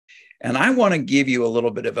And I want to give you a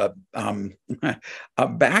little bit of a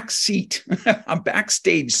back seat, a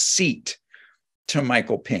backstage seat to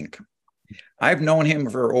Michael Pink. I've known him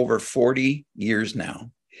for over 40 years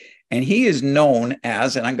now. And he is known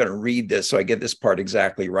as, and I'm going to read this so I get this part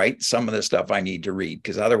exactly right, some of the stuff I need to read,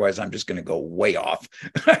 because otherwise I'm just going to go way off.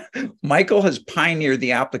 Michael has pioneered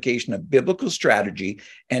the application of biblical strategy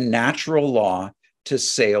and natural law to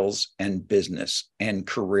sales and business and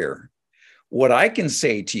career. What I can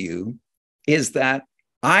say to you is that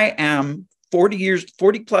I am 40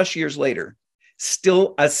 plus years later,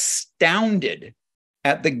 still astounded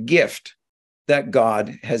at the gift that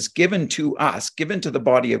God has given to us, given to the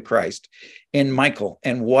body of Christ in Michael,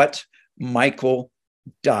 and what Michael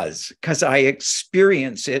does, because I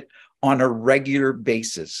experience it on a regular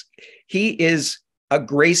basis. He is a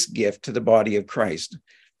grace gift to the body of Christ.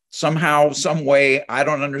 Somehow, some way, I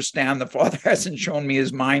don't understand. The Father hasn't shown me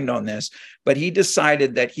his mind on this, but he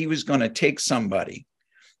decided that he was going to take somebody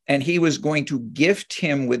and he was going to gift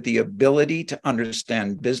him with the ability to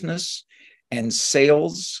understand business and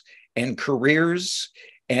sales and careers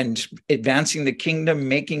and advancing the kingdom,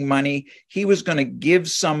 making money. He was going to give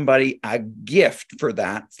somebody a gift for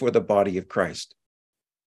that, for the body of Christ.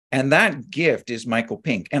 And that gift is Michael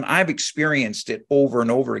Pink. And I've experienced it over and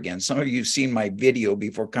over again. Some of you have seen my video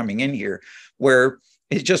before coming in here, where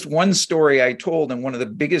it's just one story I told, and one of the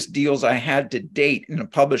biggest deals I had to date in the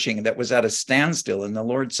publishing that was at a standstill. And the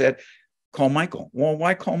Lord said, call Michael. Well,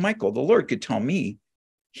 why call Michael? The Lord could tell me.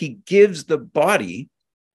 He gives the body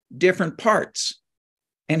different parts,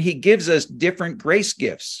 and he gives us different grace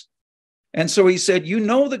gifts. And so he said,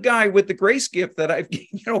 the guy with the grace gift that I've,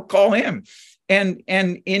 call him. And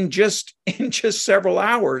in just several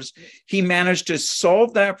hours, he managed to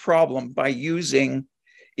solve that problem by using,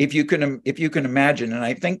 if you can imagine, and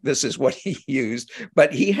I think this is what he used,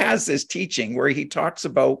 but he has this teaching where he talks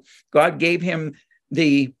about God gave him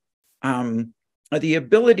the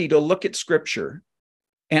ability to look at Scripture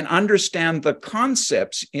and understand the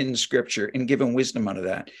concepts in Scripture and give him wisdom out of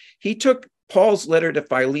that. He took Paul's letter to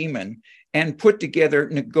Philemon and put together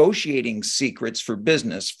negotiating secrets for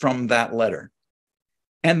business from that letter.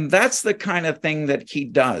 And that's the kind of thing that he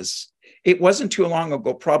does. It wasn't too long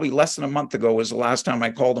ago, probably less than a month ago was the last time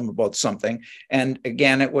I called him about something. And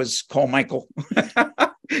again, it was call Michael,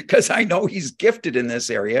 because I know he's gifted in this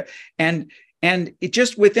area. And it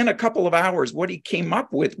just within a couple of hours, what he came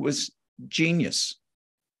up with was genius.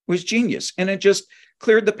 And it just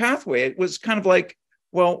cleared the pathway. It was kind of like,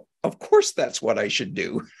 well, of course, that's what I should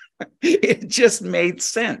do. It just made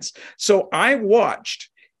sense. So I watched,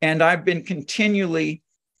 and I've been continually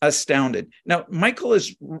astounded. Now, Michael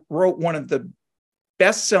wrote one of the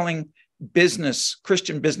best-selling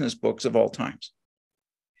Christian business books of all times.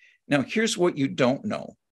 Now, here's what you don't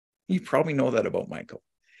know. You probably know that about Michael.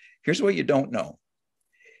 Here's what you don't know,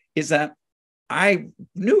 is that I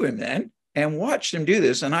knew him then and watched him do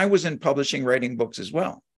this, and I was in publishing, writing books as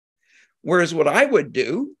well. Whereas what I would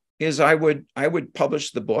do is I would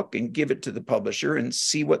publish the book and give it to the publisher and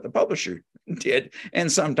see what the publisher did.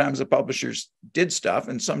 And sometimes the publishers did stuff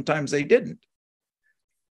and sometimes they didn't.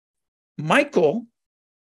 Michael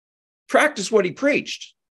practiced what he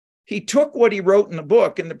preached. He took what he wrote in the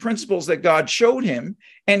book and the principles that God showed him,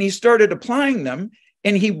 and he started applying them,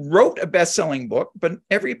 and he wrote a best-selling book, but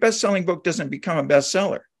every best-selling book doesn't become a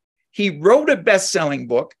bestseller. He wrote a best-selling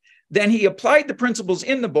book, then he applied the principles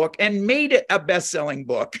in the book and made it a best-selling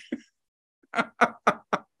book.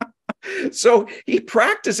 So he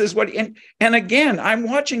practices and again, I'm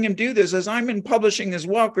watching him do this as I'm in publishing as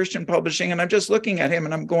well, Christian publishing, and I'm just looking at him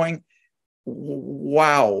and I'm going,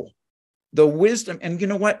 wow, the wisdom. And you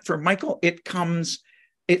know what? For Michael,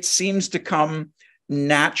 it seems to come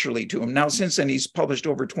naturally to him. Now, since then, he's published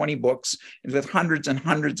over 20 books with hundreds and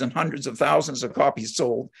hundreds and hundreds of thousands of copies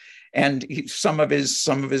sold. And some of his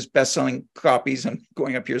best-selling copies, I'm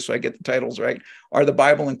going up here so I get the titles right, are The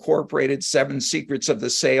Bible Incorporated, 7 Secrets of the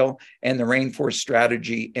Sale, and The Rainforest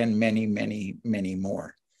Strategy, and many, many, many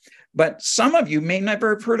more. But some of you may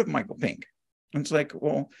never have heard of Michael Pink. It's like,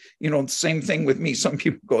 well, same thing with me. Some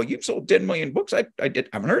people go, you've sold 10 million books. I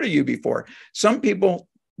haven't heard of you before. Some people,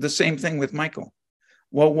 the same thing with Michael.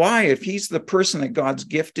 Well, why? If he's the person that God's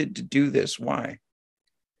gifted to do this, why?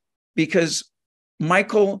 Because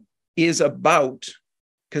Michael is about,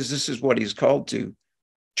 because this is what he's called to,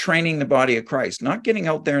 training the body of Christ, not getting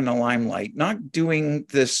out there in the limelight, not doing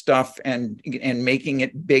this stuff and making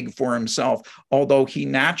it big for himself. Although he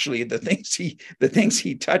naturally, the things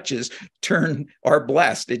he touches are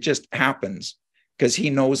blessed. It just happens because he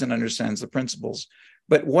knows and understands the principles.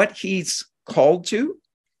 But what he's called to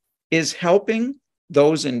is helping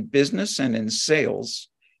those in business and in sales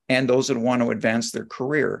and those that want to advance their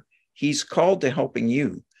career. He's called to helping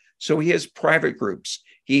you. So he has private groups.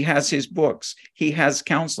 He has his books. He has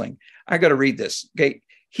counseling. I got to read this. Okay.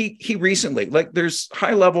 He recently, like, there's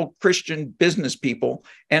high-level Christian business people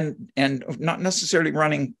and not necessarily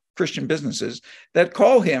running Christian businesses that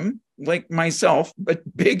call him, like myself, but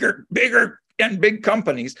bigger and big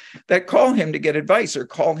companies that call him to get advice or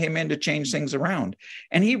call him in to change things around.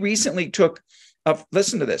 And he recently took,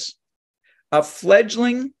 listen to this, a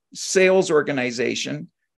fledgling sales organization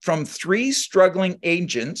from 3 struggling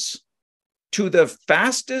agents to the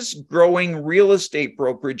fastest growing real estate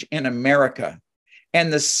brokerage in America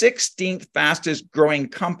and the 16th fastest growing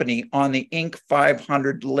company on the Inc.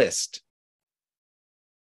 500 list.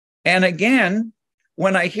 And again,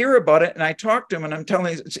 when I hear about it and I talk to him and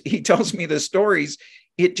he tells me the stories,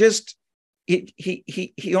 he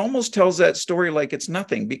almost tells that story like it's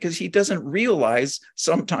nothing, because he doesn't realize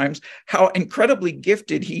sometimes how incredibly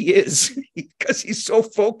gifted he is because he's so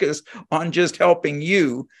focused on just helping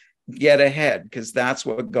you get ahead, because that's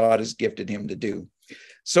what God has gifted him to do.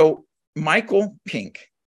 So Michael Pink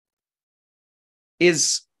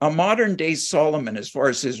is a modern day Solomon as far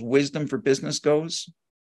as his wisdom for business goes,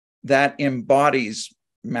 that embodies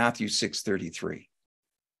Matthew 6:33.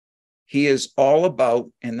 He is all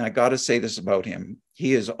about, and I got to say this about him,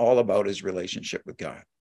 he is all about his relationship with God.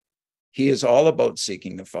 He is all about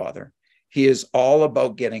seeking the Father. He is all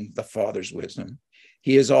about getting the Father's wisdom.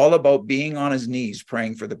 He is all about being on his knees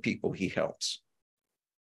praying for the people he helps.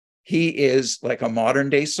 He is like a modern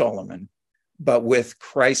day Solomon, but with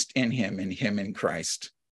Christ in him and him in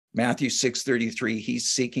Christ. Matthew 6:33,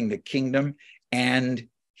 he's seeking the kingdom and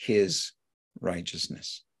his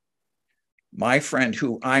righteousness. My friend,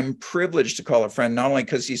 who I'm privileged to call a friend, not only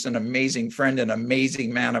because he's an amazing friend and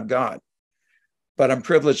amazing man of God, but I'm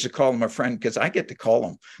privileged to call him a friend because I get to call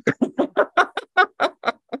him.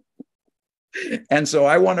 And so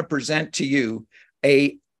I want to present to you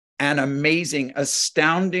an amazing,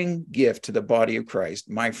 astounding gift to the body of Christ,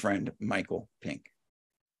 my friend, Michael Pink.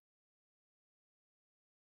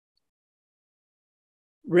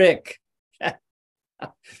 Rick,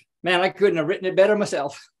 man, I couldn't have written it better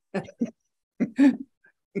myself.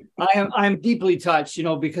 I'm deeply touched,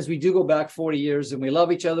 because we do go back 40 years and we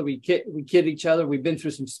love each other. We kid each other. We've been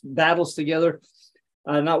through some battles together,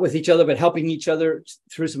 not with each other, but helping each other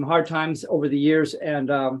through some hard times over the years.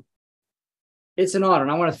 And it's an honor.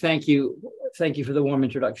 And I want to thank you. Thank you for the warm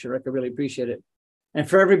introduction, Rick. I really appreciate it. And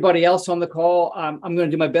for everybody else on the call, I'm going to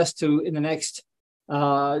do my best to, in the next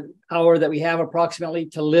hour that we have approximately,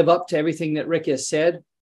 to live up to everything that Rick has said.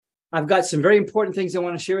 I've got some very important things I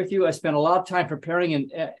want to share with you. I spent a lot of time preparing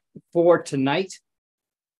for tonight.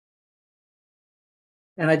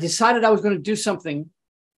 And I decided I was going to do something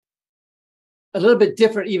a little bit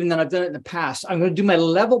different even than I've done it in the past. I'm going to do my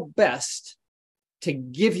level best to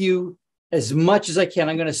give you as much as I can.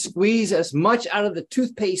 I'm going to squeeze as much out of the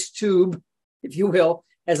toothpaste tube, if you will,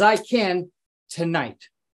 as I can tonight.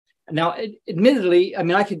 Now, admittedly, I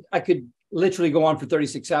mean, I could literally go on for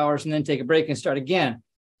 36 hours and then take a break and start again.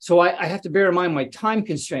 So I have to bear in mind my time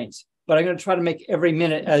constraints, but I'm going to try to make every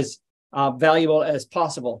minute as valuable as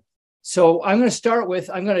possible. So I'm going to start with,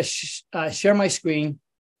 I'm going to share my screen.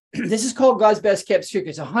 This is called God's Best Kept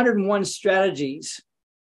Secrets, 101 strategies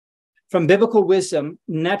from biblical wisdom,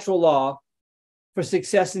 natural law for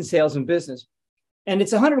success in sales and business. And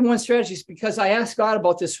it's 101 strategies because I asked God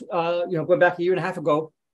about this, going back a year and a half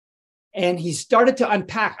ago, and he started to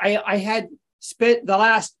unpack. I had spent the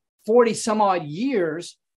last 40 some odd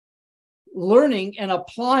years learning and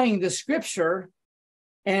applying the scripture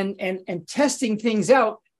and testing things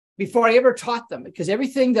out before I ever taught them, because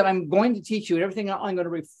everything that I'm going to teach you and everything I'm going to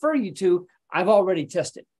refer you to, I've already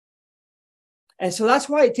tested. And so that's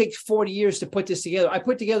why it takes 40 years to put this together. I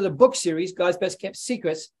put together the book series, God's Best Kept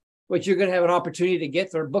Secrets, which you're going to have an opportunity to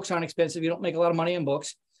get. Their books aren't expensive. You don't make a lot of money on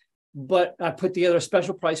books, but I put together a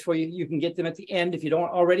special price for you. You can get them at the end if you don't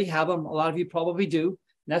already have them. A lot of you probably do. And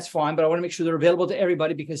that's fine, but I want to make sure they're available to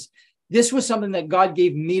everybody, because this was something that God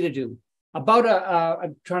gave me to do. About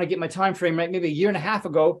I'm trying to get my time frame right, maybe a year and a half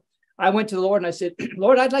ago, I went to the Lord and I said,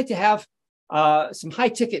 Lord, I'd like to have some high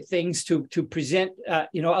ticket things to present,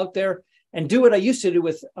 out there, and do what I used to do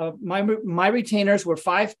with my retainers were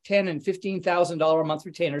 $5,000, $10,000, and $15,000 a month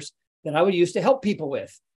retainers that I would use to help people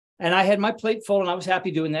with. And I had my plate full and I was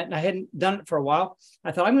happy doing that. And I hadn't done it for a while.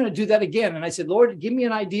 I thought, I'm going to do that again. And I said, Lord, give me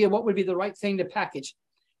an idea. What would be the right thing to package?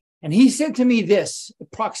 And he said to me this,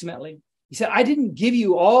 approximately. He said, I didn't give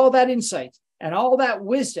you all that insight and all that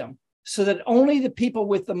wisdom so that only the people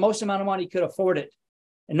with the most amount of money could afford it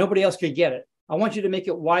and nobody else could get it. I want you to make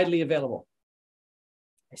it widely available.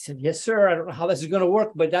 I said, yes, sir. I don't know how this is going to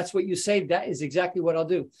work, but that's what you say. That is exactly what I'll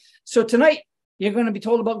do. So tonight, you're going to be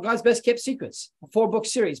told about God's best kept secrets, a 4-book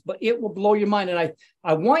series, but it will blow your mind. And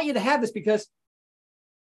I want you to have this because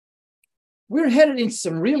we're headed into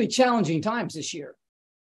some really challenging times this year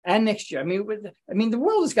and next year. I mean, the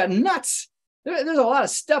world has got nuts. There's a lot of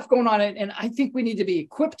stuff going on, and I think we need to be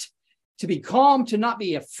equipped to be calm, to not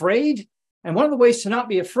be afraid. And one of the ways to not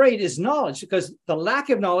be afraid is knowledge, because the lack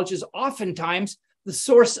of knowledge is oftentimes the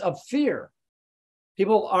source of fear.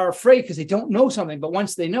 People are afraid because they don't know something, but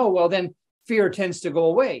once they know, well, then fear tends to go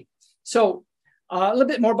away. So a little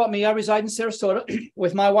bit more about me. I reside in Sarasota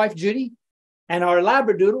with my wife, Judy, and our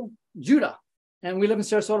Labradoodle, Judah. And we live in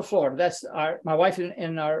Sarasota, Florida. That's my wife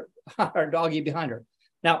and our doggie behind her.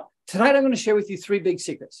 Now, tonight I'm going to share with you 3 big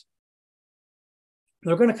secrets.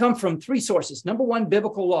 They're going to come from 3 sources. Number 1,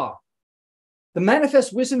 biblical law. The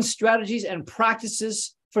manifest wisdom, strategies, and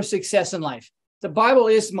practices for success in life. The Bible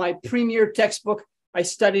is my premier textbook. I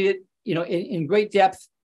studied it, in great depth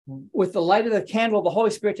with the light of the candle of the Holy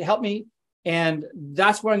Spirit to help me. And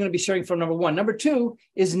that's what I'm going to be sharing from number 1. Number 2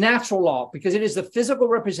 is natural law, because it is the physical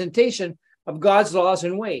representation of God's laws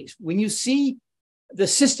and ways. When you see the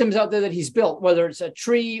systems out there that he's built, whether it's a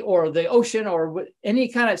tree or the ocean or any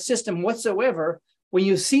kind of system whatsoever, when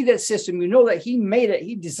you see that system, you know that he made it,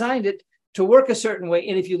 he designed it to work a certain way.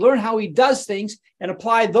 And if you learn how he does things and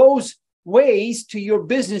apply those ways to your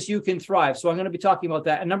business, you can thrive. So I'm going to be talking about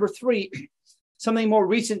that. And number 3, something more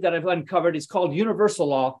recent that I've uncovered is called universal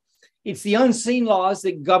law. It's the unseen laws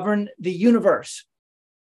that govern the universe.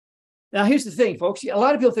 Now, here's the thing, folks. A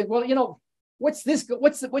lot of people think, well, what's this?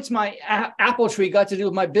 What's my apple tree got to do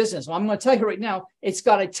with my business? Well, I'm going to tell you right now, it's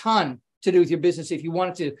got a ton to do with your business if you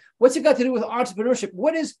want it to. What's it got to do with entrepreneurship?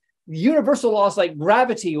 What is universal laws like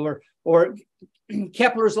gravity or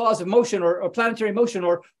Kepler's laws of motion or planetary motion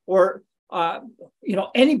or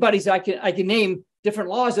anybody's I can name different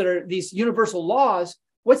laws that are these universal laws.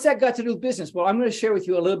 What's that got to do with business? Well, I'm going to share with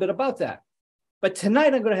you a little bit about that. But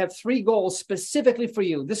tonight I'm going to have 3 goals specifically for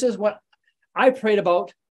you. This is what I prayed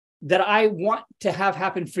about that I want to have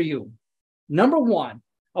happen for you. Number 1,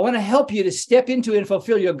 I want to help you to step into and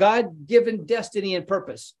fulfill your God-given destiny and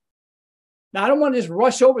purpose. Now, I don't want to just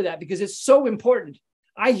rush over that because it's so important.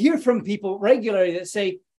 I hear from people regularly that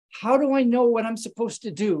say, how do I know what I'm supposed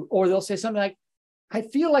to do? Or they'll say something like, I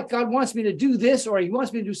feel like God wants me to do this, or he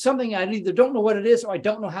wants me to do something. I either don't know what it is, or I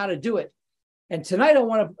don't know how to do it. And tonight I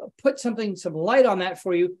want to put some light on that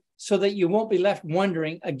for you so that you won't be left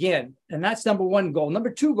wondering again. And that's number 1 goal. Number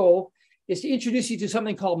 2 goal is to introduce you to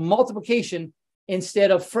something called multiplication instead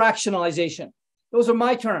of fractionalization. Those are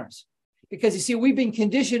my terms. Because you see, we've been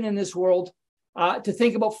conditioned in this world to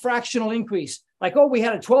think about fractional increase. Like, oh, we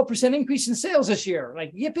had a 12% increase in sales this year.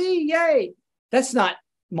 Like, yippee, yay. That's not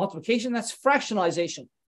multiplication, that's fractionalization.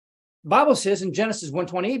 The Bible says in Genesis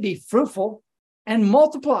 1:28, be fruitful and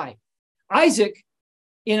multiply. Isaac,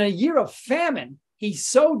 in a year of famine, he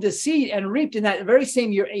sowed the seed and reaped in that very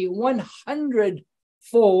same year a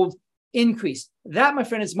 100-fold increase. That, my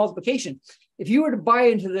friend, is multiplication. If you were to buy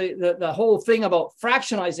into the whole thing about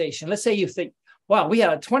fractionalization, let's say you think, wow, we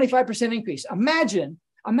had a 25% increase. Imagine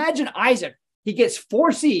Isaac, he gets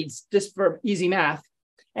 4 seeds, just for easy math,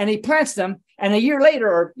 and he plants them. And a year later,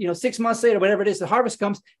 or 6 months later, whatever it is, the harvest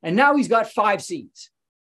comes, and now he's got 5 seeds.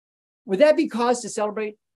 Would that be cause to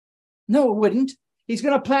celebrate? No, it wouldn't. He's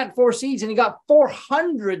going to plant 4 seeds, and he got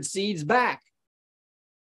 400 seeds back.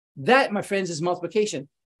 That, my friends, is multiplication.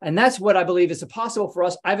 And that's what I believe is possible for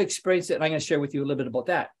us. I've experienced it, and I'm going to share with you a little bit about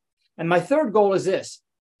that. And my 3rd goal is this,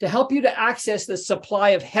 to help you to access the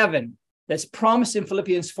supply of heaven that's promised in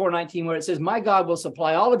Philippians 4:19, where it says, my God will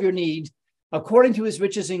supply all of your needs according to his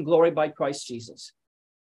riches in glory by Christ Jesus.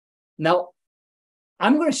 Now,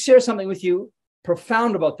 I'm going to share something with you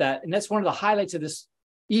profound about that. And that's one of the highlights of this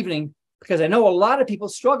evening, because I know a lot of people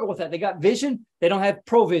struggle with that. They got vision, they don't have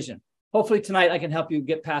provision. Hopefully tonight I can help you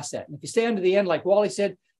get past that. And if you stay under the end, like Wally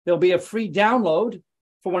said, there'll be a free download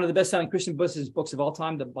for one of the best-selling Christian books of all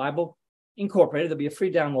time, the Bible Incorporated. There'll be a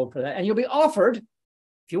free download for that. And you'll be offered,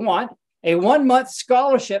 if you want, a 1-month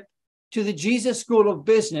scholarship to the Jesus School of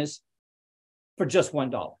Business for just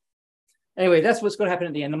 $1. Anyway, that's what's going to happen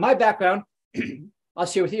at the end. And my background, I'll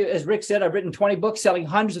share with you. As Rick said, I've written 20 books, selling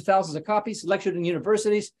hundreds of thousands of copies, lectured in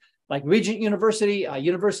universities like Regent University,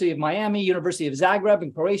 University of Miami, University of Zagreb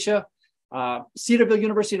in Croatia, Cedarville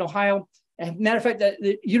University in Ohio. And matter of fact,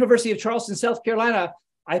 the University of Charleston, South Carolina,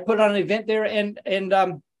 I put on an event there and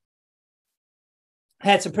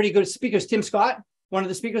had some pretty good speakers. Tim Scott, one of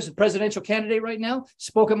the speakers, a presidential candidate right now,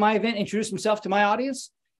 spoke at my event, introduced himself to my audience.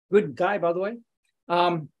 Good guy, by the way.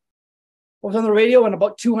 I was on the radio on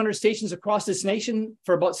about 200 stations across this nation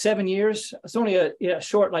for about 7 years. It's only a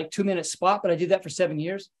short, like 2-minute spot, but I did that for 7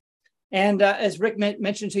 years. And as Rick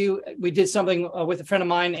mentioned to you, we did something with a friend of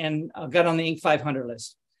mine and got on the Inc. 500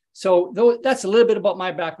 list. So that's a little bit about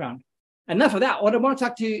my background. Enough of that. What I want to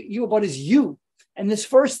talk to you about is you. And this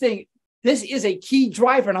first thing, this is a key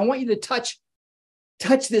driver. And I want you to touch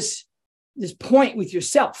this point with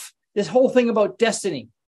yourself, this whole thing about destiny.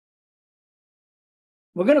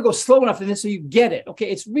 We're going to go slow enough in this so you get it.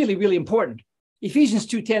 Okay, it's really, really important. Ephesians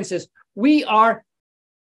 2:10 says, we are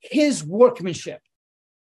his workmanship.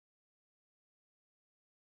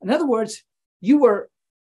 In other words, you were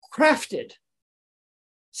crafted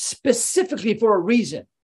specifically for a reason.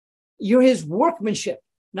 You're his workmanship,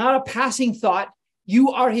 not a passing thought.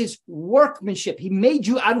 You are his workmanship. He made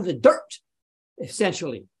you out of the dirt,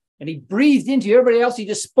 essentially. And he breathed into you. Everybody else, he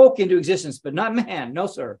just spoke into existence, but not man. No,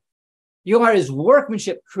 sir. You are his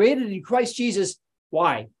workmanship, created in Christ Jesus.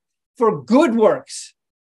 Why? For good works.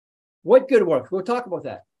 What good works? We'll talk about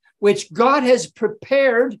that. Which God has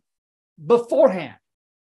prepared beforehand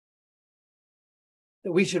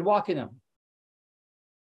that we should walk in them.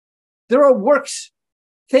 There are works,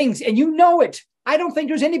 things, and you know it. I don't think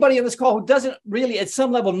there's anybody on this call who doesn't really at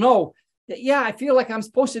some level know that, yeah, I feel like I'm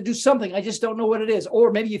supposed to do something. I just don't know what it is.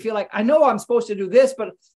 Or maybe you feel like, I know I'm supposed to do this, but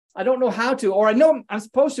I don't know how to. Or I know I'm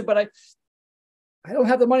supposed to, but I don't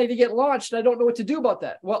have the money to get launched. I don't know what to do about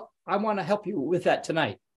that. Well, I want to help you with that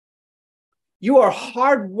tonight. You are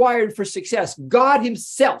hardwired for success. God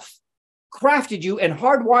himself crafted you and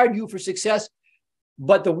hardwired you for success,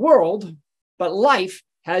 but the world, but life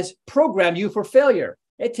has programmed you for failure.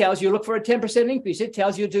 It tells you look for a 10% increase. It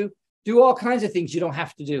tells you to do all kinds of things you don't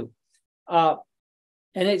have to do. And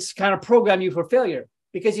it's kind of programmed you for failure.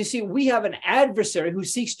 Because you see, we have an adversary who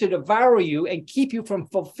seeks to devour you and keep you from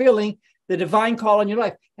fulfilling the divine call in your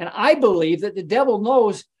life. And I believe that the devil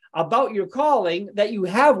knows about your calling, that you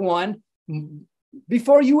have one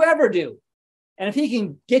before you ever do. And if he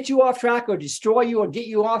can get you off track or destroy you or get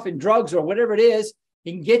you off in drugs or whatever it is,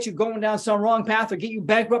 he can get you going down some wrong path or get you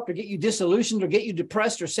bankrupt or get you disillusioned or get you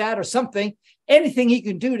depressed or sad or something, anything he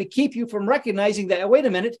can do to keep you from recognizing that, wait a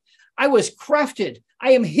minute, I was crafted.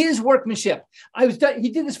 I am his workmanship. He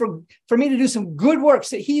did this for me to do some good works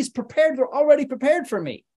that he's already prepared for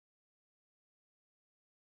me.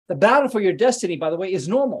 The battle for your destiny, by the way, is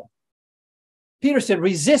normal. Peter said,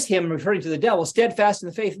 resist him, referring to the devil, steadfast in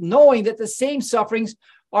the faith, knowing that the same sufferings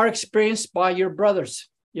are experienced by your brothers,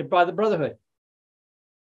 by the brotherhood.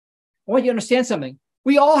 I want you to understand something.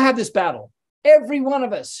 We all have this battle. Every one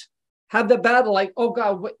of us have the battle like, oh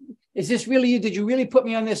God, is this really you? Did you really put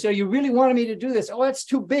me on this? Or you really wanted me to do this? Oh, that's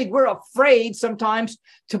too big. We're afraid sometimes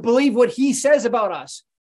to believe what he says about us.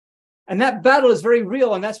 And that battle is very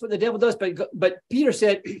real. And that's what the devil does. But Peter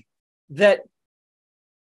said that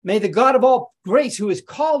may the God of all grace, who has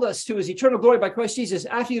called us to his eternal glory by Christ Jesus,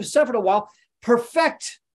 after you've suffered a while,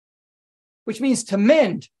 perfect, which means to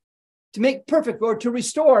mend, to make perfect, or to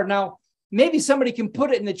restore. Now, maybe somebody can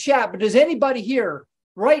put it in the chat, but does anybody here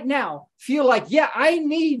right now feel like, yeah, I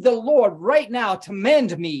need the Lord right now to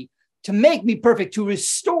mend me, to make me perfect, to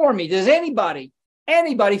restore me? Does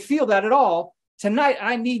anybody feel that at all? Tonight,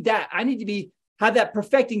 I need that. I need to have that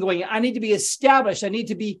perfecting going. I need to be established. I need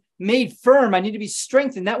to be made firm. I need to be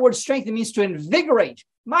strengthened. That word strengthen means to invigorate.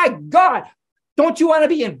 My God, don't you want to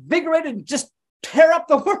be invigorated and just tear up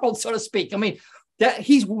the world, so to speak? I mean, that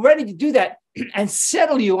he's ready to do that and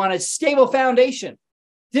settle you on a stable foundation.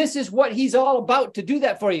 This is what he's all about, to do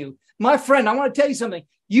that for you. My friend, I want to tell you something.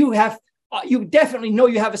 You definitely know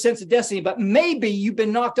you have a sense of destiny, but maybe you've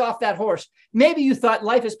been knocked off that horse. Maybe you thought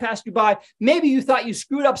life has passed you by. Maybe you thought you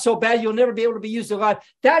screwed up so bad you'll never be able to be used of God.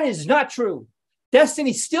 That is not true.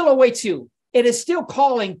 Destiny still awaits you. It is still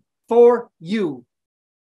calling for you.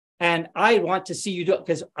 And I want to see you do it,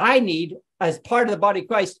 because I need, as part of the body of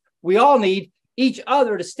Christ, we all need each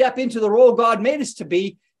other to step into the role God made us to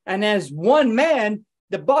be. And as one man,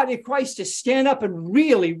 the body of Christ, to stand up and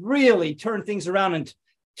really, really turn things around and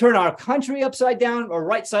turn our country upside down, or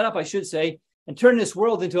right side up, I should say, and turn this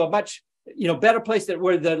world into a much, better place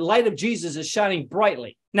where the light of Jesus is shining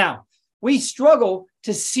brightly. Now, we struggle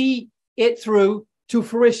to see it through to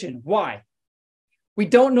fruition. Why? We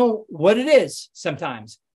don't know what it is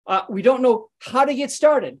sometimes. We don't know how to get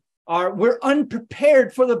started. We're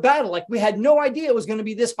unprepared for the battle. Like, we had no idea it was going to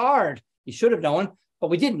be this hard. You should have known, but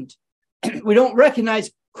we didn't. We don't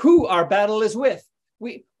recognize who our battle is with.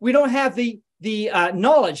 We don't have the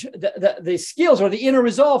knowledge, the skills, or the inner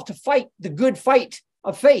resolve to fight the good fight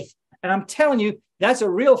of faith. And I'm telling you, that's a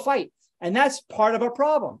real fight. And that's part of our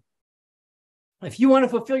problem. If you want to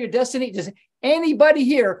fulfill your destiny, does Anybody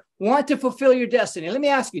here want to fulfill your destiny? Let me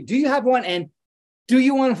ask you, do you have one, and do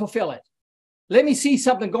you want to fulfill it? Let me see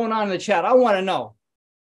something going on in the chat. I want to know.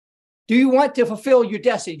 Do you want to fulfill your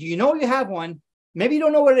destiny? Do you know you have one? Maybe you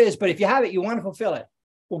don't know what it is, but if you have it, you want to fulfill it.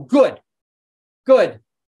 Well, good. Good.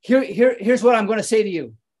 Here's what I'm going to say to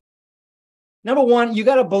you. Number one, you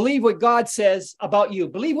got to believe what God says about you.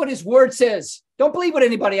 Believe what his word says. Don't believe what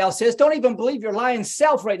anybody else says. Don't even believe your lying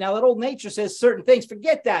self right now. That old nature says certain things.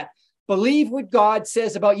 Forget that. Believe what God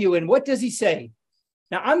says about you. And what does he say?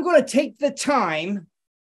 Now, I'm going to take the time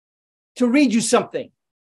to read you something.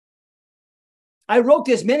 I wrote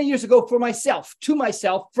this many years ago for myself, to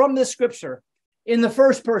myself, from the scripture in the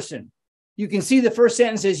first person. You can see the first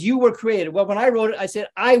sentence is, you were created. Well, when I wrote it, I said,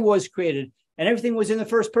 I was created. And everything was in the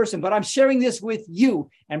first person. But I'm sharing this with you.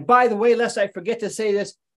 And by the way, lest I forget to say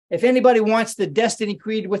this, if anybody wants the Destiny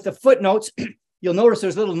Creed with the footnotes, you'll notice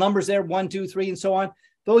there's little numbers there, 1, 2, 3, and so on.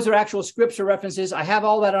 Those are actual scripture references. I have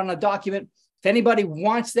all that on a document. If anybody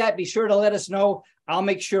wants that, be sure to let us know. I'll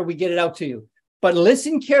make sure we get it out to you. But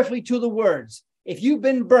listen carefully to the words. If you've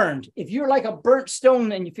been burned, if you're like a burnt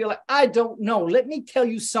stone and you feel like, I don't know, let me tell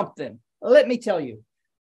you something. Let me tell you.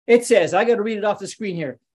 It says, I got to read it off the screen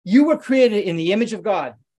here. You were created in the image of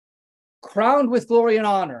God, crowned with glory and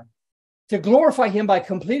honor, to glorify him by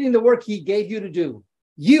completing the work he gave you to do.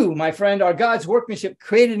 You, my friend, are God's workmanship,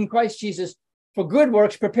 created in Christ Jesus for good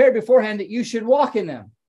works, prepared beforehand that you should walk in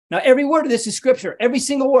them. Now, every word of this is scripture, every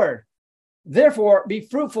single word. Therefore, be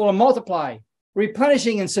fruitful and multiply,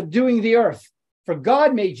 replenishing and subduing the earth. For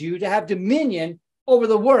God made you to have dominion over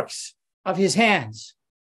the works of his hands.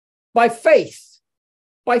 By faith,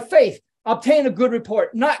 obtain a good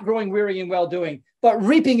report, not growing weary in well-doing, but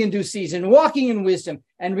reaping in due season, walking in wisdom,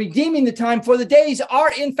 and redeeming the time, for the days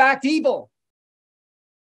are in fact evil.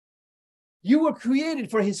 You were created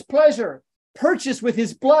for his pleasure, purchased with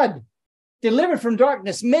his blood, delivered from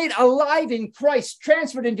darkness, made alive in Christ,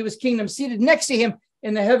 transferred into his kingdom, seated next to him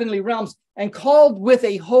in the heavenly realms, and called with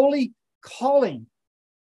a holy calling.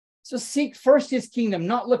 So seek first his kingdom,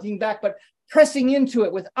 not looking back, but pressing into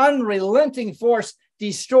it with unrelenting force.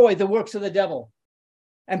 Destroy the works of the devil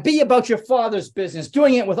and be about your Father's business,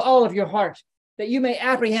 doing it with all of your heart, that you may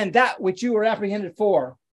apprehend that which you were apprehended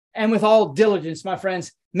for. And with all diligence, my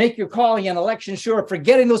friends, make your calling and election sure,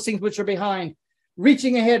 forgetting those things which are behind,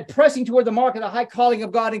 reaching ahead, pressing toward the mark of the high calling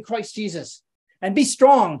of God in Christ Jesus. And be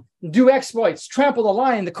strong, do exploits, trample the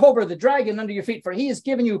lion, the cobra, the dragon under your feet, for he has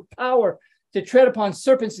given you power to tread upon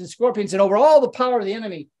serpents and scorpions and over all the power of the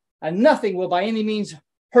enemy, and nothing will by any means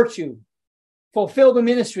hurt you. Fulfill the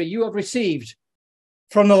ministry you have received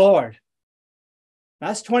from the Lord.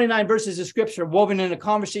 That's 29 verses of scripture woven in a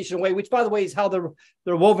conversational way, which, by the way, is how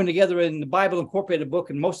they're woven together in the Bible Incorporated book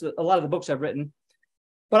and a lot of the books I've written.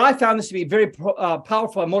 But I found this to be very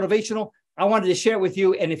powerful and motivational. I wanted to share it with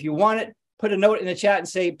you. And if you want it, put a note in the chat and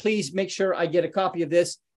say, please make sure I get a copy of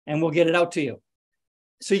this, and we'll get it out to you.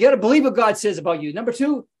 So you got to believe what God says about you. Number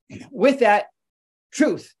two, with that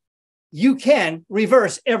truth, you can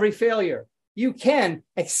reverse every failure. You can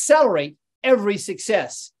accelerate every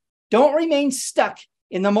success. Don't remain stuck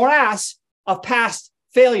in the morass of past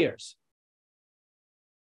failures.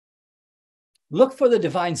 Look for the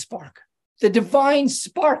divine spark. The divine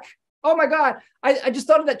spark. Oh my God. I just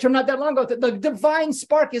thought of that term not that long ago. The divine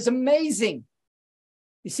spark is amazing.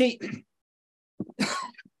 You see,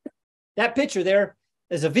 that picture there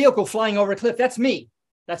is a vehicle flying over a cliff. That's me.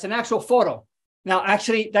 That's an actual photo. Now,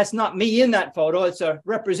 actually, that's not me in that photo. It's a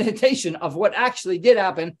representation of what actually did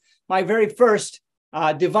happen. My very first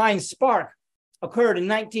divine spark occurred in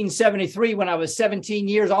 1973 when I was 17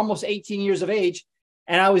 years, almost 18 years of age.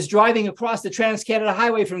 And I was driving across the Trans-Canada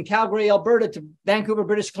Highway from Calgary, Alberta to Vancouver,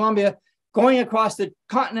 British Columbia, going across the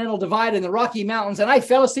Continental Divide in the Rocky Mountains. And I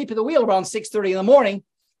fell asleep at the wheel around 6:30 in the morning.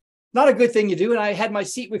 Not a good thing to do. And I had my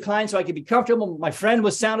seat reclined so I could be comfortable. My friend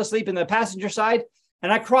was sound asleep in the passenger side.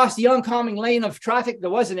 And I crossed the oncoming lane of traffic. There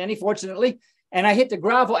wasn't any, fortunately. And I hit the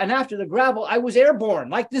gravel. And after the gravel, I was airborne,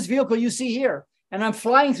 like this vehicle you see here. And I'm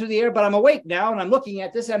flying through the air, but I'm awake now. And I'm looking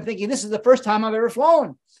at this. And I'm thinking, this is the first time I've ever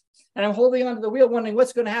flown. And I'm holding onto the wheel, wondering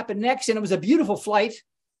what's going to happen next. And it was a beautiful flight.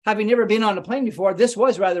 Having never been on a plane before, this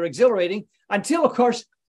was rather exhilarating, until, of course,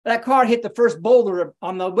 that car hit the first boulder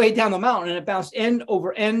on the way down the mountain. And it bounced end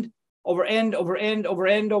over end, over end, over end, over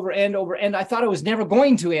end, over end, over end. I thought it was never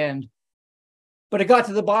going to end. But it got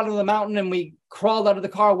to the bottom of the mountain and we crawled out of the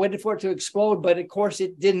car, waited for it to explode. But of course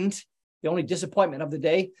it didn't. The only disappointment of the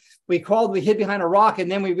day. We crawled, we hid behind a rock,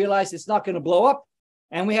 and then we realized it's not going to blow up.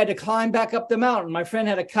 And we had to climb back up the mountain. My friend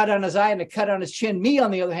had a cut on his eye and a cut on his chin. Me,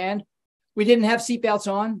 on the other hand, we didn't have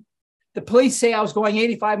seatbelts on. The police say I was going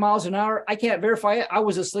 85 miles an hour. I can't verify it. I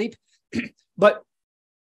was asleep. But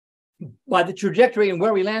by the trajectory and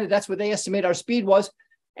where we landed, that's what they estimate our speed was.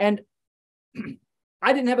 And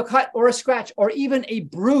I didn't have a cut or a scratch or even a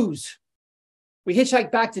bruise. We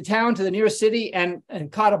hitchhiked back to town to the nearest city and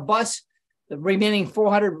caught a bus, the remaining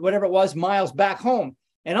 400, whatever it was, miles back home.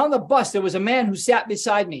 And on the bus, there was a man who sat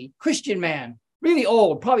beside me, Christian man, really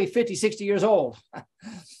old, probably 50, 60 years old.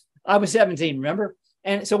 I was 17, remember?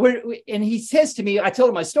 And so and he says to me, I told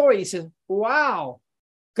him my story. He says, wow,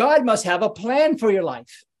 God must have a plan for your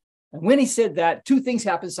life. And when he said that, two things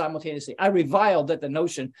happened simultaneously. I reviled at the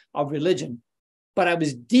notion of religion, but I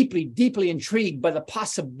was deeply, deeply intrigued by the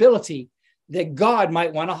possibility that God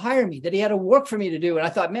might want to hire me, that he had a work for me to do. And I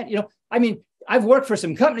thought, man, I've worked for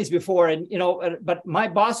some companies before, and, but my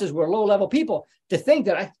bosses were low-level people. To think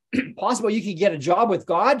that possible you could get a job with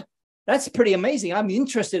God, that's pretty amazing. I'm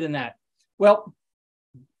interested in that. Well,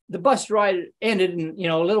 the bus ride ended, and,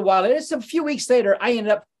 a little while later, it's a few weeks later, I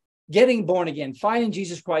ended up getting born again, finding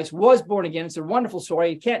Jesus Christ, was born again. It's a wonderful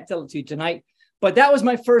story. I can't tell it to you tonight, but that was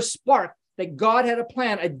my first spark that God had a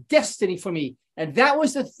plan, a destiny for me. And that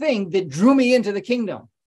was the thing that drew me into the kingdom,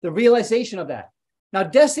 the realization of that. Now,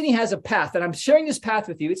 destiny has a path, and I'm sharing this path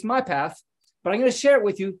with you. It's my path, but I'm going to share it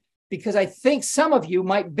with you because I think some of you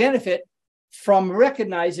might benefit from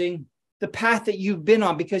recognizing the path that you've been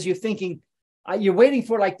on, because you're thinking, you're waiting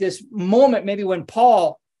for like this moment, maybe when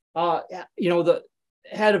Paul,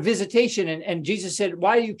 had a visitation and Jesus said,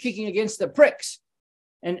 why are you kicking against the pricks?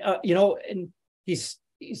 And, and he's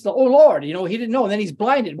the, oh Lord, he didn't know. And then he's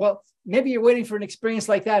blinded. Well, maybe you're waiting for an experience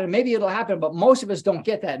like that, and maybe it'll happen, but most of us don't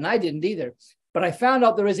get that. And I didn't either. But I found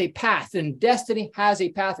out there is a path, and destiny has a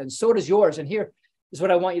path, and so does yours. And here is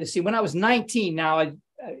what I want you to see. When I was 19, now a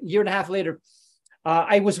year and a half later,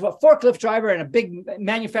 I was a forklift driver in a big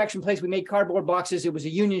manufacturing place. We made cardboard boxes. It was a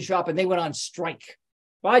union shop, and they went on strike.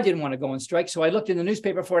 Well, I didn't want to go on strike, so I looked in the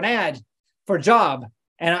newspaper for an ad for a job,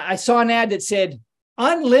 and I saw an ad that said,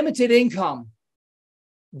 unlimited income.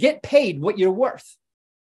 Get paid what you're worth.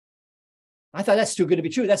 I thought, that's too good to be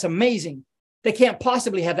true. That's amazing. They can't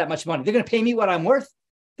possibly have that much money. They're going to pay me what I'm worth.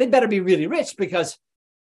 They'd better be really rich because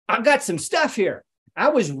I've got some stuff here. I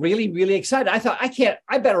was really, really excited. I thought,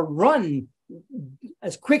 I better run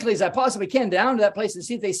as quickly as I possibly can down to that place and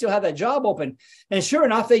see if they still have that job open. And sure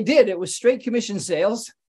enough, they did. It was straight commission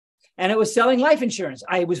sales, and it was selling life insurance.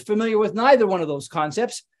 I was familiar with neither one of those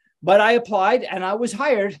concepts, but I applied and I was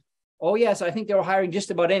hired. Oh, yes, I think they were hiring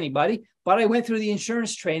just about anybody, but I went through the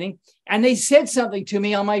insurance training, and they said something to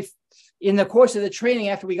me in the course of the training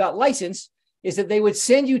after we got licensed, is that they would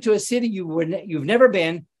send you to a city you've never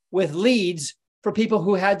been with leads for people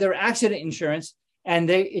who had their accident insurance, and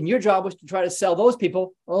your job was to try to sell those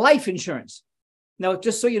people life insurance. Now,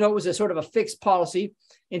 just so you know, it was a sort of a fixed policy.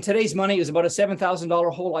 In today's money, it was about a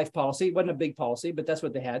 $7,000 whole life policy. It wasn't a big policy, but that's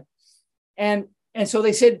what they had. And so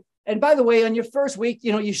they said, and by the way, on your first week,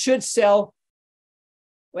 you should sell.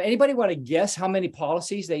 Well, anybody want to guess how many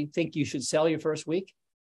policies they think you should sell your first week?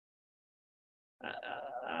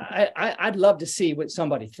 I'd love to see what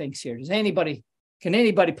somebody thinks here. Can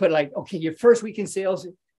anybody put like, okay, your first week in sales,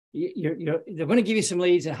 they're going to give you some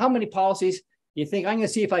leads, and how many policies you think? I'm going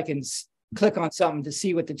to see if I can click on something to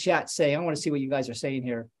see what the chat's saying. I want to see what you guys are saying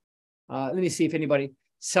here. Let me see if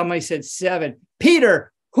somebody said 7.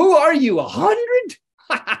 Peter, who are you, 100?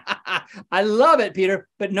 I love it, Peter.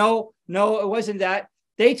 But no, it wasn't that.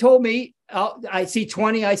 They told me, I see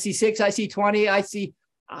 20, I see 6, I see 20, I see.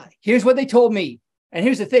 Here's what they told me. And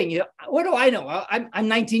here's the thing. What do I know? I'm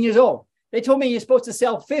 19 years old. They told me you're supposed to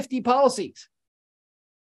sell 50 policies.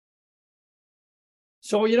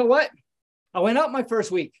 So you know what? I went out my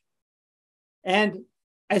first week. And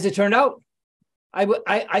as it turned out,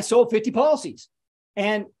 I sold 50 policies.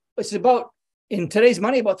 And it's about, in today's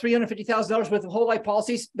money, about $350,000 worth of whole life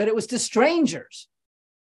policies, but it was to strangers.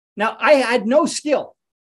 Now, I had no skill.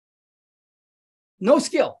 No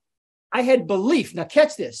skill. I had belief. Now,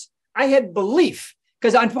 catch this. I had belief,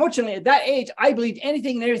 because unfortunately, at that age, I believed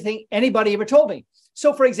anything and everything anybody ever told me.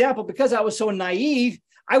 So, for example, because I was so naive,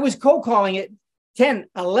 I was cold calling at 10,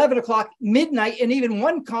 11 o'clock, midnight, and even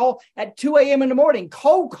one call at 2 a.m. in the morning,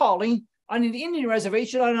 cold calling on an Indian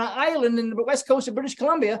reservation on an island in the west coast of British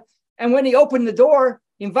Columbia. And when he opened the door,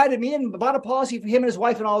 he invited me in, bought a policy for him and his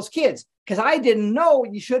wife and all his kids, because I didn't know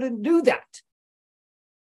you shouldn't do that.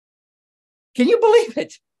 Can you believe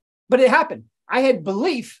it? But it happened. I had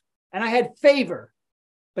belief and I had favor.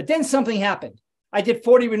 But then something happened. I did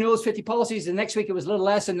 40 renewals, 50 policies. The next week it was a little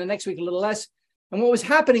less, and the next week a little less. And what was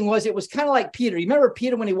happening was, it was kind of like Peter. You remember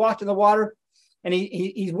Peter when he walked in the water, and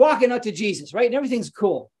he's walking out to Jesus, right? And everything's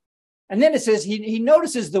cool. And then it says he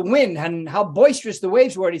notices the wind and how boisterous the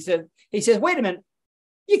waves were. And he says, wait a minute,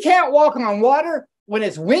 You can't walk on water when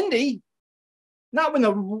it's windy. Not when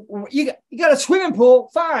you got a swimming pool,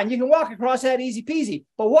 fine. You can walk across that easy peasy.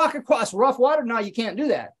 But walk across rough water, no, you can't do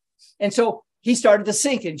that. And so he started to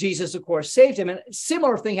sink, and Jesus, of course, saved him. And a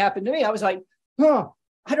similar thing happened to me. I was like,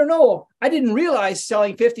 I don't know. I didn't realize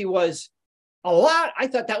selling 50 was a lot. I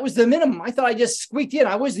thought that was the minimum. I thought I just squeaked in.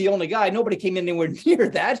 I was the only guy. Nobody came anywhere near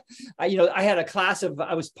that. I had a class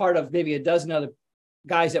I was part of maybe a dozen other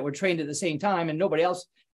guys that were trained at the same time, and nobody else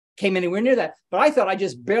came anywhere near that. But I thought I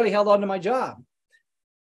just barely held on to my job.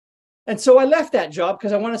 And so I left that job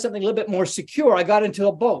because I wanted something a little bit more secure. I got into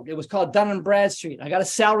a boat. It was called Dun & Bradstreet. I got a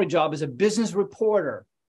salary job as a business reporter.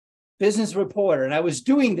 And I was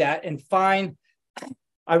doing that, and fine.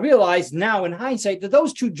 I realized now in hindsight that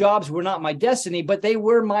those two jobs were not my destiny, but they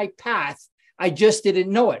were my path. I just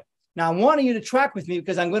didn't know it. Now, I want you to track with me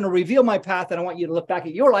because I'm going to reveal my path, and I want you to look back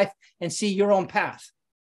at your life and see your own path.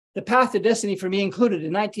 The path to destiny for me included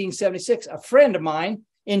in 1976, a friend of mine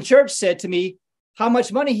in church said to me how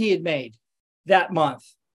much money he had made that month.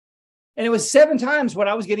 And it was 7 times what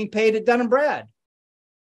I was getting paid at Dun & Brad.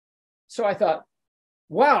 So I thought,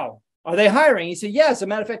 wow, are they hiring? He said, yes, as a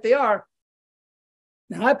matter of fact, they are.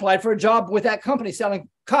 And I applied for a job with that company selling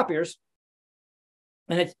copiers.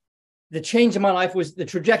 And the change in my life the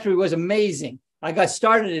trajectory was amazing. I got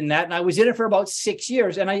started in that, and I was in it for about 6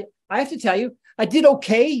 years. And I have to tell you, I did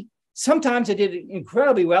okay. Sometimes I did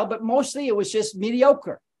incredibly well, but mostly it was just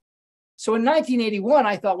mediocre. So in 1981,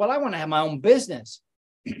 I thought, well, I want to have my own business.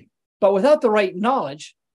 But without the right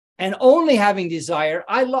knowledge and only having desire,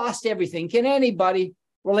 I lost everything. Can anybody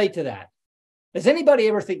relate to that? Does anybody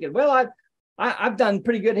ever think, well, I've done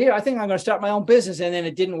pretty good here. I think I'm going to start my own business, and then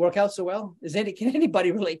it didn't work out so well? Can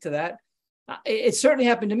anybody relate to that? It certainly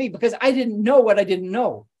happened to me because I didn't know what I didn't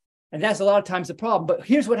know. And that's a lot of times the problem. But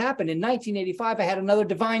here's what happened. In 1985, I had another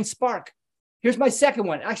divine spark. Here's my second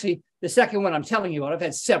one. Actually, the second one I'm telling you about, I've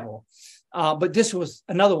had several. But this was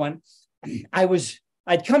another one.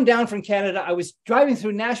 I'd come down from Canada. I was driving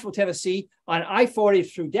through Nashville, Tennessee on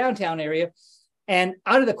I-40 through downtown area. And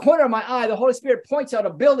out of the corner of my eye, the Holy Spirit points out a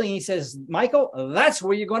building. He says, Michael, that's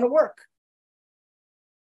where you're going to work.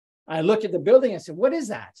 I looked at the building. I said, what is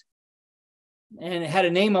that? And it had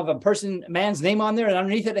a name of a man's name on there. And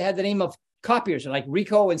underneath it had the name of copiers, like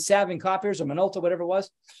Rico and Savin copiers, or Minolta, whatever it was.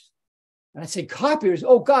 And I said, copiers?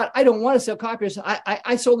 Oh, God, I don't want to sell copiers.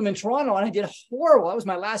 I sold them in Toronto, and I did horrible. That was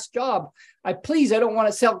my last job. I don't want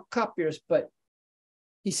to sell copiers. But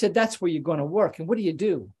he said, that's where you're going to work. And what do you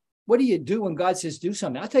do? What do you do when God says do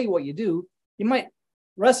something? I'll tell you what you do. You might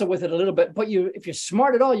wrestle with it a little bit, but if you're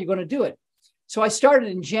smart at all, you're going to do it. So I started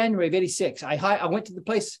in January of 86. I went to the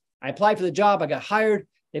place. I applied for the job. I got hired.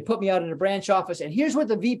 They put me out in a branch office. And here's what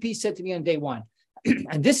the VP said to me on day one.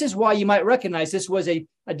 And this is why you might recognize this was a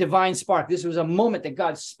divine spark. This was a moment that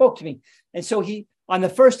God spoke to me. And so on the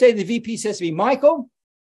first day, the VP says to me, Michael,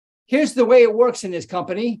 here's the way it works in this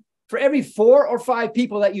company. For every 4 or 5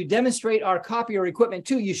 people that you demonstrate our copier equipment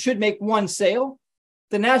to, you should make 1 sale.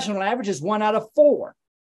 The national average is 1 out of 4.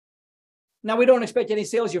 Now, we don't expect any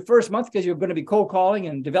sales your first month because you're going to be cold calling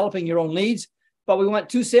and developing your own leads. But we want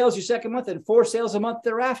 2 sales your second month and 4 sales a month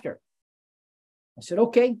thereafter. I said,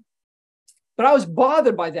 okay. But I was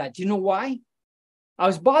bothered by that. Do you know why? I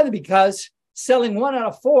was bothered because selling 1 out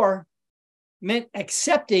of 4 meant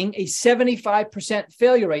accepting a 75%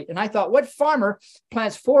 failure rate. And I thought, what farmer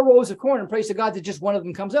plants 4 rows of corn and prays to God that just one of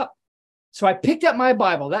them comes up? So I picked up my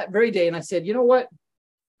Bible that very day and I said, you know what?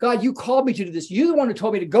 God, you called me to do this. You're the one who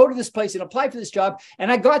told me to go to this place and apply for this job.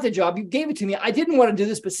 And I got the job. You gave it to me. I didn't want to do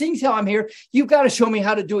this, but seeing how I'm here, you've got to show me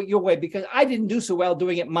how to do it your way because I didn't do so well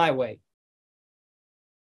doing it my way.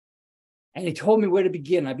 And he told me where to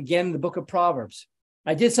begin. I began in the book of Proverbs.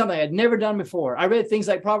 I did something I had never done before. I read things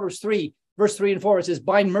like Proverbs 3, verse 3 and 4. It says,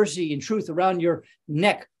 bind mercy and truth around your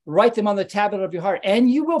neck. Write them on the tablet of your heart. And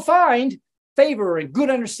you will find favor and good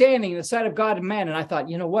understanding in the sight of God and man. And I thought,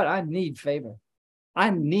 you know what? I need favor. I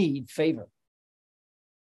need favor.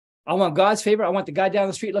 I want God's favor. I want the guy down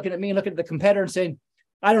the street looking at me and looking at the competitor and saying,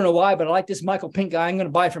 I don't know why, but I like this Michael Pink guy. I'm going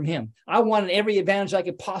to buy from him. I wanted every advantage I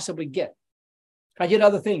could possibly get. I did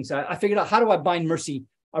other things. I figured out, how do I bind mercy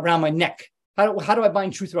around my neck? How do I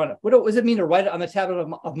bind truth around it? What does it mean to write it on the tablet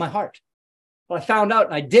of my heart? Well, I found out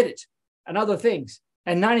and I did it and other things.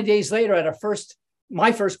 And 90 days later at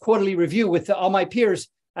my first quarterly review with all my peers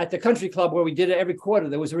at the country club where we did it every quarter,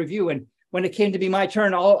 there was a review. And when it came to be my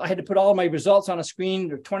turn, I had to put all my results on a screen.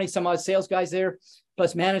 There were 20 some odd sales guys there,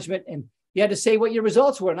 plus management. And you had to say what your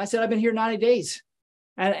results were. And I said, I've been here 90 days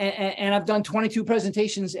and I've done 22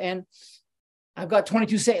 presentations and I've got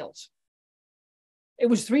 22 sales. It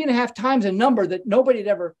was 3.5 times a number that nobody had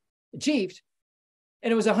ever achieved.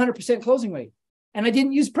 and it was 100% closing rate. And I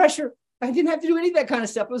didn't use pressure. I didn't have to do any of that kind of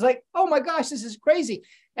stuff. It was like, oh my gosh, this is crazy.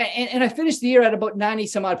 And I finished the year at about 90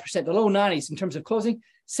 some odd percent, the low 90s in terms of closing,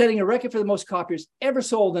 setting a record for the most copiers ever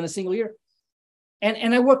sold in a single year.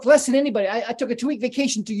 And I worked less than anybody. I took a 2-week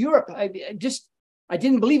vacation to Europe. I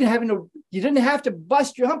didn't believe in you didn't have to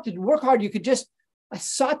bust your hump to work hard. I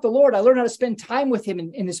sought the Lord. I learned how to spend time with him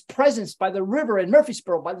in his presence by the river in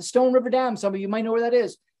Murfreesboro, by the Stone River Dam. Some of you might know where that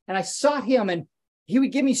is. And I sought him, and he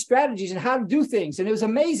would give me strategies on how to do things. And it was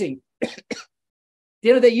amazing. At the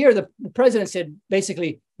end of the year, the president said,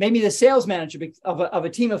 basically, made me the sales manager of a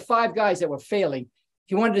team of 5 guys that were failing.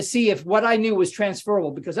 He wanted to see if what I knew was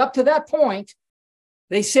transferable, because up to that point,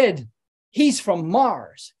 they said, he's from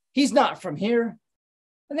Mars. He's not from here.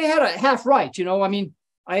 And they had a half right, I mean,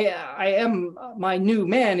 I am, my new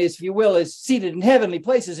man is, if you will, is seated in heavenly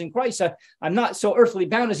places in Christ. I'm not so earthly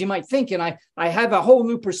bound as you might think. And I have a whole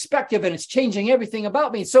new perspective, and it's changing everything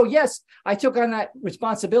about me. So yes, I took on that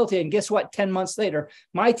responsibility. And guess what? 10 months later,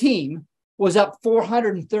 my team was up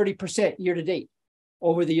 430% year to date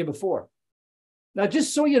over the year before. Now,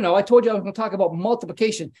 just so you know, I told you I was going to talk about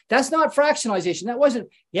multiplication. That's not fractionalization. That wasn't,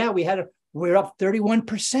 we're up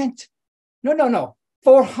 31%. No.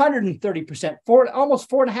 430%, almost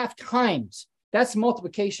 4.5 times. That's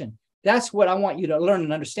multiplication. That's what I want you to learn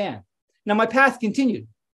and understand. Now, my path continued.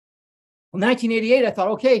 In 1988, I thought,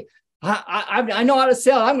 okay, I know how to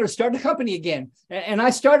sell. I'm going to start a company again. And I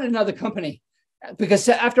started another company because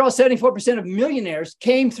after all, 74% of millionaires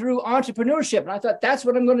came through entrepreneurship. And I thought, that's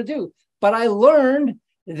what I'm going to do. But I learned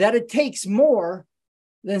that it takes more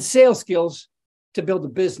than sales skills to build a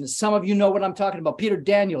business. Some of you know what I'm talking about. Peter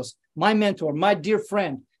Daniels, my mentor, my dear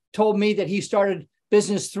friend, told me that he started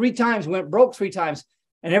business 3 times, went broke 3 times.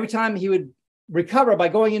 And every time he would recover by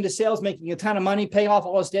going into sales, making a ton of money, pay off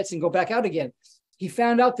all his debts, and go back out again. He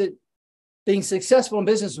found out that being successful in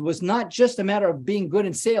business was not just a matter of being good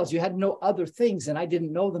in sales. You had to know other things, and I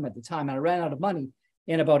didn't know them at the time. And I ran out of money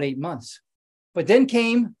in about 8 months. But then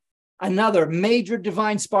came another major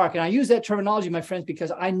divine spark. And I use that terminology, my friends,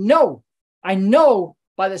 because I know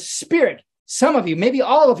by the Spirit, some of you, maybe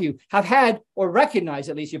all of you, have had or recognized,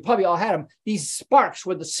 at least you probably all had them, these sparks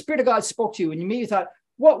where the Spirit of God spoke to you, and you maybe thought,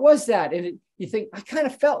 what was that? And you think, I kind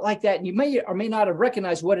of felt like that. And you may or may not have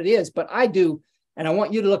recognized what it is, but I do. And I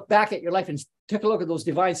want you to look back at your life and take a look at those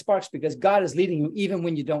divine sparks, because God is leading you even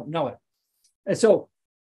when you don't know it. And so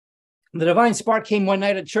the divine spark came one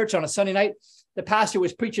night at church on a Sunday night. The pastor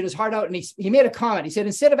was preaching his heart out, and he made a comment. He said,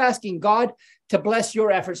 instead of asking God to bless your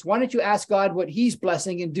efforts, why don't you ask God what he's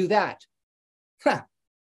blessing and do that?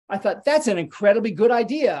 I thought, that's an incredibly good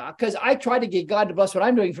idea, because I tried to get God to bless what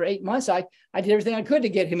I'm doing for 8 months. I did everything I could to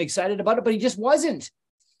get him excited about it, but he just wasn't.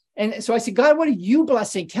 And so I said, God, what are you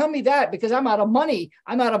blessing? Tell me that, because I'm out of money.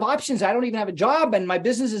 I'm out of options. I don't even have a job, and my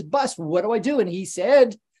business is bust. What do I do? And he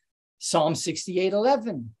said, Psalm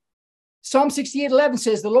 68:11. Psalm 68:11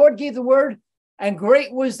 says, the Lord gave the word, and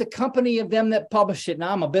great was the company of them that published it.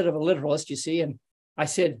 Now, I'm a bit of a literalist, you see. And I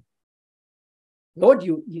said, Lord,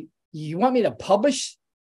 you want me to publish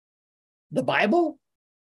the Bible,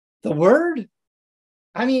 the word?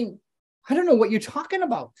 I mean, I don't know what you're talking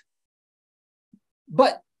about.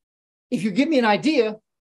 But if you give me an idea,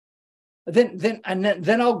 then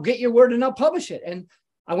I'll get your word and I'll publish it. And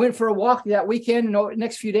I went for a walk that weekend,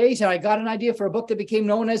 next few days, and I got an idea for a book that became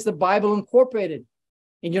known as the Bible Incorporated.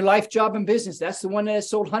 In Your Life, Job, and Business. That's the one that has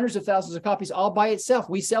sold hundreds of thousands of copies all by itself.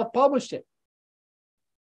 We self-published it.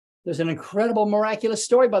 There's an incredible, miraculous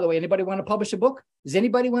story, by the way. Anybody want to publish a book? Does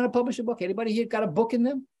anybody want to publish a book? Anybody here got a book in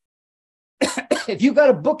them? If you've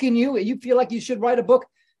got a book in you and you feel like you should write a book,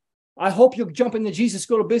 I hope you'll jump in the Jesus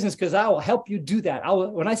School of Business, because I will help you do that.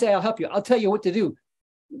 When I say I'll help you, I'll tell you what to do.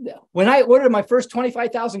 When I ordered my first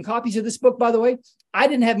 25,000 copies of this book, by the way, I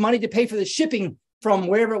didn't have money to pay for the shipping from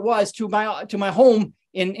wherever it was to my home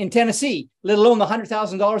in Tennessee, let alone the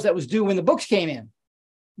 $100,000 that was due when the books came in.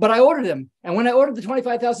 But I ordered them. And when I ordered the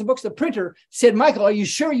 25,000 books, the printer said, Michael, are you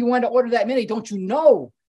sure you want to order that many? Don't you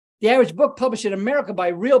know the average book published in America by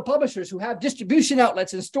real publishers who have distribution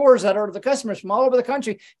outlets and stores that order the customers from all over the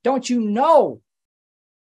country? Don't you know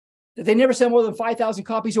that they never sell more than 5,000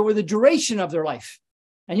 copies over the duration of their life?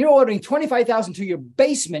 And you're ordering 25,000 to your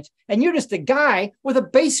basement, and you're just a guy with a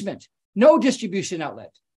basement, no distribution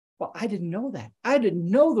outlet. Well, I didn't know that. I didn't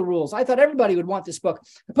know the rules. I thought everybody would want this book.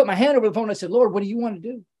 I put my hand over the phone and I said, Lord, what do you want to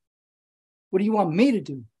do? What do you want me to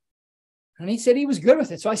do? And he said he was good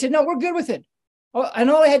with it. So I said, no, we're good with it. Oh,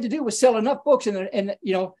 and all I had to do was sell enough books and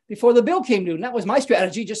before the bill came due. And that was my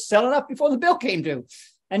strategy, just sell enough before the bill came due.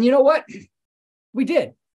 And you know what? We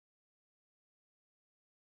did.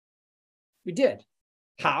 We did.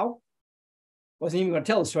 How? Wasn't even going to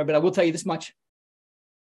tell the story, but I will tell you this much.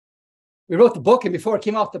 We wrote the book, and before it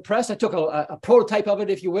came off the press, I took a prototype of it,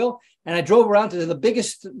 if you will, and I drove around to the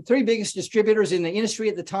three biggest distributors in the industry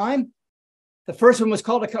at the time. The first one was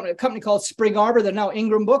called a company called Spring Arbor. They're now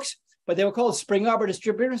Ingram Books, but they were called Spring Arbor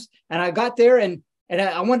Distributors. And I got there, and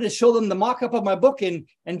I wanted to show them the mock-up of my book, and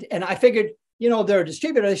I figured, they're a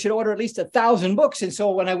distributor, they should order at least 1,000 books. And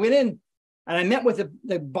so when I went in and I met with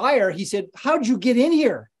the buyer, he said, "How'd you get in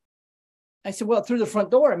here?" I said, "Well, through the front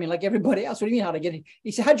door. I mean, like everybody else. What do you mean, how to get in?"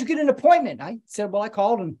 He said, "How'd you get an appointment?" I said, "Well, I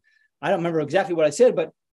called," and I don't remember exactly what I said,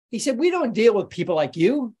 but he said, "We don't deal with people like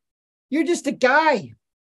you. You're just a guy.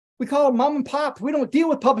 We call them mom and pop. We don't deal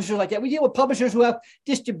with publishers like that. We deal with publishers who have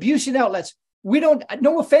distribution outlets. We don't,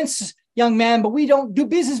 no offense, young man, but we don't do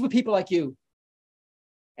business with people like you.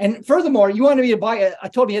 And furthermore, you wanted me to buy, I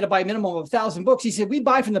told me you had to buy a minimum of 1,000 books. He said, we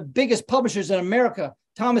buy from the biggest publishers in America,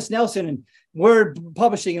 Thomas Nelson and Word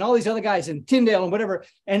Publishing and all these other guys and Tyndale and whatever.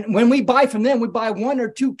 And when we buy from them, we buy 1 or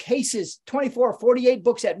 2 cases, 24 or 48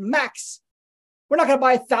 books at max. We're not going to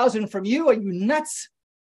buy 1,000 from you. Are you nuts?"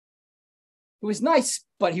 It was nice,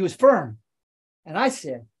 but he was firm. And I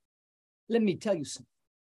said, "Let me tell you something.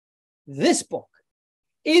 This book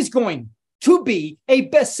is going to be a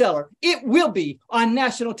bestseller. It will be on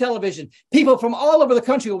national television. People from all over the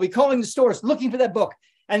country will be calling the stores looking for that book.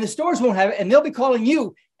 And the stores won't have it, and they'll be calling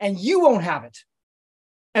you, and you won't have it.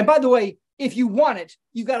 And by the way, if you want it,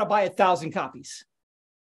 you got to buy 1,000 copies."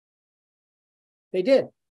 They did.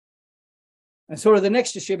 And so did the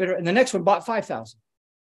next distributor, and the next one bought 5,000.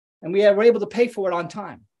 And we were able to pay for it on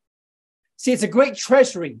time. See, it's a great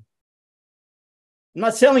treasury. I'm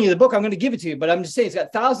not selling you the book. I'm going to give it to you, but I'm just saying it's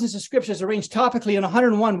got thousands of scriptures arranged topically in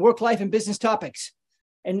 101 work, life, and business topics.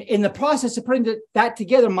 And in the process of putting that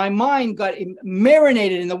together, my mind got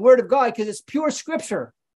marinated in the Word of God because it's pure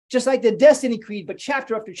scripture, just like the Destiny Creed, but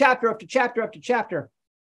chapter after chapter after chapter after chapter.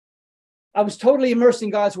 I was totally immersed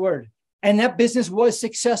in God's Word. And that business was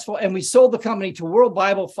successful. And we sold the company to World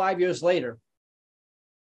Bible 5 years later.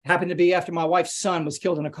 Happened to be after my wife's son was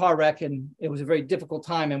killed in a car wreck, and it was a very difficult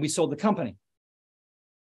time, and we sold the company.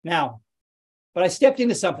 Now, but I stepped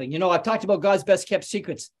into something. I've talked about God's Best Kept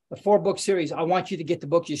Secrets, the 4-book series. I want you to get the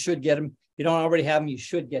book. You should get them. If you don't already have them, you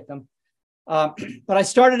should get them. But I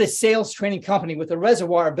started a sales training company with a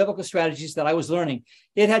reservoir of biblical strategies that I was learning.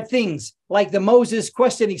 It had things like the Moses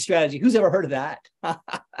questioning strategy. Who's ever heard of that?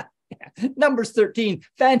 Numbers 13,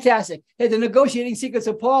 fantastic. It had the negotiating secrets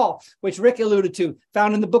of Paul, which Rick alluded to,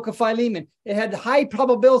 found in the book of Philemon. It had high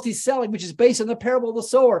probability selling, which is based on the parable of the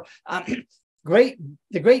sower. The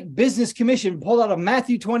great business commission pulled out of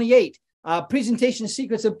Matthew 28, presentation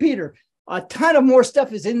secrets of Peter. A ton of more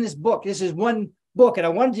stuff is in this book. This is one book, and I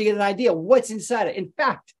wanted you to get an idea of what's inside it. In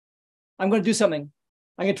fact, I'm going to do something.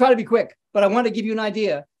 I'm going to try to be quick, but I want to give you an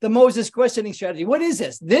idea. The Moses questioning strategy. What is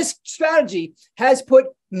this? This strategy has put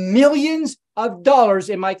millions of dollars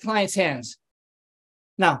in my clients' hands.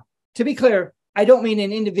 Now, to be clear, I don't mean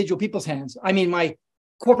in individual people's hands. I mean, my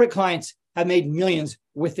corporate clients have made millions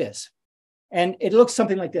with this. And it looks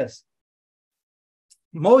something like this.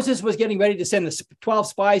 Moses was getting ready to send the 12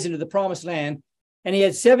 spies into the promised land, and he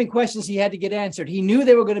had 7 questions he had to get answered. He knew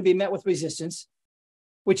they were going to be met with resistance,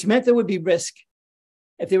 which meant there would be risk.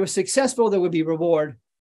 If they were successful, there would be reward.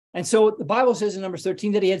 And so the Bible says in Numbers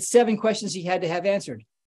 13 that he had 7 questions he had to have answered.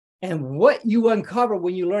 And what you uncover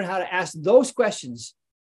when you learn how to ask those questions,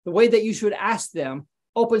 the way that you should ask them,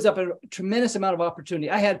 opens up a tremendous amount of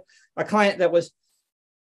opportunity. I had a client that was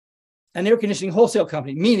an air conditioning wholesale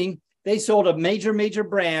company, meaning they sold a major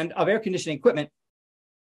brand of air conditioning equipment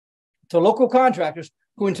to local contractors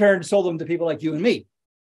who in turn sold them to people like you and me.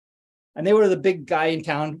 And they were the big guy in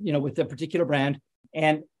town, with the particular brand.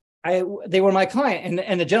 And they were my client.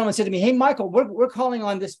 And the gentleman said to me, "Hey, Michael, we're calling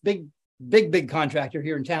on this big contractor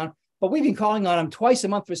here in town, but we've been calling on him twice a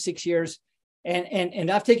month for 6 years.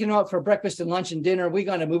 And I've taken him out for breakfast and lunch and dinner. We've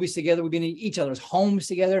gone to movies together. We've been in each other's homes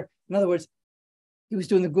together." In other words, he was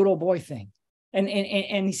doing the good old boy thing. And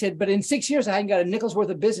he said, "But in 6 years, I hadn't got a nickel's worth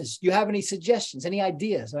of business. Do you have any suggestions, any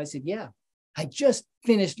ideas?" And I said, "Yeah, I just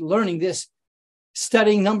finished learning this,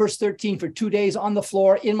 studying Numbers 13 for 2 days on the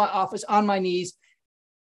floor, in my office, on my knees,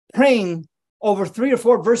 praying over 3 or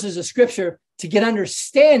 4 verses of scripture to get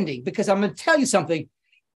understanding, because I'm going to tell you something.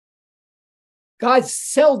 God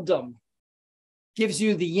seldom gives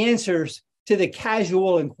you the answers to the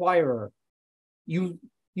casual inquirer.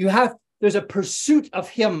 There's a pursuit of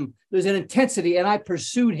him. There's an intensity, and I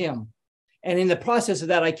pursued him. And in the process of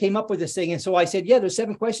that, I came up with this thing. And so I said, "Yeah, there's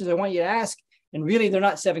 7 questions I want you to ask." And really, they're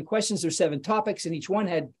not 7 questions. There's 7 topics, and each one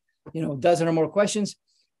had, a dozen or more questions.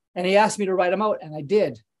 And he asked me to write them out, and I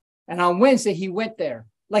did. And on Wednesday, he went there.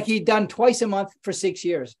 like he'd done twice a month for 6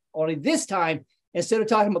 years. Only this time, instead of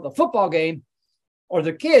talking about the football game or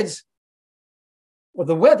their kids or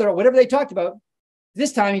the weather or whatever they talked about,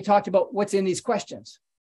 this time he talked about what's in these questions.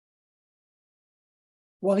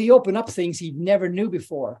 Well, he opened up things he never knew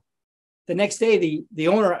before. The next day, the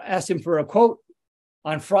owner asked him for a quote.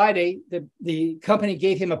 On Friday, the company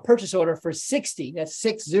gave him a purchase order for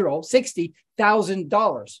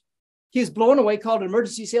 $60,000. He was blown away, called an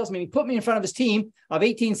emergency sales meeting, put me in front of his team of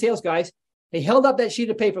 18 sales guys. He held up that sheet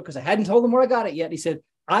of paper because I hadn't told him where I got it yet. He said,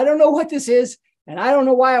 I don't know what this is, and I don't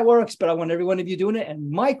know why it works, but I want every one of you doing it,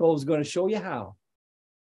 and Michael is going to show you how.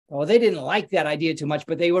 Well, they didn't like that idea too much,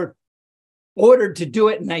 but they were ordered to do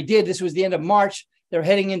it, and I did. This was the end of March. They're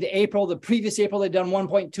heading into April. The previous April, they'd done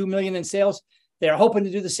 1.2 million in sales. They're hoping to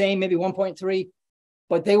do the same, maybe 1.3,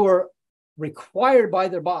 but they were required by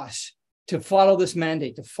their boss to follow this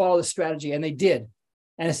mandate, to follow the strategy, and they did.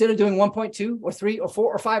 And instead of doing 1.2 or 3 or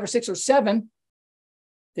 4 or 5 or 6 or 7,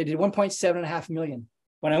 they did 1.7.5 million.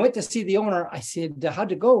 When I went to see the owner, I said,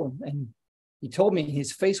 how'd it go? And he told me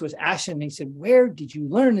his face was ashen. And he said, where did you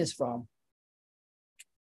learn this from?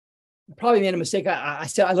 I probably made a mistake. I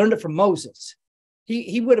said, I learned it from Moses.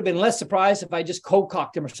 He would have been less surprised if I just cold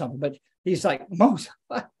cocked him or something, but he's like, Moses,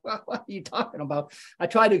 what are you talking about? I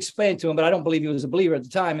tried to explain to him, but I don't believe he was a believer at the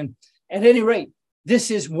time. And at any rate, this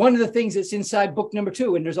is one of the things that's inside book number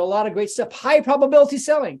 2. And there's a lot of great stuff. High probability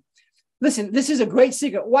selling. Listen, this is a great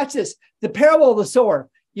secret. Watch this. The parable of the sower.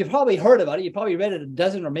 You've probably heard about it. You probably read it a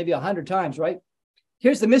dozen or maybe 100 times, right?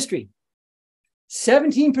 Here's the mystery.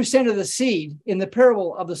 17% of the seed in the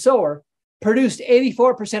parable of the sower produced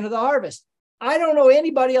 84% of the harvest. I don't know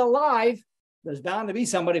anybody alive, there's bound to be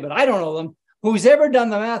somebody, but I don't know them, who's ever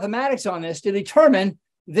done the mathematics on this to determine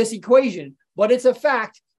this equation. But it's a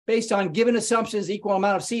fact based on given assumptions, equal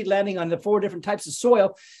amount of seed landing on the 4 different types of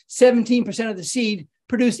soil, 17% of the seed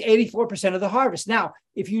produced 84% of the harvest. Now,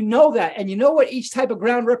 if you know that and you know what each type of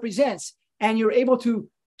ground represents, and you're able to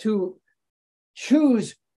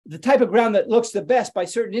choose the type of ground that looks the best by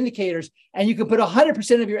certain indicators, and you can put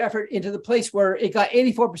 100% of your effort into the place where it got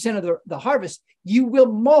 84% of the harvest, you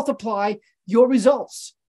will multiply your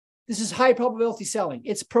results. This is high probability selling.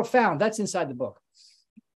 It's profound. That's inside the book.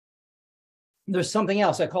 There's something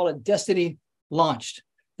else. I call it Destiny Launched.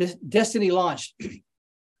 This Destiny Launched.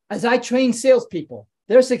 As I trained salespeople,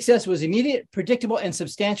 their success was immediate, predictable, and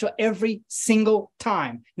substantial every single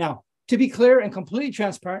time. Now, to be clear and completely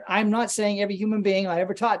transparent, I'm not saying every human being I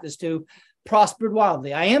ever taught this to prospered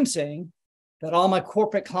wildly. I am saying that all my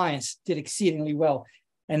corporate clients did exceedingly well,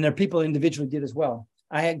 and their people individually did as well.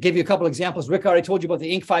 I gave you a couple examples. Rick already told you about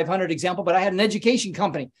the Inc. 500 example, but I had an education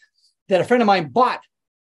company that a friend of mine bought,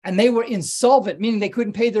 and they were insolvent, meaning they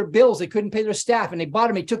couldn't pay their bills, they couldn't pay their staff, and they bought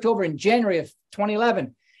him. He took it over in January of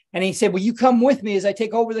 2011, and he said, will you come with me as I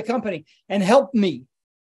take over the company and help me?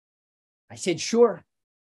 I said, sure.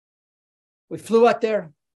 We flew out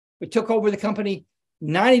there. We took over the company.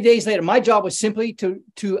 90 days later, my job was simply to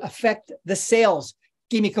affect the sales.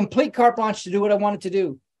 Gave me complete carte blanche to do what I wanted to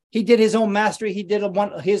do. He did his own mastery. He did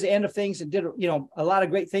his end of things and did, a lot of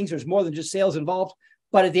great things. There's more than just sales involved.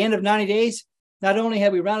 But at the end of 90 days, not only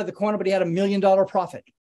had we rounded the corner, but he had $1 million profit.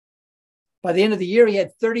 By the end of the year, he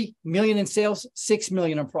had 30 million in sales, 6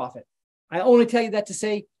 million in profit. I only tell you that to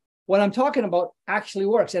say what I'm talking about actually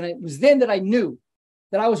works. And it was then that I knew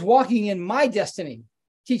that I was walking in my destiny,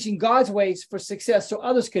 teaching God's ways for success so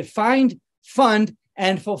others could find, fund,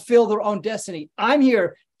 and fulfill their own destiny. I'm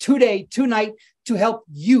here today, tonight, to help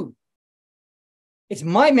you. It's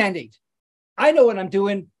my mandate. I know what I'm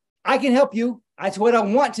doing. I can help you. That's what I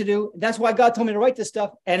want to do. That's why God told me to write this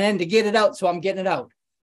stuff and then to get it out. So I'm getting it out.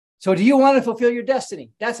 So do you want to fulfill your destiny?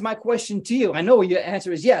 That's my question to you. I know your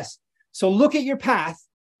answer is yes. So look at your path.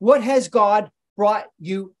 What has God brought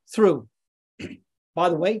you through? By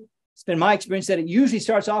the way, it's been my experience that it usually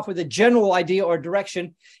starts off with a general idea or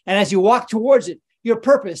direction. And as you walk towards it, your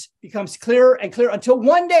purpose becomes clearer and clearer until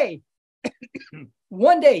one day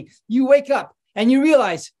you wake up and you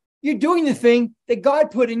realize you're doing the thing that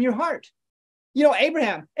God put in your heart.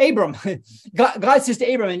 Abram, God says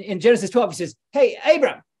to Abram in Genesis 12, he says, hey,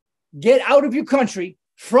 Abram, get out of your country,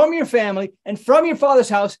 from your family, and from your father's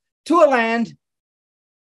house to a land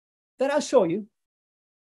that I'll show you.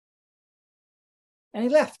 And he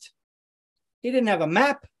left. He didn't have a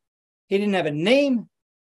map. He didn't have a name.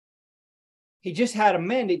 He just had a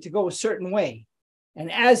mandate to go a certain way. And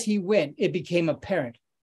as he went, it became apparent.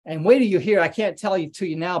 And wait till you hear, I can't tell you to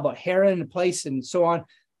you now about Haran and the place and so on.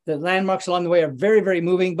 The landmarks along the way are very, very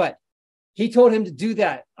moving, but he told him to do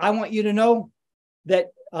that. I want you to know that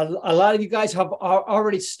A lot of you guys have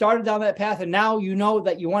already started down that path, and now you know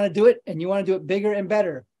that you want to do it, and you want to do it bigger and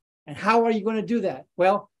better. And how are you going to do that?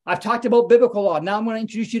 Well, I've talked about biblical law. Now I'm going to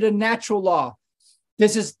introduce you to natural law.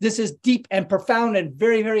 This is deep and profound and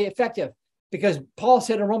very, very effective, because Paul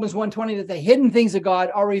said in Romans 1:20 that the hidden things of God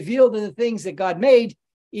are revealed in the things that God made,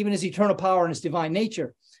 even his eternal power and his divine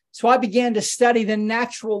nature. So I began to study the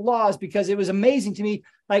natural laws, because it was amazing to me.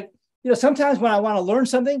 Like, sometimes when I want to learn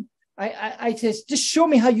something, I just show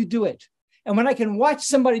me how you do it. And when I can watch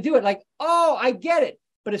somebody do it, like, oh, I get it.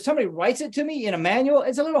 But if somebody writes it to me in a manual,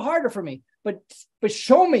 it's a little harder for me. But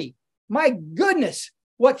show me, my goodness,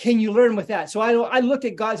 what can you learn with that? So I looked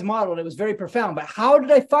at God's model, and it was very profound. But how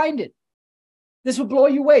did I find it? This will blow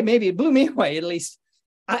you away. Maybe it blew me away, at least.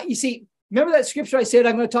 You see, remember that scripture I said,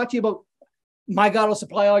 I'm going to talk to you about, my God will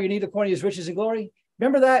supply all your need according to his riches and glory?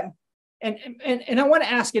 Remember that? And I want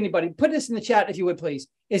to ask anybody, put this in the chat if you would, please.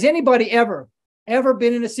 Is anybody ever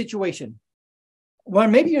been in a situation where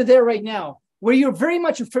maybe you're there right now, where you're very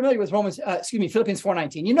much familiar with Philippians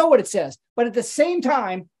 4:19? You know what it says, but at the same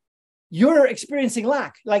time, you're experiencing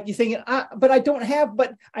lack. Like you're thinking, but I don't have,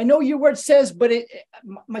 but I know your word says, but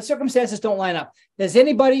my circumstances don't line up. Does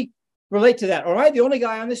anybody relate to that? Or am I the only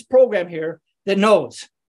guy on this program here that knows?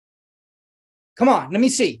 Come on, let me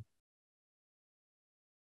see.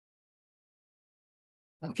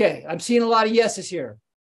 Okay, I'm seeing a lot of yeses here.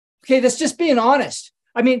 Okay, that's just being honest.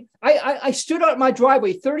 I mean, I stood out my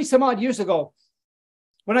driveway 30 some odd years ago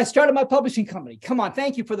when I started my publishing company. Come on,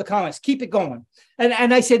 thank you for the comments. Keep it going.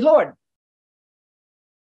 And I said, Lord,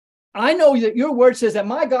 I know that your word says that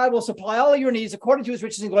my God will supply all of your needs according to his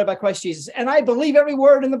riches and glory by Christ Jesus. And I believe every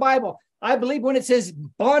word in the Bible. I believe when it says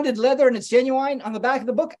bonded leather and it's genuine on the back of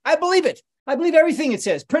the book, I believe it. I believe everything it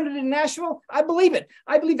says. Printed in Nashville, I believe it.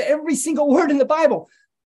 I believe every single word in the Bible.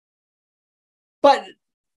 But,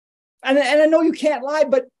 and I know you can't lie,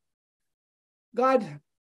 but God,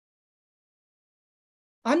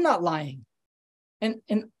 I'm not lying. And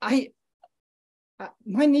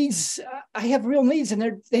my needs, I have real needs,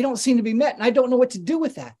 and they don't seem to be met, and I don't know what to do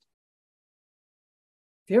with that. Have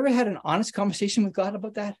you ever had an honest conversation with God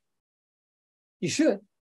about that? You should.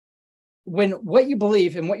 When what you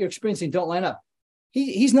believe and what you're experiencing don't line up,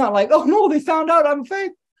 he's not like, oh no, they found out I'm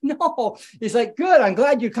fake. No, he's like, good, I'm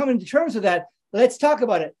glad you're coming to terms with that. Let's talk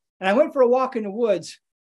about it. And I went for a walk in the woods,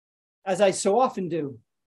 as I so often do,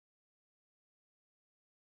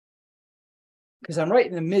 because I'm right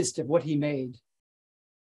in the midst of what he made.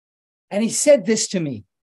 And he said this to me.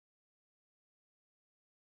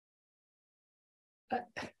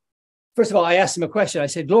 First of all, I asked him a question. I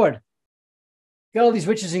said, Lord, got all these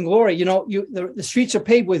riches and glory. The streets are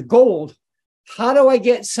paved with gold. How do I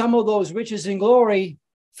get some of those riches and glory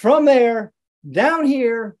from there down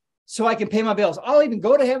here so I can pay my bills? I'll even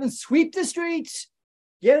go to heaven, sweep the streets,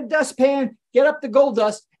 get a dustpan, get up the gold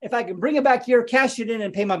dust. If I can bring it back here, cash it in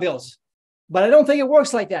and pay my bills. But I don't think it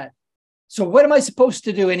works like that. So what am I supposed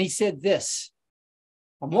to do? And he said this.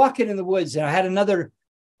 I'm walking in the woods, and I had another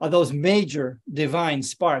of those major divine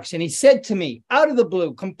sparks. And he said to me, out of the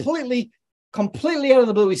blue, completely out of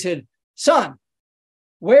the blue, he said, son,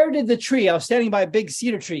 where did the tree, I was standing by a big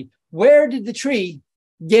cedar tree, where did the tree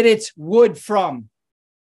get its wood from?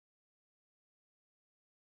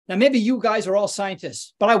 Now, maybe you guys are all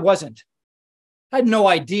scientists, but I wasn't. I had no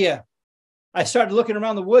idea. I started looking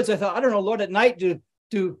around the woods. I thought, I don't know, Lord, at night, do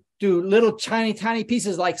little tiny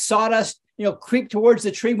pieces like sawdust, creep towards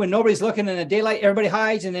the tree when nobody's looking, and in the daylight, everybody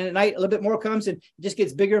hides. And then at night, a little bit more comes and it just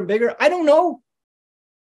gets bigger and bigger. I don't know.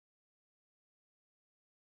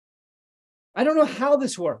 I don't know how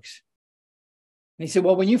this works. And he said,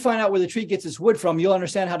 well, when you find out where the tree gets its wood from, you'll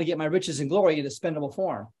understand how to get my riches and glory in a spendable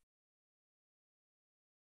form.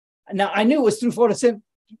 Now, I knew it was through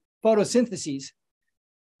photosynthesis,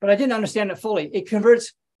 but I didn't understand it fully. It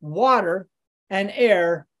converts water and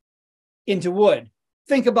air into wood.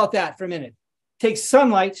 Think about that for a minute. Take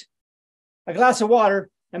sunlight, a glass of water,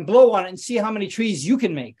 and blow on it and see how many trees you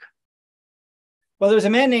can make. Well, there was a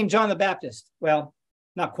man named John the Baptist. Well,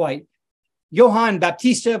 not quite. Johann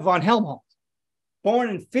Baptista von Helmholtz, born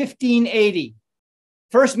in 1580.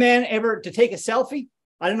 First man ever to take a selfie.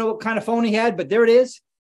 I don't know what kind of phone he had, but there it is.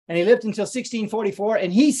 And he lived until 1644.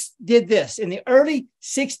 And he did this in the early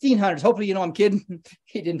 1600s. Hopefully, I'm kidding.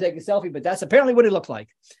 He didn't take a selfie, but that's apparently what it looked like.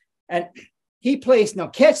 And he placed, now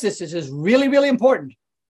catch this, this is really, really important.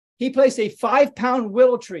 He placed a 5-pound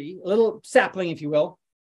willow tree, a little sapling, if you will,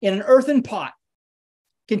 in an earthen pot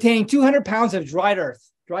containing 200 pounds of dried earth,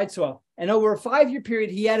 dried soil. And over a 5-year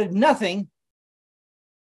period, he added nothing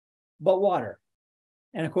but water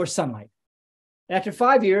and, of course, sunlight. And after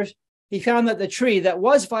 5 years, he found that the tree that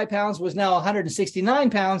was 5 pounds was now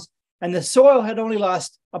 169 pounds, and the soil had only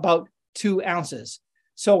lost about 2 ounces.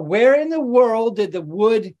 So where in the world did the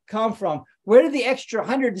wood come from? Where did the extra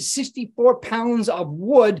 164 pounds of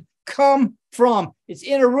wood come from? It's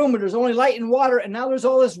in a room where there's only light and water, and now there's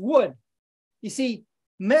all this wood. You see,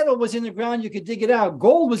 metal was in the ground, you could dig it out.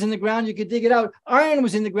 Gold was in the ground, you could dig it out. Iron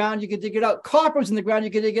was in the ground, you could dig it out. Copper was in the ground,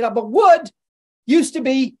 you could dig it out. But wood used to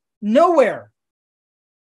be nowhere.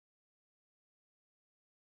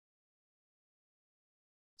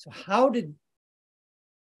 So how did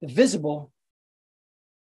the visible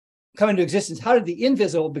come into existence? How did the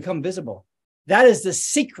invisible become visible? That is the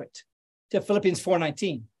secret to Philippians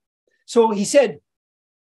 4:19. So he said,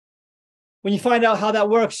 when you find out how that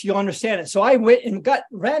works, you'll understand it. So I went and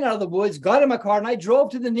ran out of the woods, got in my car, and I drove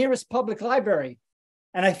to the nearest public library.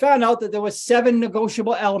 And I found out that there was 7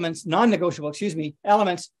 non-negotiable elements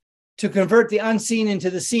to convert the unseen into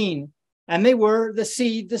the seen. And they were the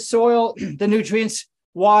seed, the soil, the nutrients,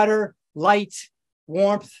 water, light,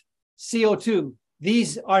 warmth, CO2.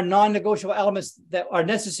 These are non-negotiable elements that are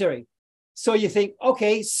necessary. So you think,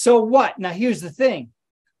 okay, so what? Now here's the thing.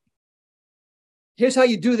 Here's how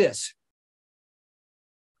you do this.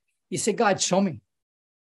 You say, God, show me.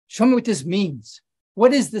 Show me what this means.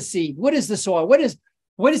 What is the seed? What is the soil? What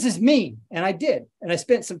does this mean? And I did. And I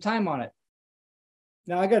spent some time on it.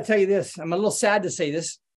 Now, I got to tell you this. I'm a little sad to say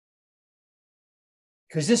this,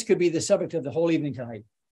 because this could be the subject of the whole evening tonight.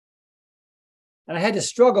 And I had to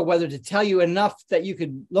struggle whether to tell you enough that you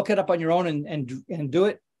could look it up on your own and do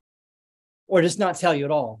it, or just not tell you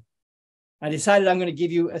at all. I decided I'm going to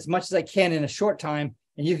give you as much as I can in a short time,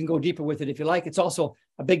 and you can go deeper with it if you like. It's also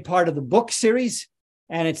a big part of the book series,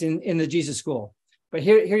 and it's in the Jesus School. But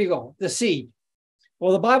here you go, the seed.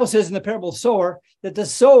 Well, the Bible says in the parable of the sower that the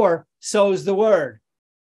sower sows the word.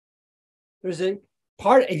 There's a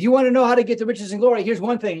part, if you want to know how to get the riches and glory, here's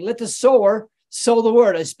one thing. Let the sower sow the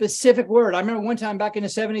word, a specific word. I remember one time back in the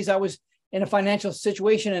 70s, I was in a financial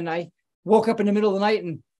situation, and I woke up in the middle of the night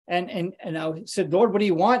and I said, Lord, what do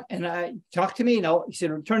you want? And I talked to me, he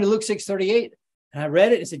said, turn to Luke 6:38. And I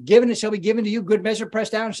read it. It said, given it shall be given to you, good measure,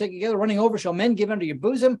 pressed down, shaken together, running over, shall men give unto your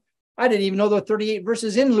bosom. I didn't even know there were 38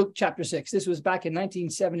 verses in Luke chapter 6. This was back in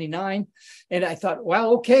 1979. And I thought,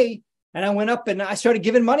 well, okay. And I went up and I started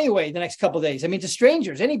giving money away the next couple of days. I mean, to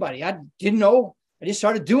strangers, anybody. I didn't know. I just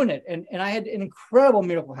started doing it. And I had an incredible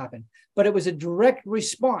miracle happen. But it was a direct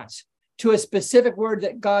response to a specific word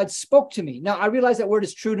that God spoke to me. Now, I realize that word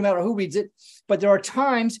is true no matter who reads it. But there are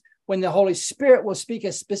times when the Holy Spirit will speak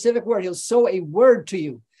a specific word. He'll sow a word to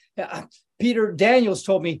you. Peter Daniels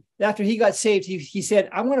told me that after he got saved, he said,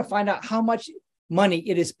 I want to find out how much money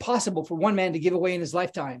it is possible for one man to give away in his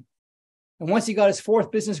lifetime. And once he got his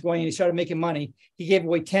 4th business going and he started making money, he gave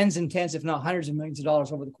away tens and tens, if not hundreds of millions of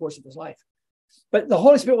dollars over the course of his life. But the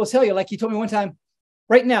Holy Spirit will tell you, like he told me one time,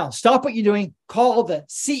 right now, stop what you're doing, call the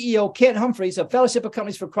CEO, Kent Humphreys, of Fellowship of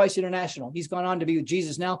Companies for Christ International. He's gone on to be with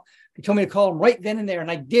Jesus now. He told me to call him right then and there, and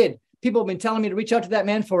I did. People have been telling me to reach out to that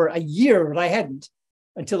man for a year, but I hadn't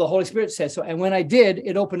until the Holy Spirit said so. And when I did,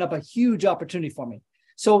 it opened up a huge opportunity for me.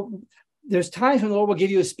 So there's times when the Lord will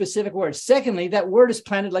give you a specific word. Secondly, that word is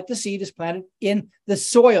planted like the seed is planted in the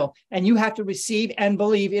soil, and you have to receive and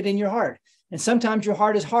believe it in your heart. And sometimes your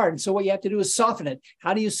heart is hard. And so what you have to do is soften it.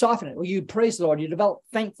 How do you soften it? Well, you praise the Lord. You develop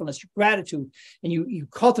thankfulness, gratitude, and you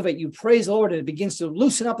cultivate, you praise the Lord, and it begins to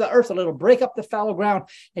loosen up the earth a little, break up the fallow ground,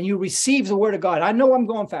 and you receive the word of God. I know I'm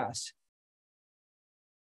going fast.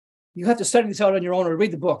 You have to study this out on your own or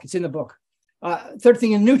read the book. It's in the book. Third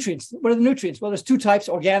thing, in nutrients. What are the nutrients? Well, there's 2 types,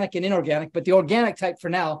 organic and inorganic, but the organic type for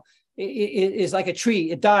now is like a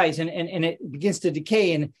tree. It dies and it begins to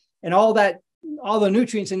decay, and all the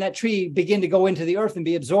nutrients in that tree begin to go into the earth and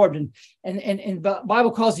be absorbed. And the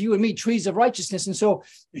Bible calls you and me trees of righteousness. And so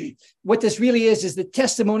what this really is the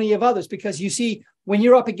testimony of others, because you see, when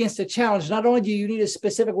you're up against a challenge, not only do you need a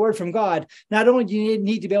specific word from God, not only do you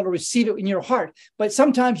need to be able to receive it in your heart, but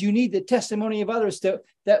sometimes you need the testimony of others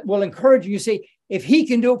that will encourage you. You say, if he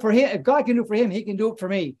can do it for him, if God can do it for him, he can do it for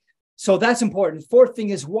me. So that's important. 4th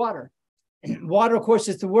thing is water. Water, of course,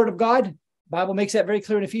 is the word of God. The Bible makes that very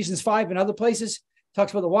clear in Ephesians 5 and other places.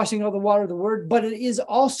 Talks about the washing of the water of the word, but it is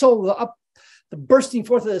also the bursting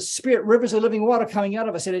forth of the Spirit, rivers of living water coming out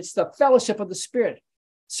of us. And it's the fellowship of the Spirit.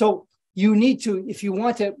 So you need to, if you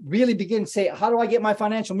want to really begin to say, how do I get my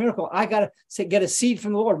financial miracle? I got to get a seed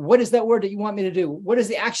from the Lord. What is that word that you want me to do? What is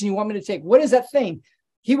the action you want me to take? What is that thing?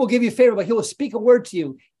 He will give you favor, but he will speak a word to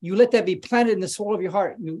you. You let that be planted in the soul of your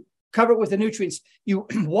heart. You cover it with the nutrients. You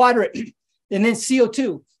water it. And then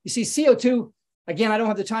CO2. You see, CO2, again, I don't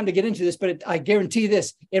have the time to get into this, but I guarantee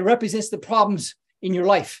this. It represents the problems in your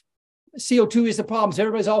life. CO2 is the problem. So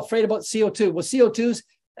everybody's all afraid about CO2. Well, CO2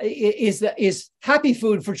 is happy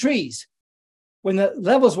food for trees. When the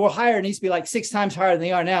levels were higher, it needs to be like 6 times higher than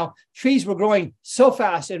they are now. Trees were growing so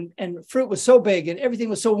fast and fruit was so big and everything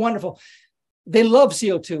was so wonderful. They love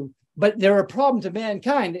CO2, but they're a problem to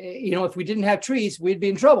mankind. You know, if we didn't have trees, we'd be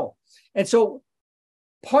in trouble. And so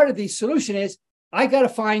part of the solution is I got to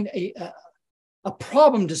find a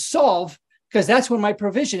problem to solve, because that's where my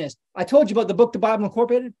provision is. I told you about the book, The Bible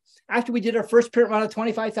Incorporated. After we did our first print run of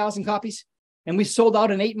 25,000 copies and we sold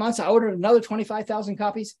out in 8 months, I ordered another 25,000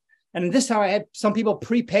 copies. And this time I had some people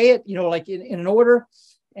prepay it, you know, like in an order.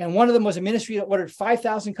 And one of them was a ministry that ordered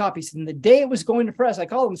 5,000 copies. And the day it was going to press, I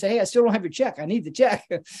called them and said, hey, I still don't have your check. I need the check.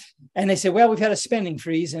 And they said, well, we've had a spending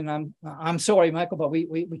freeze. And I'm sorry, Michael, but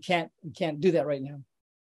we can't do that right now.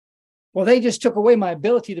 Well, they just took away my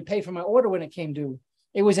ability to pay for my order when it came due.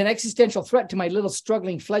 It was an existential threat to my little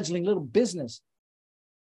struggling, fledgling little business.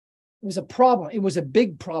 It was a problem. It was a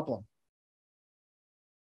big problem.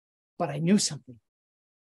 But I knew something.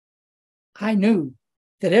 I knew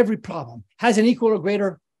that every problem has an equal or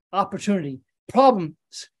greater opportunity. Problems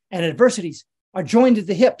and adversities are joined at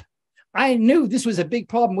the hip. I knew this was a big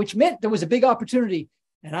problem, which meant there was a big opportunity,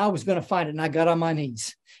 and I was going to find it. And I got on my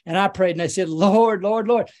knees and I prayed and I said, Lord, Lord,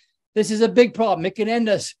 Lord, this is a big problem. It can end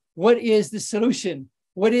us. What is the solution?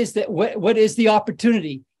 What is the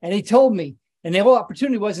opportunity? And he told me, and the whole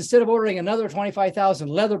opportunity was, instead of ordering another 25,000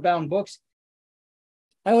 leather-bound books,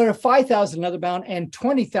 I ordered 5,000 leather-bound and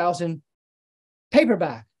 20,000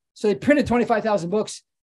 paperback. So they printed 25,000 books,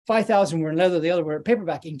 5,000 were in leather, the other were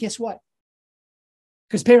paperback. And guess what?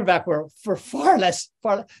 Because paperback were for far less,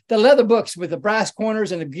 the leather books with the brass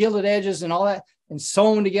corners and the gilded edges and all that, and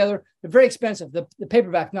sewn together, they're very expensive. The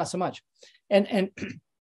paperback, not so much. And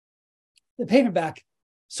the paperback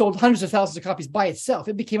sold hundreds of thousands of copies by itself.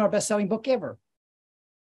 It became our best-selling book ever.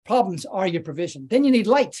 Problems are your provision. Then you need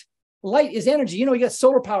light. Light is energy. You know, you got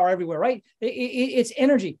solar power everywhere, right? It's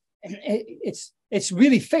energy. It's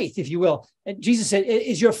really faith, if you will. And Jesus said, it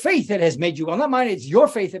is your faith that has made you well. Not mine, it's your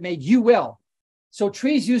faith that made you well. So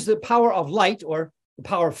trees use the power of light, or the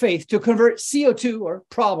power of faith, to convert CO2, or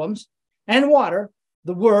problems, and water,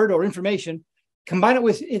 the word or information, combine it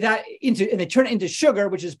with that and they turn it into sugar,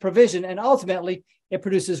 which is provision. And ultimately it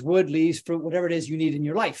produces wood, leaves, fruit, whatever it is you need in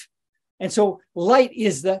your life. And so light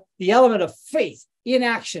is the element of faith in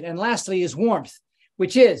action. And lastly is warmth,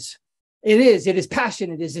 which is, it is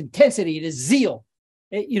passion, it is intensity, it is zeal.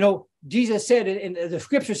 You know, Jesus said, and the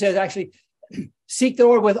scripture says, actually, seek the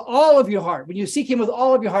Lord with all of your heart. When you seek him with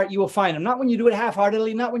all of your heart, you will find him. Not when you do it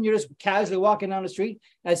half-heartedly, not when you're just casually walking down the street.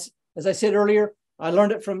 As I said earlier, I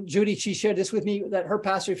learned it from Judy. She shared this with me, that her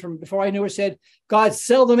pastor from before I knew her said, God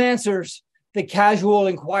seldom answers the casual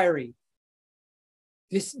inquiry.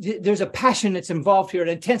 There's a passion that's involved here, an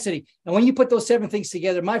intensity. And when you put those 7 things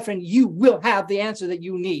together, my friend, you will have the answer that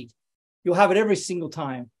you need. You'll have it every single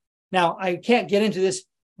time. Now, I can't get into this,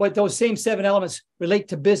 but those same 7 elements relate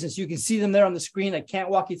to business. You can see them there on the screen. I can't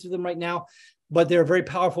walk you through them right now, but they're very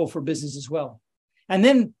powerful for business as well. And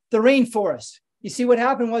then the rainforest. You see, what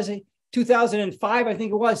happened was 2005, I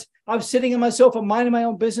think it was, I was sitting on my sofa, minding my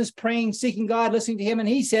own business, praying, seeking God, listening to him. And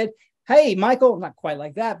he said, hey, Michael, not quite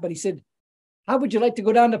like that, but he said, how would you like to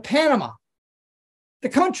go down to Panama, the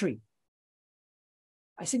country?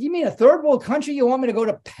 I said, you mean a third world country? You want me to go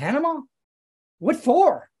to Panama? What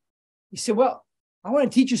for? He said, well, I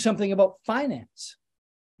want to teach you something about finance,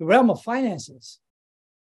 the realm of finances.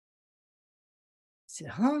 I said,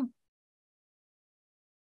 huh?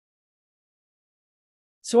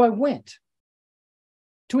 So I went.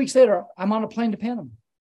 2 weeks later, I'm on a plane to Panama.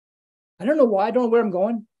 I don't know why. I don't know where I'm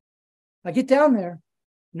going. I get down there,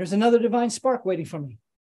 and there's another divine spark waiting for me.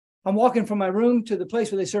 I'm walking from my room to the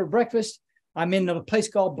place where they serve breakfast. I'm in a place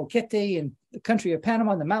called Boquete in the country of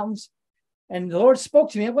Panama in the mountains. And the Lord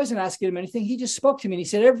spoke to me. I wasn't asking him anything. He just spoke to me. And he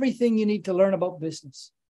said, everything you need to learn about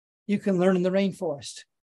business, you can learn in the rainforest.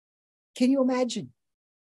 Can you imagine?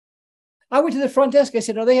 I went to the front desk. I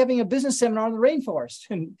said, are they having a business seminar in the rainforest?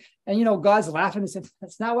 And you know, God's laughing and said,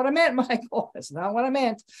 that's not what I meant, Michael. That's not what I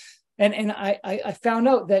meant. And I found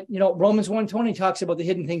out that, you know, Romans 1:20 talks about the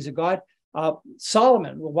hidden things of God.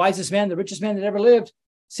 Solomon, the wisest man, the richest man that ever lived,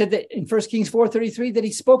 said that in 1 Kings 4:33 that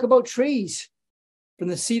he spoke about trees, from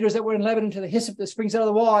the cedars that were in Lebanon to the hyssop that springs out of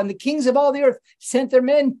the wall. And the kings of all the earth sent their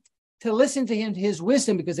men to listen to him, to his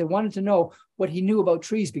wisdom, because they wanted to know what he knew about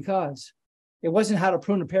trees, because it wasn't how to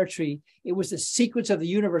prune a pear tree. It was the secrets of the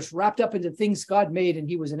universe wrapped up into things God made, and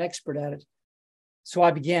he was an expert at it. So I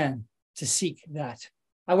began to seek that.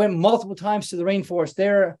 I went multiple times to the rainforest.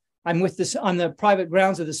 There I'm with this on the private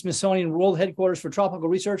grounds of the Smithsonian World Headquarters for Tropical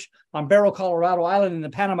Research on Barrow, Colorado Island in the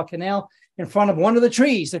Panama Canal in front of one of the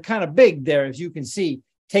trees. They're kind of big there, as you can see,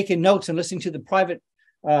 taking notes and listening to the private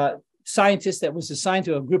scientist that was assigned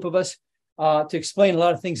to a group of us to explain a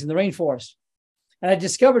lot of things in the rainforest. And I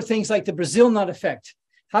discovered things like the Brazil nut effect,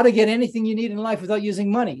 how to get anything you need in life without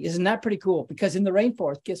using money. Isn't that pretty cool? Because in the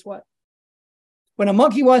rainforest, guess what? When a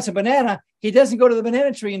monkey wants a banana, he doesn't go to the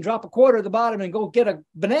banana tree and drop a quarter at the bottom and go get a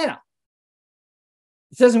banana.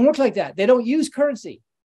 It doesn't work like that. They don't use currency.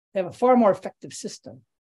 They have a far more effective system.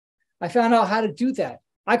 I found out how to do that.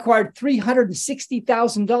 I acquired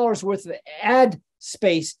 $360,000 worth of ad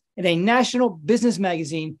space in a national business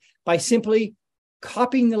magazine by simply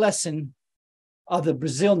copying the lesson of the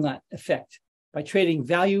Brazil nut effect by trading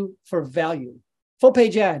value for value. Full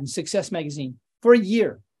page ad in Success magazine for a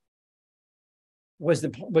year was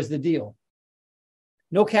the deal.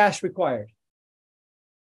 No cash required.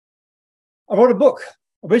 I wrote a book,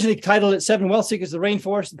 originally titled it 7 Wealth Seekers of the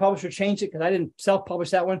Rainforest. The publisher changed it because I didn't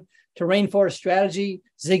self-publish that one to Rainforest Strategy.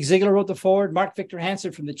 Zig Ziglar wrote the foreword. Mark Victor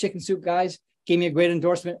Hansen from the Chicken Soup guys gave me a great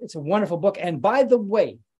endorsement. It's a wonderful book. And by the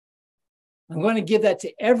way, I'm going to give that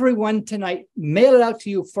to everyone tonight. Mail it out to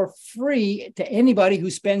you for free to anybody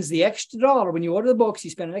who spends the extra $1. When you order the books,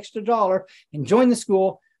 you spend an extra $1 and join the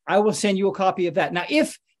school. I will send you a copy of that. Now,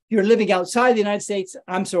 if you're living outside the United States,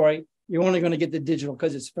 I'm sorry, you're only going to get the digital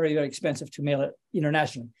because it's very, very expensive to mail it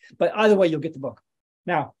internationally. But either way, you'll get the book.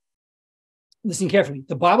 Now, listen carefully.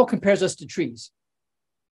 The Bible compares us to trees.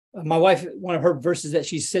 My wife, one of her verses that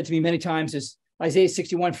she's said to me many times is Isaiah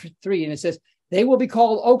 61:3, and it says, "They will be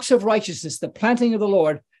called oaks of righteousness, the planting of the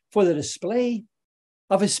Lord, for the display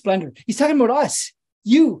of his splendor." He's talking about us,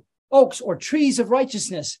 you, oaks or trees of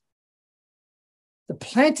righteousness, the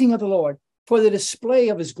planting of the Lord, for the display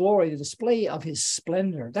of his glory, the display of his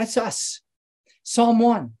splendor. That's us. Psalm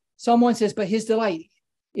 1 says, "But his delight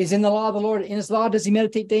is in the law of the Lord. In his law does he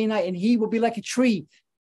meditate day and night, and he will be like a tree."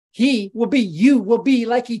 You will be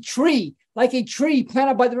like a tree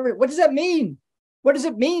planted by the river. What does that mean? What does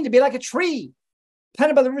it mean to be like a tree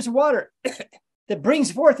planted by the rivers of water that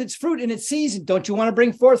brings forth its fruit in its season? Don't you want to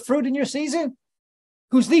bring forth fruit in your season?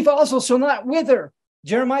 Whose leaf also shall not wither.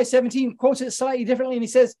 Jeremiah 17 quotes it slightly differently, and he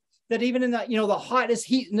says that even in the hottest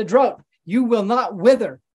heat and the drought, you will not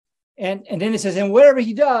wither. And then it says, and whatever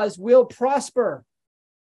he does will prosper.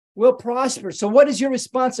 Will prosper. So what is your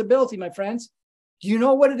responsibility, my friends? Do you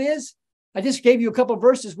know what it is? I just gave you a couple of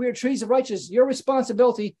verses. We are trees of righteousness. Your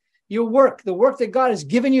responsibility, your work, the work that God has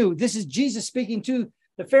given you. This is Jesus speaking to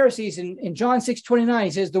the Pharisees in John 6:29.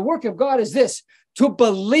 He says, the work of God is this, to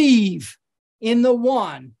believe in the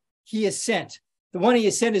one he has sent. The one he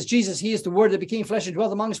has sent is Jesus. He is the word that became flesh and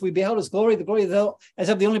dwelt among us. We beheld his glory, the glory as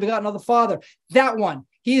of the only begotten of the Father. That one,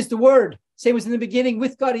 he is the word. Same was in the beginning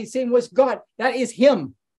with God. He's same was God. That is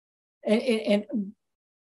him. And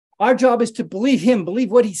our job is to believe him,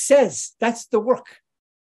 believe what he says. That's the work.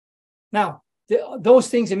 Now, those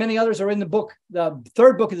things and many others are in the book, the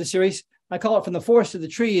third book of the series. I call it From the Forest to the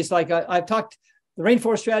Tree. It's like I've talked, the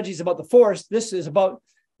Rainforest Strategy is about the forest. This is about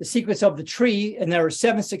the secrets of the tree. And there are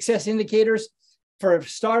 7 success indicators for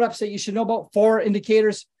startups that you should know about, 4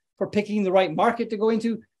 indicators for picking the right market to go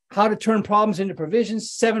into, how to turn problems into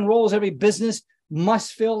provisions, 7 roles every business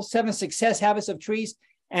must fill, 7 success habits of trees,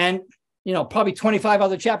 and probably 25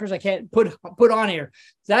 other chapters I can't put on here.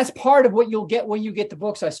 That's part of what you'll get when you get the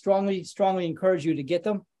books. I strongly, strongly encourage you to get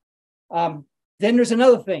them. Then there's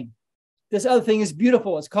another thing. This other thing is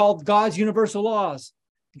beautiful. It's called God's Universal Laws,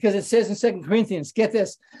 because it says in 2 Corinthians, get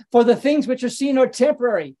this, for the things which are seen are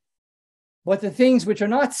temporary, but the things which are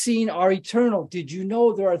not seen are eternal. Did you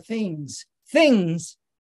know there are things that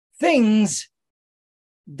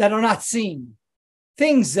are not seen?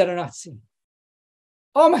 Things that are not seen.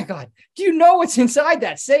 Oh my God. Do you know what's inside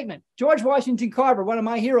that statement? George Washington Carver, one of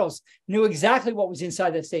my heroes, knew exactly what was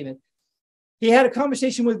inside that statement. He had a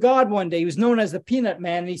conversation with God one day. He was known as the Peanut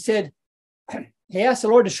Man. And he said, he asked the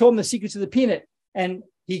Lord to show him the secrets of the peanut. And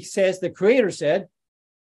he says, the Creator said,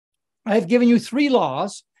 I have given you 3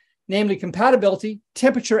 laws, namely compatibility,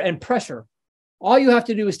 temperature, and pressure. All you have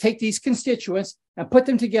to do is take these constituents and put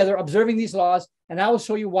them together, observing these laws, and I will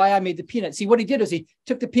show you why I made the peanut. See, what he did is he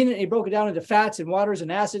took the peanut and he broke it down into fats and waters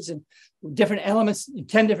and acids and different elements,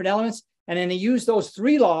 10 different elements, and then he used those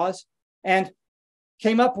 3 laws and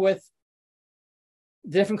came up with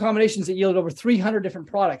different combinations that yielded over 300 different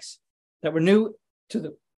products that were new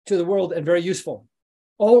to the world and very useful.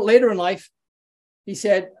 Later in life, he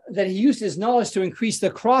said that he used his knowledge to increase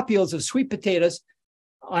the crop yields of sweet potatoes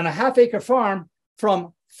on a half-acre farm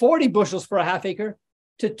from 40 bushels for a half acre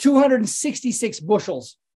to 266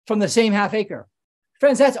 bushels from the same half acre.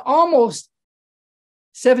 Friends, that's almost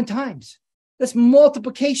 7 times. That's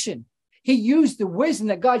multiplication. He used the wisdom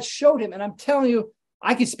that God showed him. And I'm telling you,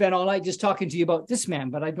 I could spend all night just talking to you about this man,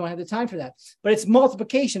 but I don't have the time for that. But it's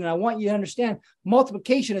multiplication. And I want you to understand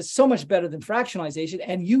multiplication is so much better than fractionalization.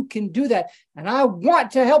 And you can do that. And I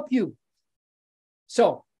want to help you.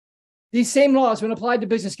 So these same laws, when applied to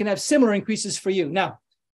business, can have similar increases for you. Now,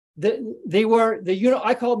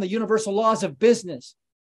 I call them the universal laws of business.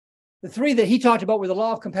 The 3 that he talked about were the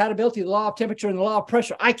law of compatibility, the law of temperature, and the law of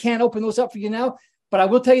pressure. I can't open those up for you now, but I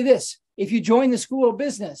will tell you this. If you join the School of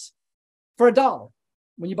Business for $1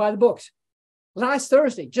 when you buy the books, last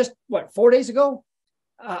Thursday, just 4 days ago,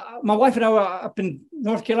 my wife and I were up in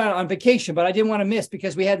North Carolina on vacation, but I didn't want to miss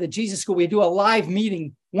because we had the Jesus School. We do a live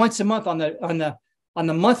meeting once a month on the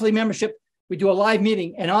monthly membership. We do a live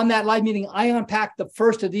meeting, and on that live meeting, I unpack the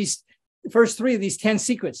first 3 of these 10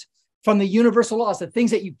 secrets from the universal laws, the things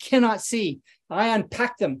that you cannot see. I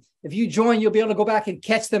unpack them. If you join, you'll be able to go back and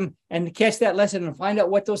catch them and catch that lesson and find out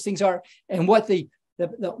what those things are and what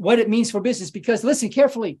what it means for business. Because listen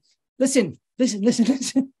carefully. Listen.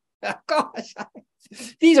 Gosh,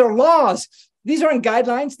 these are laws. These aren't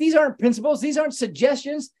guidelines. These aren't principles. These aren't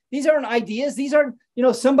suggestions. These aren't ideas. These aren't,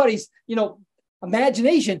 somebody's,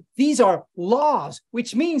 imagination. These are laws,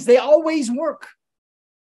 which means they always work.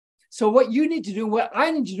 So what you need to do, what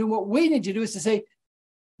I need to do, what we need to do is to say,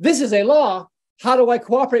 this is a law. How do I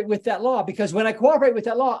cooperate with that law? Because when I cooperate with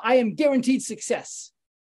that law, I am guaranteed success.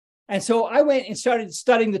 And so I went and started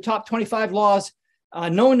studying the top 25 laws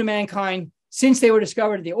known to mankind since they were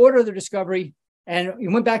discovered, the order of their discovery. And we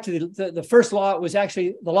went back to the first law. It was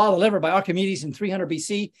actually the law of the lever by Archimedes in 300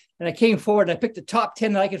 BC. And I came forward and I picked the top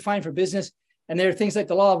 10 that I could find for business. And there are things like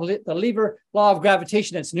the law of the lever, law of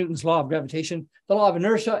gravitation, that's Newton's law of gravitation, the law of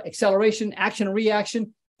inertia, acceleration, action and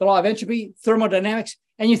reaction, the law of entropy, thermodynamics.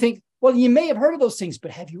 And you think, well, you may have heard of those things,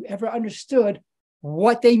 but have you ever understood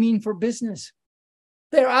what they mean for business?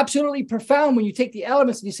 They're absolutely profound when you take the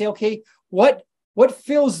elements and you say, okay, what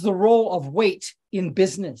fills the role of weight in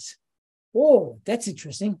business? Oh, that's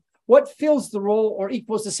interesting. What fills the role or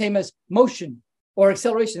equals the same as motion or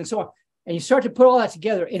acceleration and so on? And you start to put all that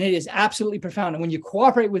together, and it is absolutely profound. And when you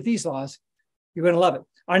cooperate with these laws, you're going to love it.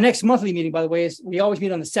 Our next monthly meeting, by the way, is we always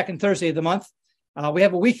meet on the second Thursday of the month. We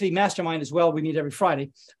have a weekly mastermind as well. We meet every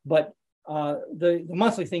Friday, but the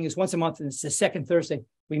monthly thing is once a month, and it's the second Thursday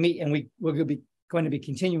we meet, and we're going to be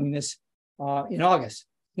continuing this in August.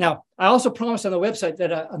 Now, I also promised on the website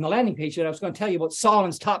that on the landing page that I was going to tell you about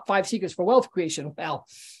Solomon's top 5 secrets for wealth creation. Well,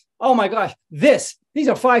 oh my gosh, these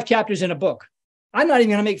are 5 chapters in a book. I'm not even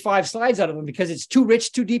going to make 5 slides out of them because it's too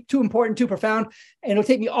rich, too deep, too important, too profound, and it'll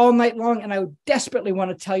take me all night long. And I would desperately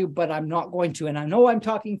want to tell you, but I'm not going to. And I know I'm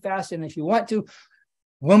talking fast. And if you want to,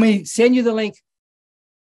 when we send you the link,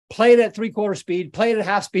 play it at 3/4 speed, play it at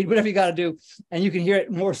half speed, whatever you got to do. And you can hear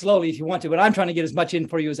it more slowly if you want to. But I'm trying to get as much in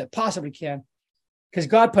for you as I possibly can because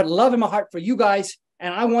God put love in my heart for you guys.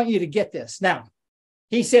 And I want you to get this. Now,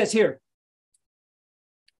 he says here,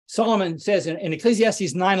 Solomon says in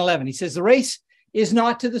Ecclesiastes 9:11, he says, the race is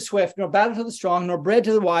not to the swift, nor battle to the strong, nor bread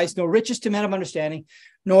to the wise, nor riches to men of understanding,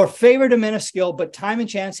 nor favor to men of skill, but time and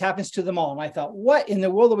chance happens to them all. And I thought, what in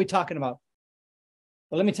the world are we talking about?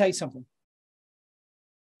 Well, let me tell you something.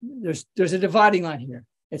 There's a dividing line here.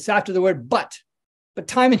 It's after the word but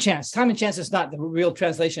time and chance. Time and chance is not the real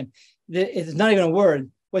translation. It's not even a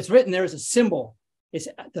word. What's written there is a symbol. It's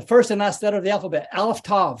the first and last letter of the alphabet, Aleph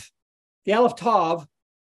Tav. The Aleph Tav,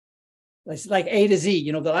 it's like A to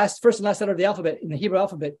Z, the first and last letter of the alphabet in the Hebrew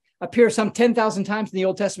alphabet appears some 10,000 times in the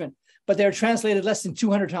Old Testament, but they're translated less than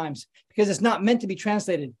 200 times because it's not meant to be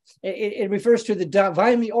translated. It refers to the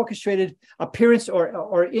divinely orchestrated appearance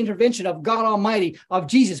or intervention of God Almighty, of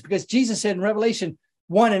Jesus, because Jesus said in Revelation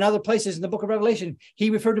 1 and other places in the book of Revelation,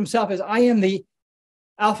 he referred to himself as I am the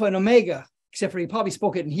Alpha and Omega, except for he probably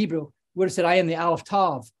spoke it in Hebrew, would have said I am the Aleph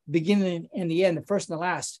Tav, beginning and the end, the first and the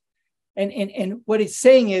last. And what it's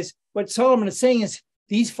saying is, what Solomon is saying is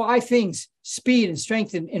these 5 things, speed and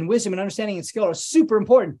strength and wisdom and understanding and skill are super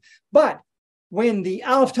important. But when the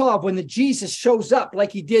Aleph Tav, when the Jesus shows up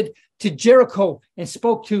like he did to Jericho and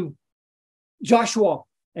spoke to Joshua,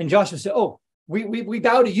 and Joshua said, oh, we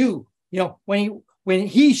bow to you. When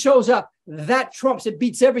he shows up, that trumps, it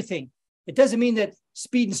beats everything. It doesn't mean that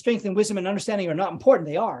speed and strength and wisdom and understanding are not important.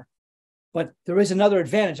 They are. But there is another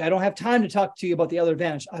advantage. I don't have time to talk to you about the other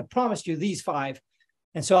advantage. I promised you these 5.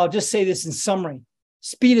 And so I'll just say this in summary.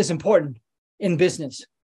 Speed is important in business.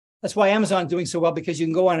 That's why Amazon is doing so well, because you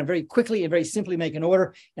can go on and very quickly and very simply make an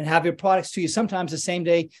order and have your products to you sometimes the same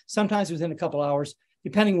day, sometimes within a couple hours.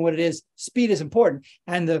 depending on what it is, speed is important.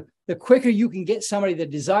 And the quicker you can get somebody the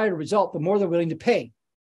desired result, the more they're willing to pay.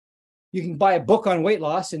 You can buy a book on weight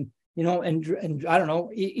loss and I don't know,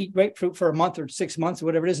 eat grapefruit for a month or 6 months or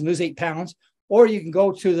whatever it is and lose 8 pounds. Or you can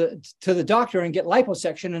go to the doctor and get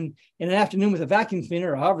liposuction and in an afternoon with a vacuum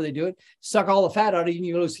cleaner or however they do it, suck all the fat out of you and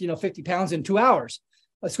you lose, 50 pounds in 2 hours.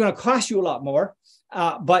 It's going to cost you a lot more.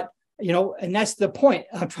 And that's the point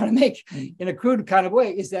I'm trying to make in a crude kind of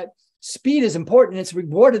way, is that speed is important. It's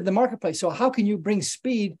rewarded in the marketplace. So how can you bring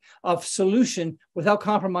speed of solution without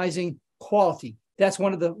compromising quality? That's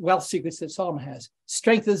one of the wealth secrets that Solomon has.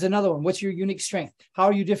 Strength is another one. What's your unique strength? How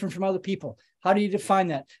are you different from other people? How do you define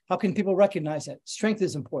that? How can people recognize that? Strength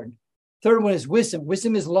is important. Third one is wisdom.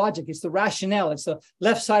 Wisdom is logic. It's the rationale. It's the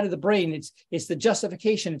left side of the brain. It's the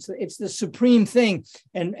justification. It's the supreme thing.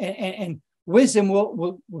 And wisdom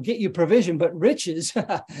will get you provision, but riches,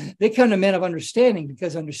 they come to men of understanding,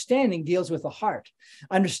 because understanding deals with the heart.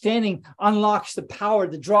 Understanding unlocks the power,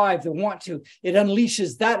 the drive, the want to. It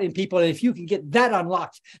unleashes that in people. And if you can get that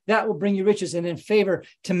unlocked, that will bring you riches and in favor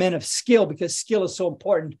to men of skill, because skill is so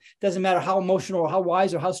important. Doesn't matter how emotional or how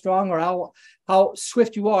wise or how strong or how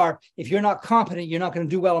swift you are. If you're not competent, you're not going to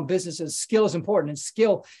do well in business. And skill is important. And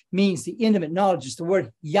skill means the intimate knowledge. It's the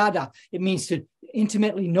word yada. It means to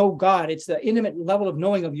intimately know God. It's the intimate level of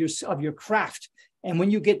knowing of your craft. And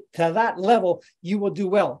when you get to that level, you will do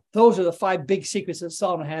well. Those are the 5 big secrets that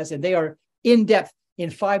Solomon has, and they are in depth in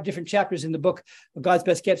 5 different chapters in the book of God's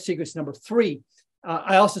Best Kept Secrets, number 3.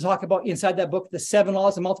 I also talk about inside that book, the 7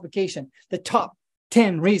 laws of multiplication, the top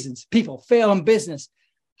 10 reasons people fail in business,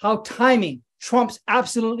 how timing trumps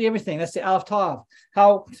absolutely everything. That's the Aleph Tav.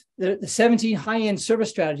 How the 17 high-end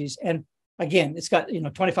service strategies. And again, it's got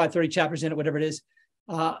 25, 30 chapters in it, whatever it is.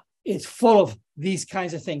 It's full of these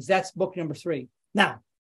kinds of things. That's book number 3. Now,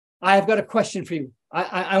 I have got a question for you.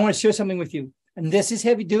 I want to share something with you. And this is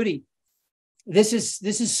heavy duty. This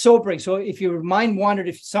is sobering. So if your mind wandered,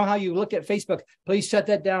 if somehow you look at Facebook, please shut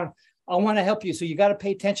that down. I want to help you. So you got to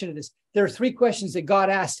pay attention to this. There are 3 questions that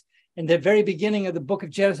God asked in the very beginning of the book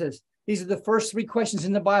of Genesis. These are the first 3 questions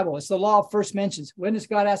in the Bible. It's the law of first mentions. When does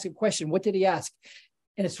God ask a question? What did he ask?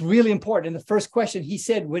 And it's really important. And the first question he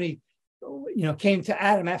said when he came to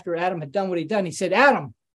Adam after Adam had done what he'd done, he said,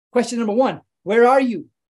 Adam, question number 1, where are you?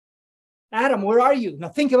 Adam, where are you? Now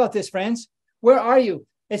think about this, friends. Where are you?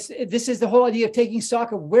 This is the whole idea of taking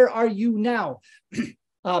stock of where are you now?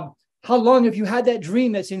 How long have you had that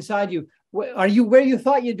dream that's inside you? Are you where you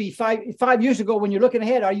thought you'd be 5 years ago when you're looking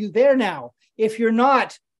ahead? Are you there now? If you're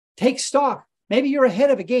not, take stock. Maybe you're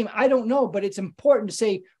ahead of a game. I don't know, but it's important to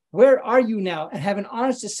say, where are you now? And have an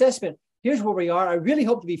honest assessment. Here's where we are. I really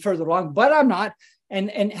hope to be further along, but I'm not. And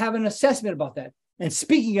have an assessment about that. And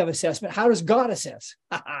speaking of assessment, how does God assess?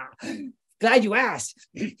 Glad you asked.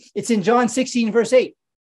 It's in John 16, verse 8.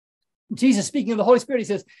 Jesus, speaking of the Holy Spirit, he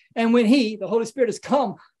says, and when the Holy Spirit, has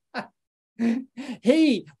come,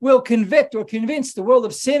 he will convict or convince the world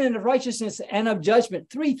of sin and of righteousness and of judgment.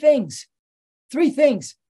 3 things. 3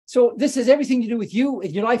 things. So this has everything to do with you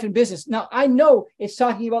and your life and business. Now, I know it's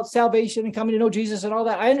talking about salvation and coming to know Jesus and all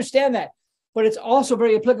that. I understand that. But it's also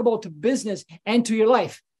very applicable to business and to your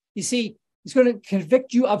life. You see, it's going to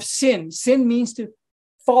convict you of sin. Sin means to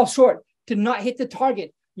fall short, to not hit the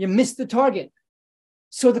target. You missed the target.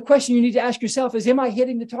 So the question you need to ask yourself is, am I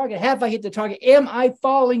hitting the target? Have I hit the target? Am I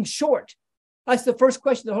falling short? That's the first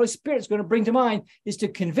question the Holy Spirit is going to bring to mind, is to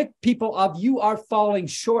convict people of you are falling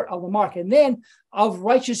short of the mark. And then of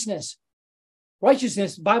righteousness.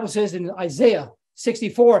 Righteousness, the Bible says in Isaiah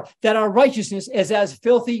 64, that our righteousness is as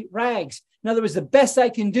filthy rags. In other words, the best I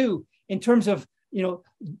can do in terms of,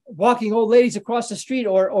 walking old ladies across the street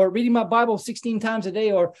or reading my Bible 16 times a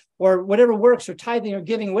day or whatever works, or tithing or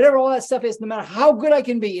giving, whatever all that stuff is, no matter how good I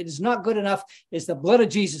can be, it is not good enough. It's the blood of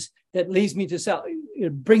Jesus that leads me to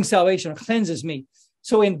bring salvation or cleanses me.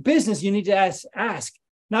 So in business, you need to ask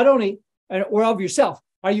not only or of yourself,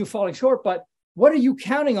 are you falling short, but what are you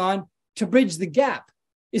counting on to bridge the gap?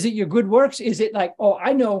 Is it your good works? Is it like, oh,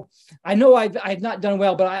 I know I've not done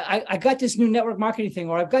well, but I got this new network marketing thing,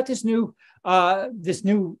 or I've got this new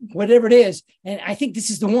whatever it is, and I think this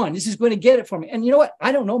is the one. This is going to get it for me. And you know what?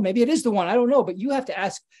 I don't know. Maybe it is the one. I don't know. But you have to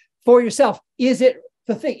ask for yourself. Is it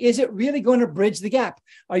the thing? Is it really going to bridge the gap?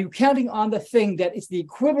 Are you counting on the thing that is the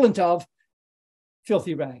equivalent of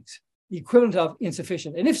filthy rags, the equivalent of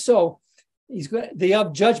insufficient? And if so, the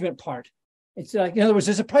of judgment part. It's like, in other words,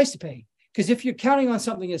 there's a price to pay. Because if you're counting on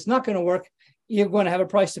something that's not going to work, you're going to have a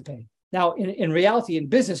price to pay. Now, in reality, in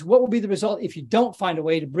business, what will be the result if you don't find a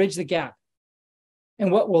way to bridge the gap? And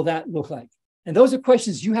what will that look like? And those are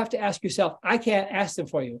questions you have to ask yourself. I can't ask them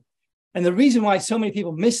for you. And the reason why so many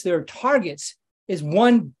people miss their targets is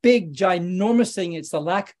one big, ginormous thing. It's the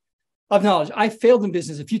lack of knowledge. I failed in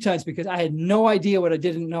business a few times because I had no idea what I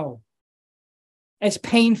didn't know. It's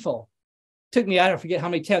painful. It took me, I don't forget how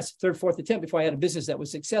many attempts, third, fourth attempt before I had a business that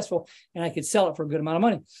was successful and I could sell it for a good amount of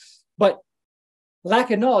money. But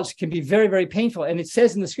lack of knowledge can be very, very painful. And it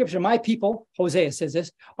says in the scripture, my people, Hosea says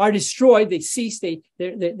this, are destroyed. They cease. They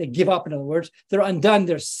give up, in other words. They're undone.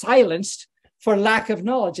 They're silenced for lack of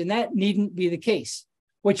knowledge. And that needn't be the case.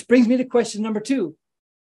 Which brings me to question number 2.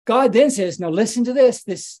 God then says, now listen to this.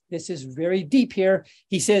 This is very deep here.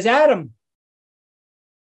 He says, Adam,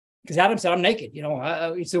 because Adam said, I'm naked.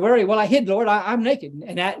 He said, where are you? Well, I hid, Lord. I'm naked.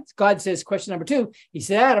 And God says, question number 2, he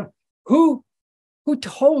said, Adam, who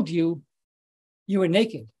told you you were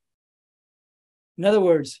naked? In other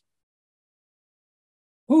words,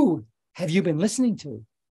 who have you been listening to?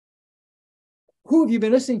 Who have you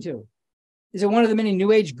been listening to? Is it one of the many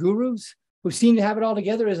New Age gurus who seem to have it all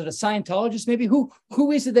together? Is it a Scientologist maybe?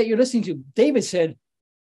 Who is it that you're listening to? David said,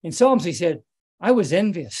 in Psalms, he said, I was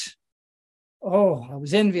envious. Oh, I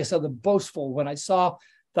was envious of the boastful when I saw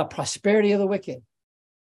the prosperity of the wicked.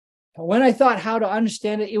 But when I thought how to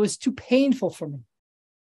understand it, it was too painful for me.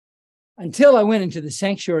 Until I went into the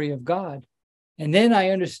sanctuary of God, and then I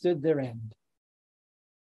understood their end.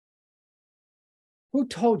 Who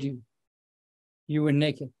told you you were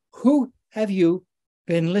naked? Who have you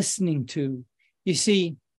been listening to? You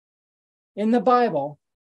see, in the Bible,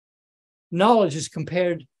 knowledge is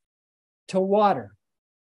compared to water.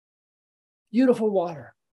 Beautiful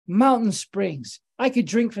water, mountain springs. I could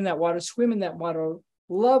drink from that water, swim in that water,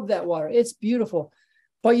 love that water. It's beautiful.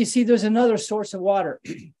 But you see, there's another source of water.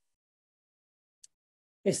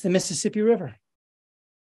 It's the Mississippi River.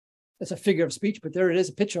 That's a figure of speech, but there it is,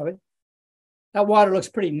 a picture of it. That water looks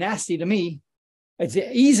pretty nasty to me. It's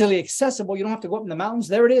easily accessible. You don't have to go up in the mountains.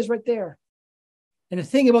 There it is right there. And the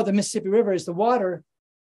thing about the Mississippi River is the water,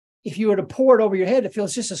 if you were to pour it over your head, it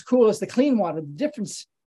feels just as cool as the clean water. The difference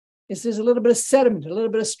is there's a little bit of sediment, a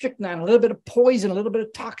little bit of strychnine, a little bit of poison, a little bit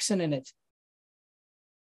of toxin in it.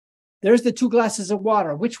 There's the 2 glasses of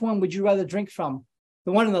water. Which one would you rather drink from?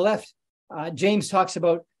 The one on the left, James talks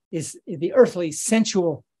about, is the earthly,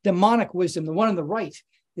 sensual, demonic wisdom. The one on the right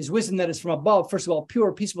is wisdom that is from above. First of all,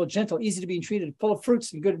 pure, peaceable, gentle, easy to be entreated, full of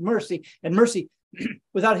fruits and good mercy,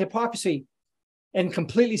 without hypocrisy, and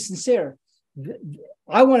completely sincere.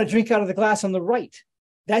 I want to drink out of the glass on the right.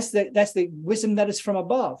 That's the wisdom that is from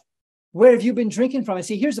above. Where have you been drinking from? I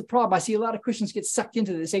see, here's the problem. I see a lot of Christians get sucked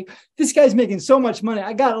into this. They say, this guy's making so much money.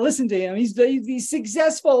 I got to listen to him. He's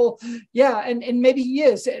successful. Yeah, and maybe he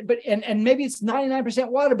is. But and maybe it's 99%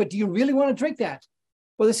 water, but do you really want to drink that?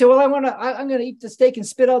 Well, they say, well, I'm going to eat the steak and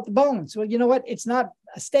spit out the bones. Well, you know what? It's not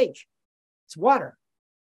a steak. It's water.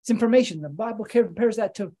 It's information. The Bible compares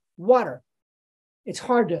that to water. It's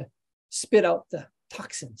hard to spit out the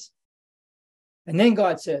toxins. And then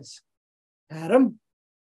God says, Adam,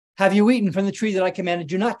 have you eaten from the tree that I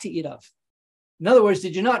commanded you not to eat of? In other words,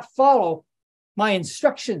 did you not follow my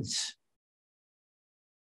instructions?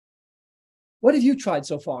 What have you tried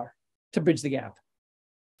so far to bridge the gap?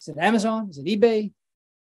 Is it Amazon? Is it eBay?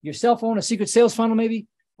 Your cell phone, a secret sales funnel, maybe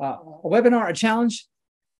a webinar, a challenge?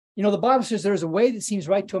 You know, the Bible says there is a way that seems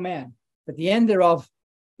right to a man, but the end thereof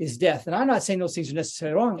is death. And I'm not saying those things are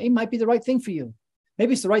necessarily wrong. It might be the right thing for you.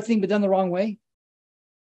 Maybe it's the right thing, but done the wrong way.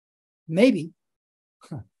 Maybe.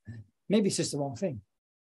 Maybe it's just the wrong thing.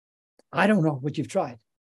 I don't know what you've tried.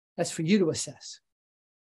 That's for you to assess.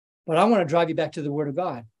 But I want to drive you back to the Word of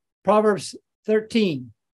God. Proverbs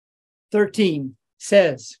 13:13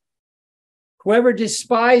 says, whoever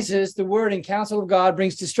despises the word and counsel of God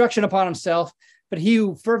brings destruction upon himself, but he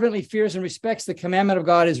who fervently fears and respects the commandment of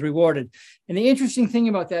God is rewarded. And the interesting thing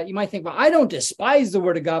about that, you might think, well, I don't despise the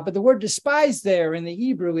word of God, but the word despise there in the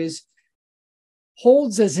Hebrew is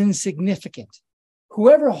holds as insignificant.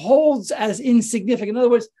 Whoever holds as insignificant, in other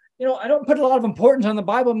words, you know, I don't put a lot of importance on the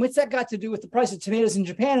Bible. And what's that got to do with the price of tomatoes in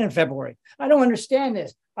Japan in February? I don't understand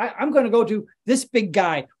this. I'm going to go to this big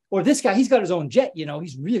guy or this guy. He's got his own jet. You know,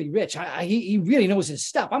 he's really rich. He really knows his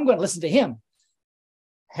stuff. I'm going to listen to him.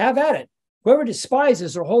 Have at it. Whoever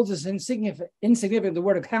despises or holds as insignificant the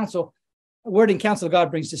word and counsel of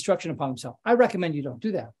God brings destruction upon himself. I recommend you don't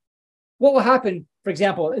do that. What will happen, for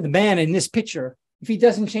example, the man in this picture, if he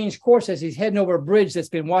doesn't change course as he's heading over a bridge that's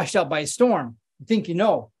been washed out by a storm? You think you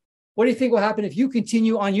know. What do you think will happen if you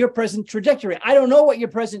continue on your present trajectory? I don't know what your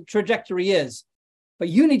present trajectory is, but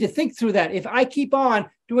you need to think through that. If I keep on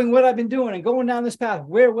doing what I've been doing and going down this path,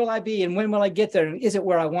 where will I be and when will I get there? And is it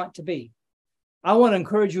where I want to be? I want to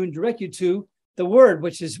encourage you and direct you to the word,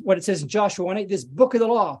 which is what it says in Joshua 1:8, this book of the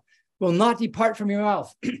law. will not depart from your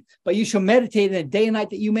mouth, but you shall meditate in it day and night,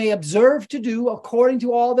 that you may observe to do according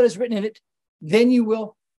to all that is written in it. Then you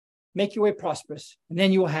will make your way prosperous, and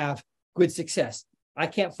then you will have good success. I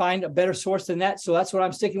can't find a better source than that, so that's what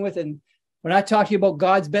I'm sticking with. And when I talk to you about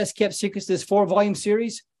God's best kept secrets, this 4-volume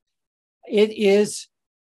series, it is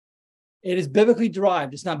biblically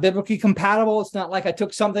derived. It's not biblically compatible. It's not like I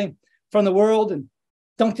took something from the world and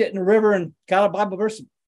dunked it in a river and got a Bible verse and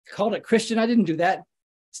called it Christian. I didn't do that.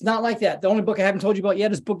 It's not like that. The only book I haven't told you about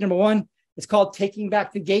yet is book number 1. It's called Taking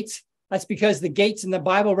Back the Gates. That's because the gates in the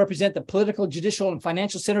Bible represent the political, judicial, and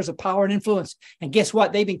financial centers of power and influence. And guess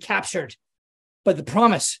what? They've been captured. But the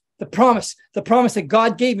promise that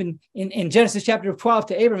God gave in Genesis chapter 12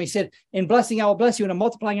 to Abram, he said, in blessing, I will bless you, and in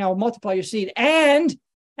multiplying, I will multiply your seed. And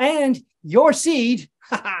your seed,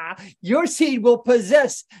 your seed will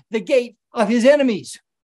possess the gate of his enemies.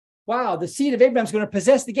 Wow, the seed of Abraham is going to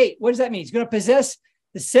possess the gate. What does that mean? He's going to possess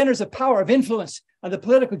the centers of power, of influence, of the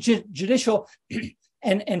political, judicial,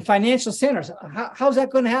 and financial centers. How's that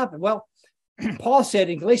going to happen? Well, Paul said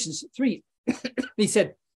in Galatians 3, he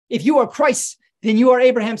said, if you are Christ, then you are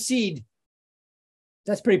Abraham's seed.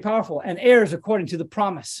 That's pretty powerful. And heirs according to the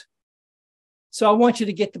promise. So I want you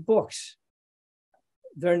to get the books.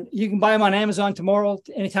 You can buy them on Amazon tomorrow,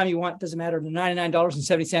 anytime you want. Doesn't matter. They're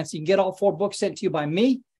 $99.70. You can get all 4 books sent to you by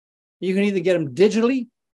me. You can either get them digitally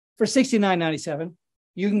for $69.97.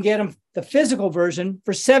 You can get them the physical version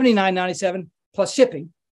for $79.97 plus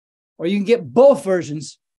shipping, or you can get both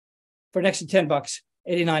versions for an extra $10,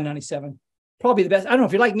 $89.97. Probably the best. I don't know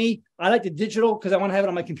if you're like me. I like the digital because I want to have it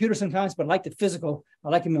on my computer sometimes, but I like the physical. I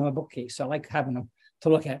like them in my bookcase. So I like having them to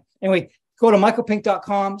look at. Anyway, go to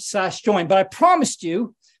michaelpink.com/join. But I promised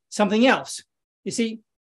you something else. You see,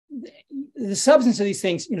 the substance of these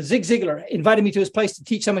things, Zig Ziglar invited me to his place to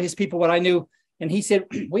teach some of his people what I knew. And he said,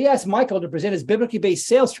 we asked Michael to present his biblically based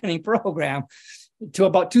sales training program to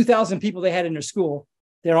about 2,000 people they had in their school,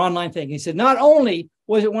 their online thing. He said, not only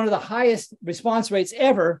was it one of the highest response rates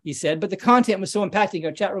ever, he said, but the content was so impacting,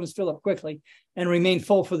 our chat rooms filled up quickly and remained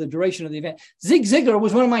full for the duration of the event. Zig Ziglar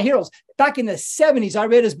was one of my heroes. Back in the 70s, I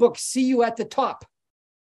read his book, See You at the Top.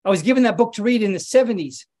 I was given that book to read in the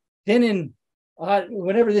 70s. Then in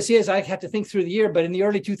whenever this is, I have to think through the year, but in the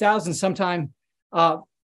early 2000s sometime,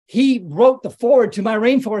 he wrote the foreword to my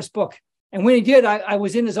Rainforest book. And when he did, I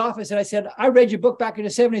was in his office and I said, I read your book back in the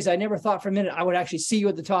 70s. I never thought for a minute I would actually see you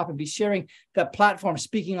at the top and be sharing that platform,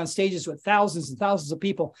 speaking on stages with thousands and thousands of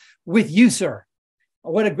people with you, sir.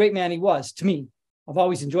 What a great man he was to me. I've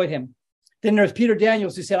always enjoyed him. Then there's Peter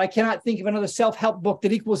Daniels, who said, I cannot think of another self-help book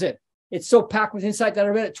that equals it. It's so packed with insight that I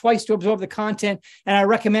read it twice to absorb the content, and I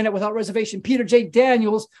recommend it without reservation. Peter J.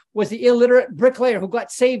 Daniels was the illiterate bricklayer who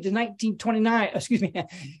got saved in 1929,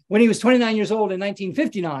 when he was 29 years old in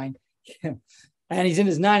 1959. And he's in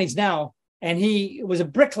his 90s now. And he was a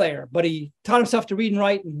bricklayer, but he taught himself to read and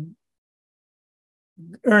write and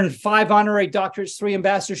earned 5 honorary doctorates, 3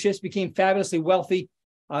 ambassadorships, became fabulously wealthy.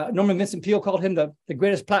 Norman Vincent Peale called him the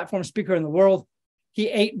greatest platform speaker in the world. He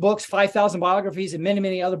 8 books, 5,000 biographies, and many,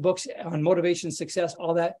 many other books on motivation, success,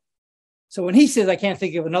 all that. So when he says, I can't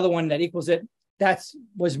think of another one that equals it, that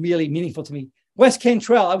was really meaningful to me. Wes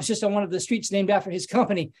Cantrell, I was just on one of the streets named after his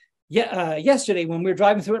company yesterday when we were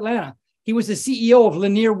driving through Atlanta. He was the CEO of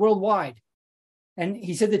Lanier Worldwide. And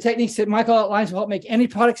he said the techniques that Michael outlines will help make any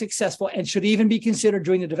product successful and should even be considered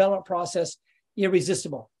during the development process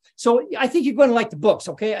irresistible. So I think you're going to like the books,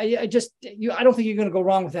 okay? I don't think you're going to go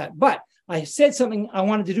wrong with that. But I said something I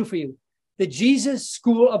wanted to do for you. The Jesus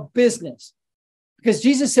School of Business. Because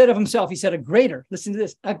Jesus said of himself, he said, listen to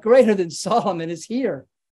this, a greater than Solomon is here.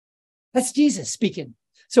 That's Jesus speaking.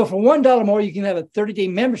 So for $1 more, you can have a 30-day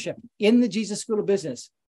membership in the Jesus School of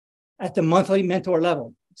Business at the monthly mentor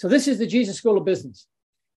level. So this is the Jesus School of Business.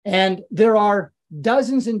 And there are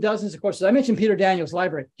dozens and dozens of courses. I mentioned Peter Daniels'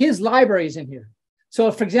 library. His library is in here. So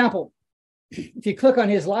for example, if you click on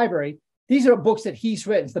his library, these are books that he's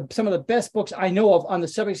written, some of the best books I know of on the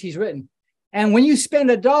subjects he's written. And when you spend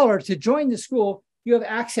 $1 to join the school, you have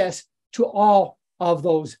access to all of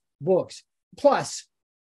those books, plus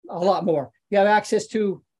a lot more. You have access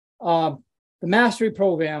to the mastery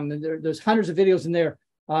program. There's hundreds of videos in there.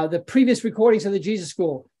 The previous recordings of the Jesus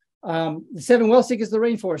School, the 7 Wealth Seekers of the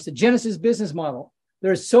Rainforest, the Genesis business model.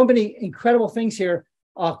 There's so many incredible things here,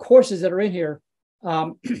 courses that are in here.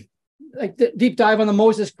 Like the deep dive on the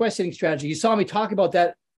Moses questioning strategy. You saw me talk about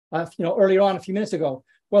that, earlier on a few minutes ago.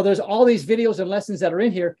 Well, there's all these videos and lessons that are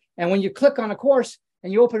in here. And when you click on a course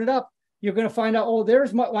and you open it up, you're going to find out, oh,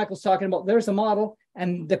 there's what Michael's talking about. There's the model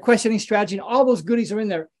and the questioning strategy and all those goodies are in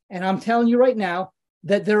there. And I'm telling you right now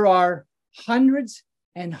that there are hundreds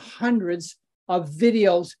and hundreds of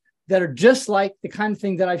videos that are just like the kind of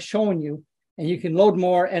thing that I've shown you, and you can load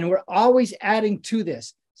more. And we're always adding to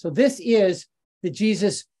this. So this is the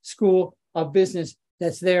Jesus School of Business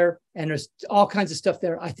that's there. And there's all kinds of stuff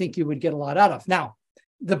there I think you would get a lot out of. Now,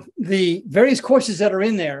 the various courses that are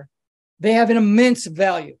in there, they have an immense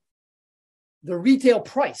value. The retail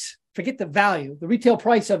price, forget the value, the retail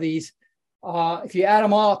price of these, if you add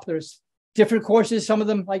them all up, there's different courses. Some of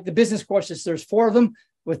them, like the business courses, there's 4 of them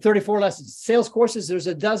with 34 lessons. Sales courses, there's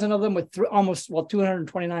a dozen of them with almost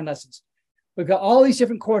 229 lessons. We've got all these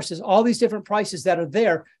different courses, all these different prices that are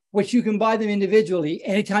there, which you can buy them individually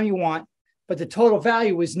anytime you want. But the total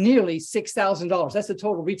value is nearly $6,000. That's the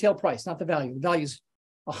total retail price, not the value. The value is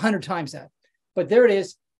 100 times that. But there it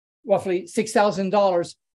is, roughly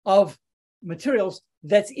 $6,000 of materials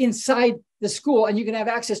that's inside the school. And you can have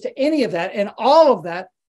access to any of that and all of that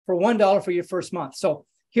for $1 for your first month. So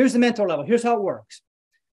here's the mentor level. Here's how it works.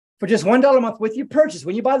 For just $1 a month with your purchase,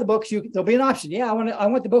 when you buy the books, there'll be an option. Yeah, I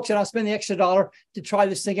want the books, and I'll spend the extra $1 to try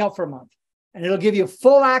this thing out for a month. And it'll give you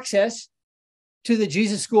full access to the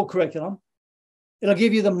Jesus School curriculum. It'll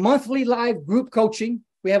give you the monthly live group coaching.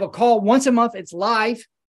 We have a call once a month. It's live,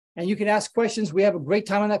 and you can ask questions. We have a great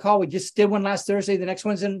time on that call. We just did one last Thursday. The next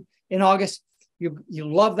one's in August. You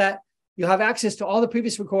love that. You'll have access to all the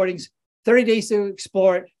previous recordings, 30 days to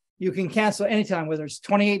explore it. You can cancel anytime, whether it's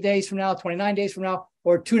 28 days from now, 29 days from now,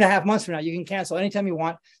 or 2.5 months from now. You can cancel anytime you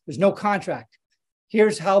want. There's no contract.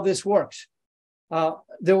 Here's how this works.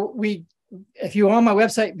 If you were on my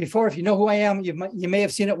website before, if you know who I am, you may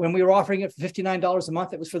have seen it when we were offering it for $59 a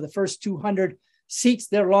month. It was for the first 200 seats.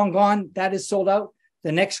 They're long gone. That is sold out.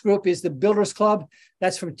 The next group is the Builders Club.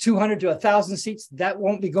 That's from 200 to 1,000 seats. That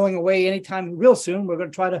won't be going away anytime real soon. We're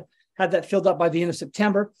going to try to have that filled up by the end of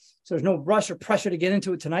September. So there's no rush or pressure to get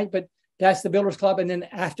into it tonight, but that's the Builders Club. And then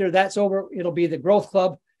after that's over, it'll be the Growth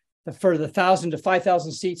Club for the 1,000 to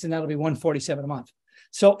 5,000 seats, and that'll be $147 a month.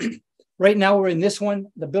 So right now we're in this one,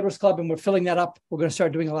 the Builders Club, and we're filling that up. We're going to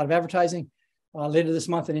start doing a lot of advertising later this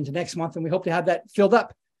month and into next month. And we hope to have that filled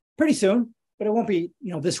up pretty soon, but it won't be,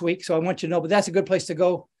 this week. So I want you to know, but that's a good place to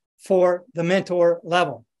go for the mentor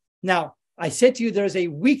level. Now, I said to you, there's a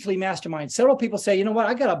weekly mastermind. Several people say, you know what,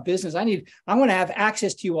 I got a business. I want to have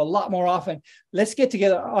access to you a lot more often. Let's get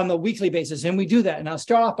together on the weekly basis. And we do that. And I'll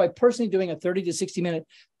start off by personally doing a 30 to 60 minute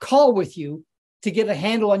call with you to get a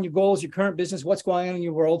handle on your goals, your current business, what's going on in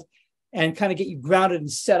your world, and kind of get you grounded and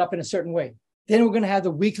set up in a certain way. Then we're going to have the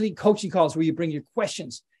weekly coaching calls where you bring your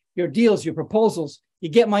questions, your deals, your proposals. You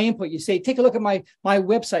get my input. You say, take a look at my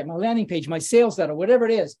website, my landing page, my sales letter, whatever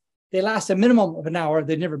it is. They last a minimum of an hour.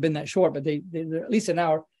 They've never been that short, but they're at least an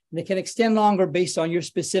hour. And they can extend longer based on your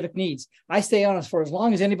specific needs. I stay on for as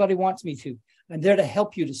long as anybody wants me to. I'm there to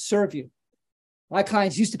help you, to serve you. My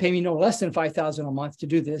clients used to pay me no less than $5,000 a month to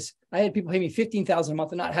do this. I had people pay me $15,000 a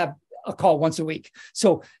month and not have a call once a week.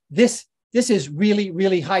 So this is really,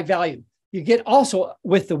 really high value. You get also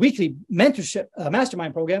with the weekly mentorship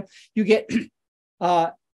mastermind program, you get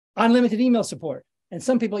unlimited email support. And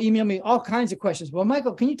some people email me all kinds of questions. Well,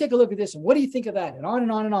 Michael, can you take a look at this? And what do you think of that? And on and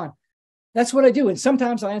on and on. That's what I do. And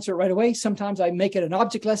sometimes I answer it right away. Sometimes I make it an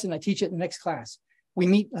object lesson. I teach it in the next class. We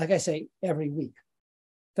meet, like I say, every week.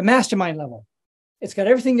 The mastermind level, it's got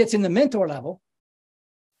everything that's in the mentor level.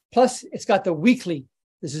 Plus, it's got the weekly.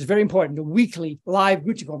 This is very important. The weekly live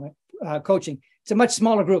group coaching. It's a much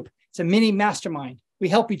smaller group. It's a mini mastermind. We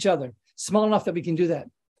help each other. Small enough that we can do that.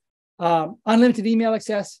 Unlimited email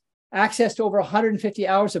access to over 150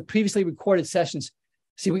 hours of previously recorded sessions.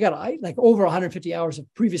 See, we got like over 150 hours of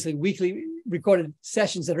previously weekly recorded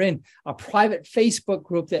sessions that are in a private Facebook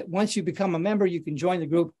group that once you become a member, you can join the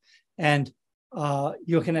group and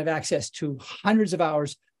you can have access to hundreds of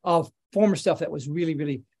hours of former stuff that was really,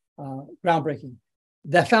 really groundbreaking.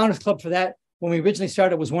 The Founders Club for that, when we originally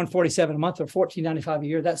started, was $147 a month or $14.95 a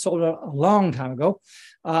year. That sold out a long time ago.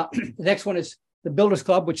 The next one is the Builders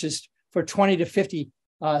Club, which is for 20 to 50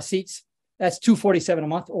 seats. That's $247 a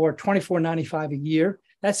month or $24.95 a year.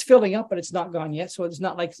 That's filling up, but it's not gone yet. So it's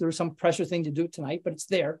not like there's some pressure thing to do it tonight, but it's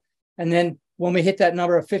there. And then when we hit that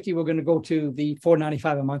number of 50, we're going to go to the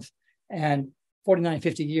 $495 a month and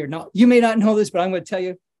 $49.50 a year. Now, you may not know this, but I'm going to tell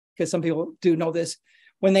you, because some people do know this.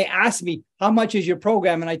 When they ask me, how much is your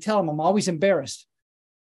program? And I tell them, I'm always embarrassed.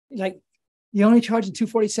 Like, you only charging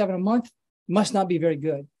 $247 a month? Must not be very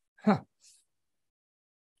good. Huh.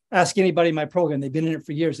 Ask anybody in my program. They've been in it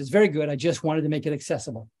for years. It's very good. I just wanted to make it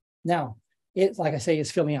accessible. Now, it, like I say,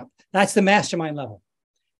 is filling up. That's the mastermind level.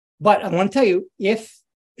 But I want to tell you, if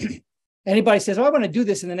anybody says, oh, I want to do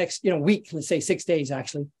this in the next week, let's say 6 days,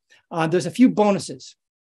 actually, there's a few bonuses.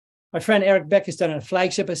 My friend Eric Beck has done a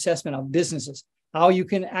flagship assessment of businesses. how you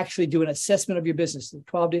can actually do an assessment of your business,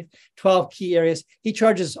 the 12 key areas. He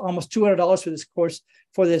charges almost $200 for this course,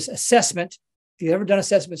 for this assessment. If you've ever done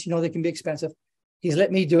assessments, you know they can be expensive. He's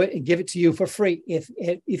let me do it and give it to you for free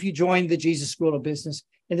if you join the Jesus School of Business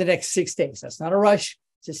in the next 6 days. That's not a rush.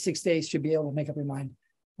 It's just 6 days. Should be able to make up your mind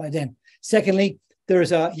by then. Secondly,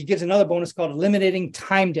 he gives another bonus called eliminating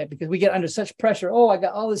time debt, because we get under such pressure. Oh, I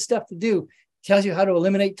got all this stuff to do. Tells you how to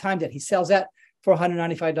eliminate time debt. He sells that for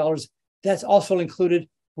 $195. That's also included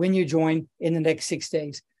when you join in the next 6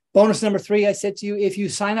 days. Bonus number 3, I said to you, if you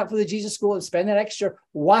sign up for the Jesus School and spend that extra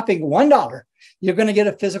whopping $1, you're going to get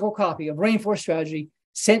a physical copy of Rainforest Strategy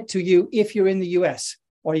sent to you if you're in the U.S.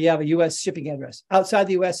 or you have a U.S. shipping address. Outside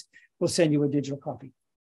the U.S., we'll send you a digital copy.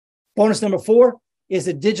 Bonus number 4 is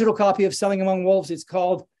a digital copy of Selling Among Wolves. It's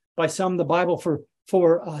called by some the Bible for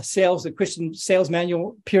sales, the Christian sales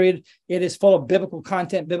manual, period. It is full of biblical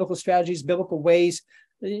content, biblical strategies, biblical ways,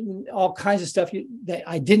 all kinds of stuff that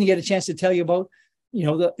I didn't get a chance to tell you about. You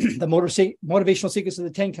know, the motivational secrets of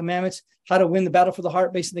the 10 Commandments, how to win the battle for the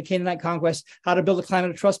heart based on the Canaanite conquest, how to build a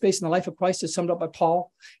climate of trust based on the life of Christ, is summed up by Paul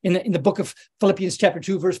in the book of Philippians chapter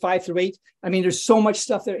 2, verse 5 through 8. I mean, there's so much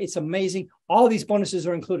stuff there. It's amazing. All of these bonuses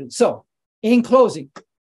are included. So in closing,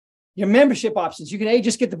 your membership options, you can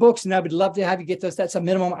just get the books, and I would love to have you get those. That's a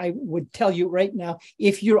minimum I would tell you right now.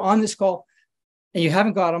 If you're on this call and you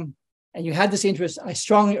haven't got them and you had this interest, I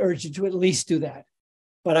strongly urge you to at least do that.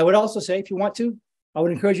 But I would also say, if you want to, I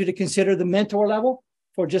would encourage you to consider the mentor level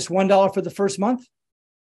for just $1 for the first month,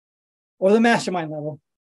 or the mastermind level.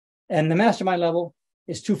 And the mastermind level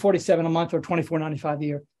is $247 a month or $24.95 a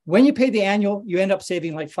year. When you pay the annual, you end up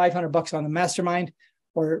saving like $500 on the mastermind,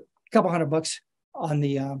 or a couple $100 on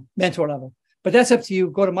the mentor level. But that's up to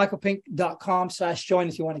you. Go to michaelpink.com/join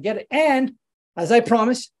if you want to get it. And as I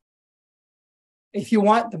promised, if you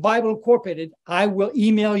want the Bible Incorporated, I will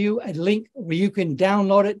email you a link where you can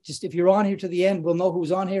download it. Just if you're on here to the end, we'll know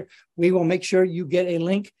who's on here. We will make sure you get a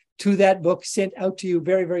link to that book sent out to you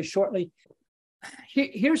very, very shortly.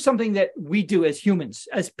 Here's something that we do as humans,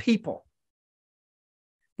 as people.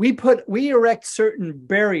 We erect certain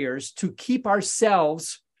barriers to keep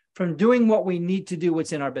ourselves from doing what we need to do,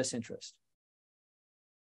 what's in our best interest.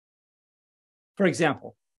 For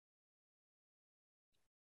example,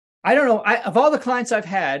 I don't know, of all the clients I've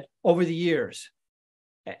had over the years,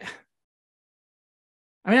 I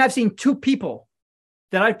mean, I've seen 2 people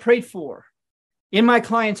that I prayed for in my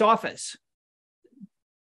client's office.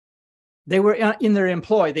 They were in their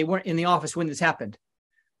employ. They weren't in the office when this happened,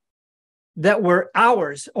 that were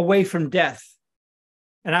hours away from death.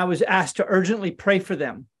 And I was asked to urgently pray for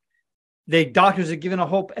them. The doctors had given a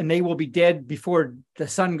hope, and they will be dead before the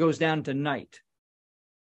sun goes down tonight.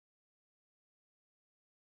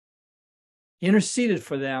 Interceded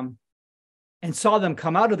for them and saw them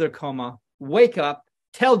come out of their coma, wake up,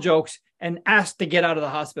 tell jokes, and ask to get out of the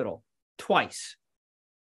hospital twice.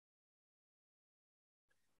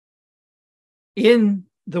 In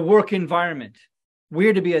the work environment,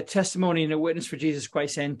 we're to be a testimony and a witness for Jesus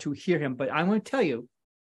Christ and to hear him. But I want to tell you,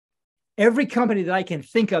 every company that I can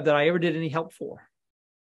think of that I ever did any help for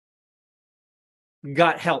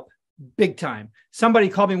got help. Big time. Somebody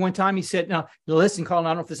called me one time. He said, now, listen, Colin, I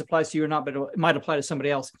don't know if this applies to you or not, but it might apply to somebody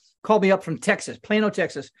else. Called me up from Texas, Plano,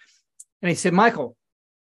 Texas. And he said, Michael,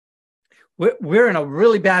 we're in a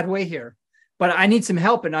really bad way here, but I need some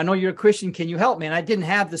help. And I know you're a Christian. Can you help me? And I didn't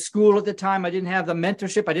have the school at the time. I didn't have the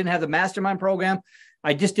mentorship. I didn't have the mastermind program.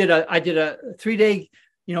 I did a 3-day,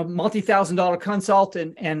 multi-$1,000 consult.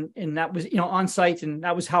 And that was, on site. And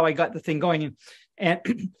that was how I got the thing going. And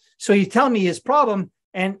so he's telling me his problem.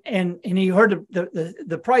 And he heard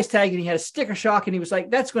the price tag, and he had a sticker shock, and he was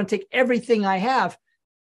like, that's going to take everything I have.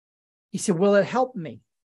 He said, will it help me?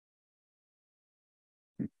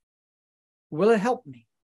 Will it help me?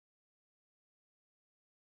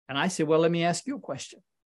 And I said, well, let me ask you a question.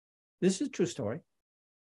 This is a true story.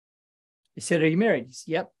 He said, are you married? He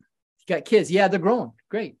said, yep. You got kids? Yeah, they're grown.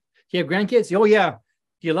 Great. Do you have grandkids? Oh, yeah.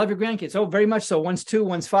 Do you love your grandkids? Oh, very much so. One's 2,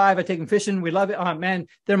 one's 5. I take them fishing. We love it. Oh, man,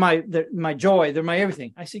 they're my joy. They're my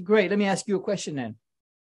everything. I said, great. Let me ask you a question then.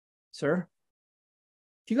 Sir,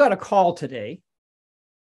 if you got a call today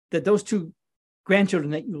that those 2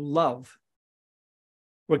 grandchildren that you love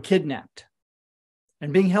were kidnapped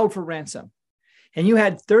and being held for ransom, and you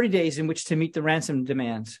had 30 days in which to meet the ransom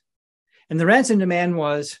demands, and the ransom demand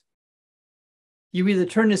was you either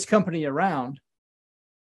turn this company around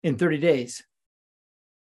in 30 days,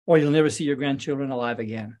 or you'll never see your grandchildren alive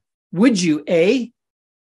again. Would you, A,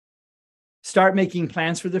 start making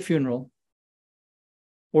plans for the funeral,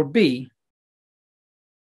 or B,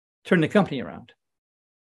 turn the company around?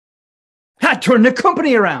 Turn the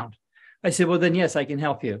company around. I said, well, then, yes, I can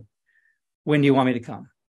help you. When do you want me to come?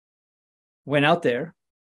 Went out there.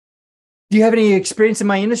 Do you have any experience in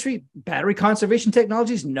my industry? Battery conservation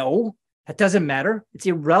technologies? No, that doesn't matter. It's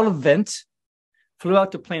irrelevant. Flew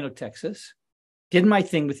out to Plano, Texas. Did my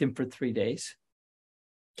thing with him for 3 days.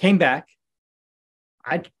 Came back.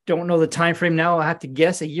 I don't know the time frame now. I have to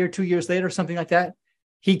guess a year, 2 years later, something like that.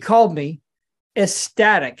 He called me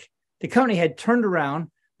ecstatic. The company had turned around,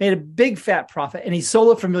 made a big fat profit, and he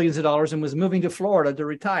sold it for millions of dollars and was moving to Florida to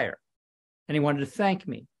retire. And he wanted to thank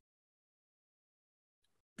me.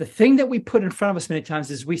 The thing that we put in front of us many times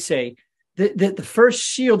is we say that the first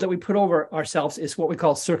shield that we put over ourselves is what we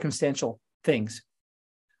call circumstantial things.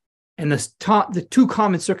 And the two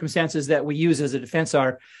common circumstances that we use as a defense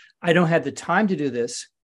are, I don't have the time to do this,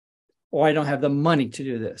 or I don't have the money to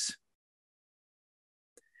do this.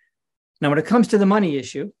 Now, when it comes to the money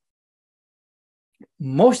issue,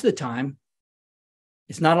 most of the time,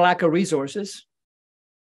 it's not a lack of resources.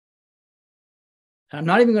 I'm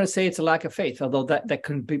not even going to say it's a lack of faith, although that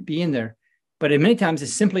could be in there. But many times,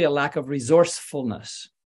 it's simply a lack of resourcefulness.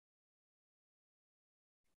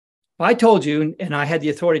 If I told you, and I had the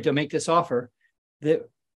authority to make this offer, that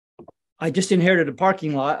I just inherited a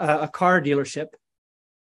parking lot, a car dealership,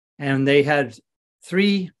 and they had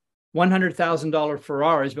 3 $100,000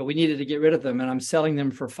 Ferraris, but we needed to get rid of them, and I'm selling them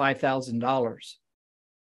for $5,000,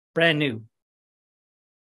 brand new.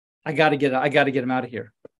 I got to get them out of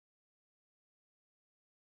here.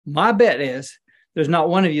 My bet is there's not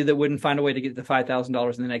one of you that wouldn't find a way to get the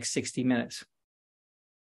 $5,000 in the next 60 minutes.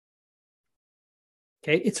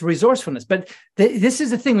 Okay, it's resourcefulness, but this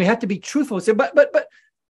is the thing. We have to be truthful. So, but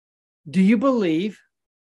do you believe?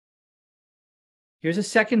 Here's a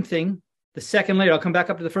second thing. The second layer, I'll come back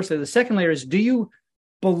up to the first layer. The second layer is, do you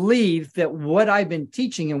believe that what I've been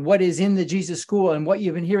teaching and what is in the Jesus School and what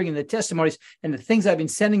you've been hearing in the testimonies and the things I've been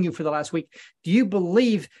sending you for the last week, do you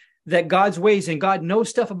believe that God's ways and God knows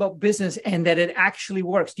stuff about business and that it actually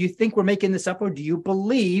works? Do you think we're making this up, or do you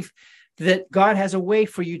believe that God has a way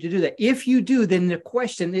for you to do that? If you do, then the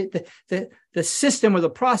question, the system or the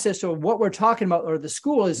process or what we're talking about or the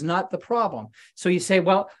school is not the problem. So you say,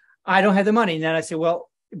 well, I don't have the money. And then I say, well,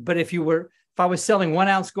 but if I was selling 1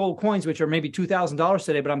 ounce gold coins, which are maybe $2,000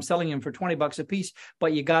 today, but I'm selling them for $20 a piece,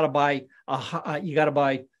 but you got to buy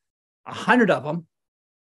 100 of them.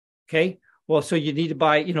 Okay. Well, so you need to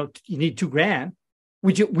buy, you need $2,000.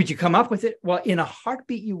 Would you come up with it? Well, in a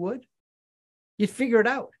heartbeat, you would. You'd figure it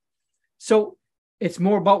out. So it's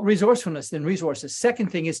more about resourcefulness than resources.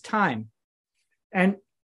 Second thing is time. And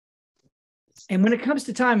when it comes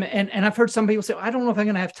to time, and I've heard some people say, I don't know if I'm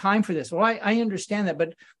going to have time for this. Well, I understand that,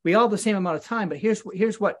 but we all have the same amount of time. But here's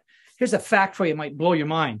a fact for you. It might blow your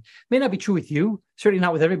mind. May not be true with you, certainly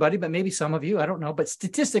not with everybody, but maybe some of you, I don't know. But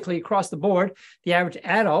statistically across the board, the average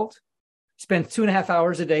adult spends 2.5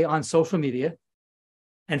 hours a day on social media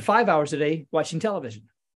and 5 hours a day watching television.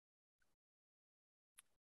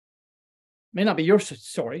 May not be your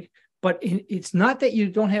story, but it's not that you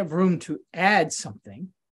don't have room to add something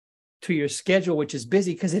to your schedule, which is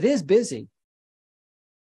busy, because it is busy.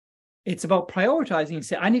 It's about prioritizing and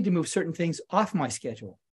say, I need to move certain things off my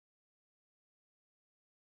schedule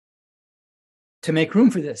to make room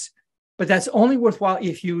for this. But that's only worthwhile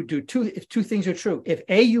if you do if two things are true. If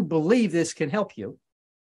A, you believe this can help you,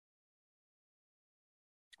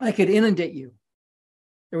 I could inundate you.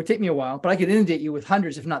 It would take me a while, but I could inundate you with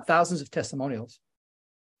hundreds, if not thousands, of testimonials.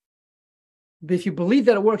 But if you believe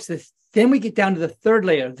that it works, then we get down to the third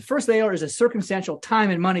layer. The first layer is a circumstantial time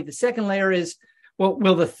and money. The second layer is, well,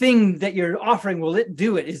 will the thing that you're offering, will it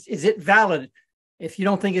do it? Is it valid? If you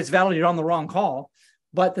don't think it's valid, you're on the wrong call.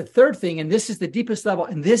 But the third thing, and this is the deepest level,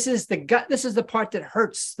 and this is the part that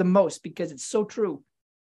hurts the most because it's so true.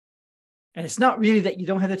 And it's not really that you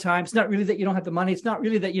don't have the time. It's not really that you don't have the money. It's not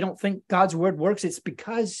really that you don't think God's word works. It's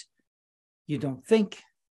because you don't think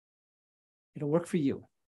it'll work for you.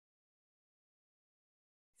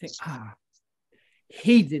 Think,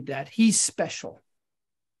 he did that. He's special.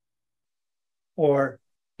 Or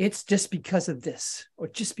it's just because of this, or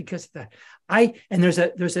just because of that. And there's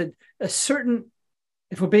a certain,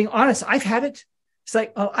 if we're being honest, I've had it. It's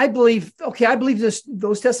like, I believe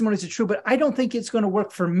those testimonies are true, but I don't think it's going to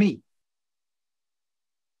work for me.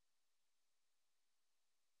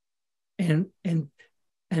 And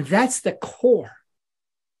that's the core.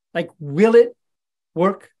 Like, will it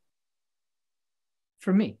work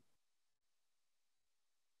for me?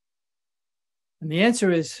 And the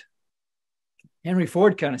answer is, Henry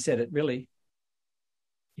Ford kind of said it, really.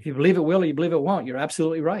 If you believe it will or you believe it won't, you're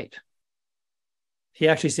absolutely right. He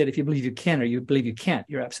actually said, if you believe you can or you believe you can't,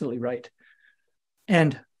 you're absolutely right.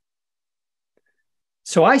 And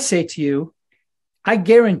So I say to you, I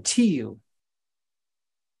guarantee you,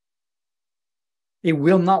 it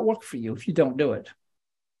will not work for you if you don't do it.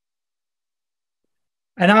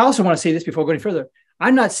 And I also want to say this before going further.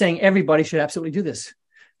 I'm not saying everybody should absolutely do this.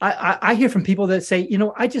 I hear from people that say,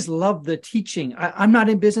 I just love the teaching. I'm not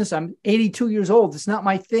in business. I'm 82 years old. It's not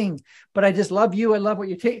my thing, but I just love you. I love what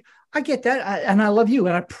you take. I get that. And I love you.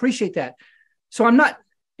 And I appreciate that. So I'm not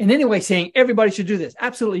in any way saying everybody should do this.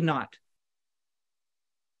 Absolutely not.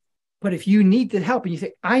 But if you need the help and you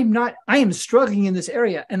think, I am struggling in this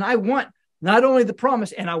area and I want not only the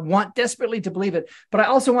promise, and I want desperately to believe it, but I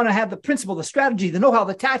also want to have the principle, the strategy, the know-how,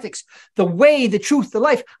 the tactics, the way, the truth, the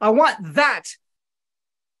life. I want that.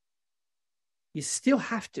 You still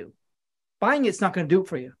have to. Buying it's not going to do it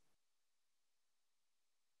for you.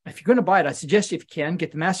 If you're going to buy it, I suggest if you can,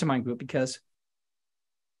 get the mastermind group, because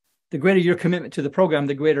the greater your commitment to the program,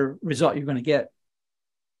 the greater result you're going to get.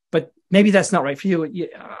 But maybe that's not right for you.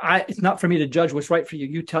 It's not for me to judge what's right for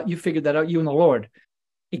you. You figured that out, you and the Lord.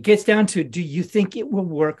 It gets down to, do you think it will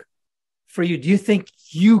work for you? Do you think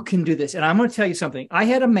you can do this? And I'm going to tell you something. I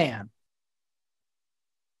had a man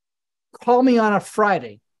call me on a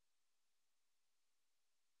Friday,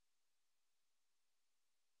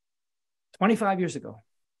 25 years ago.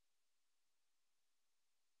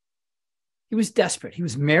 He was desperate. He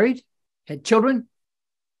was married, had children.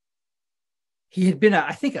 He had been,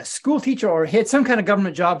 I think, a school teacher, or he had some kind of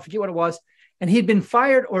government job, I forget what it was. And he'd been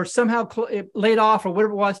fired or somehow laid off or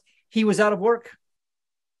whatever it was. He was out of work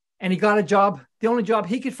and he got a job. The only job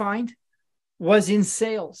he could find was in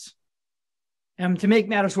sales. And to make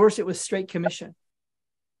matters worse, it was straight commission.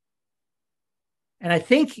 And I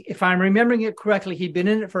think, if I'm remembering it correctly, he'd been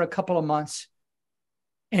in it for a couple of months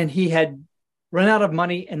and he had run out of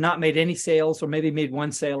money and not made any sales, or maybe made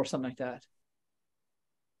one sale or something like that.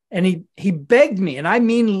 And he begged me, and I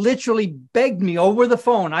mean literally begged me over the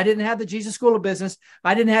phone. I didn't have the Jesus School of Business.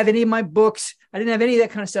 I didn't have any of my books. I didn't have any of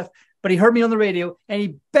that kind of stuff. But he heard me on the radio, and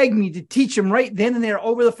he begged me to teach him right then and there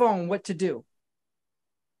over the phone what to do.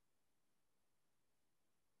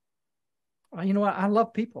 Well, you know what? I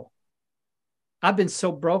love people. I've been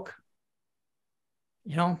so broke.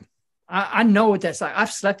 I know what that's like.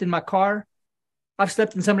 I've slept in my car. I've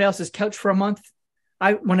slept in somebody else's couch for a month.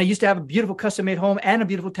 When I used to have a beautiful custom-made home and a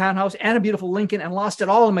beautiful townhouse and a beautiful Lincoln, and lost it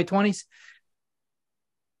all in my 20s.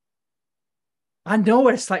 I know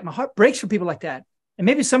what it's like. My heart breaks for people like that. And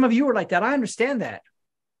maybe some of you are like that. I understand that.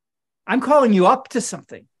 I'm calling you up to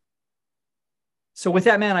something. So with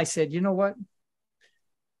that man, I said, you know what?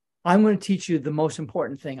 I'm going to teach you the most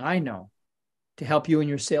important thing I know to help you in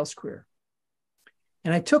your sales career.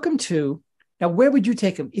 And I took him to, now where would you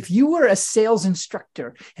take him? If you were a sales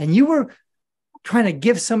instructor and you were trying to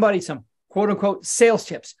give somebody some quote unquote sales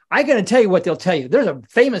tips, I got to tell you what they'll tell you. There's a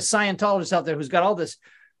famous Scientologist out there who's got all this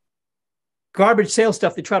garbage sales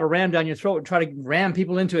stuff they try to ram down your throat and try to ram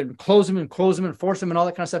people into it and close them and force them and all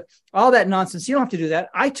that kind of stuff. All that nonsense. You don't have to do that.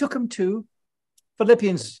 I took him to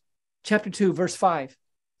Philippians chapter 2, verse 5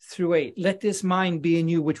 through 8. Let this mind be in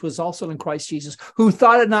you, which was also in Christ Jesus, who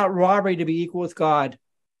thought it not robbery to be equal with God.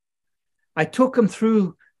 I took him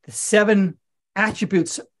through the 7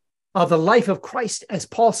 attributes of the life of Christ as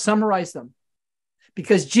Paul summarized them.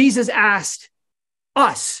 Because Jesus asked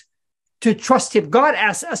us to trust him. God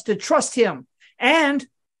asked us to trust him. And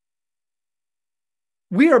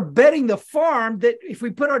we are betting the farm that if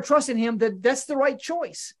we put our trust in him, that's the right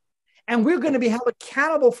choice. And we're going to be held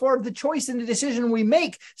accountable for the choice and the decision we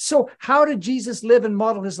make. So how did Jesus live and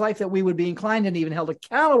model his life that we would be inclined and even held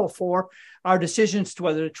accountable for our decisions to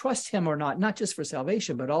whether to trust him or not just for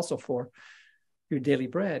salvation, but also for your daily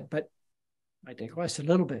bread? But I digress a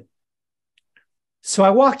little bit. So I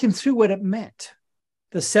walked him through what it meant,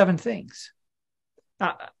 the 7 things.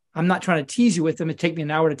 I'm not trying to tease you with them. It'd take me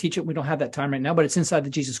an hour to teach it. We don't have that time right now, but it's inside the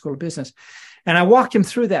Jesus School of Business. And I walked him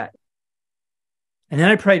through that. And then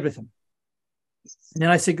I prayed with him. And then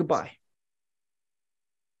I said goodbye.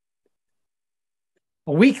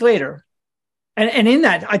 A week later, and in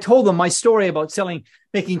that, I told them my story about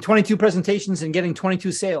making 22 presentations and getting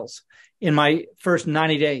 22 sales in my first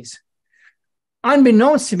 90 days.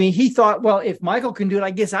 Unbeknownst to me, he thought, well, if Michael can do it,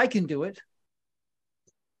 I guess I can do it.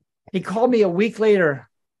 He called me a week later.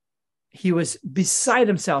 He was beside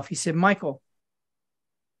himself. He said, Michael,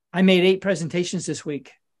 I made 8 presentations this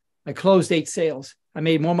week. I closed 8 sales. I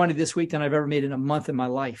made more money this week than I've ever made in a month in my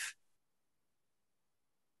life.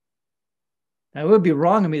 Now, it would be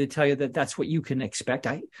wrong of me to tell you that that's what you can expect.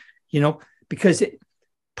 Because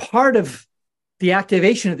part of the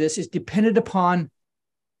activation of this is dependent upon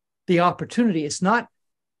the opportunity. It's not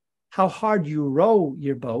how hard you row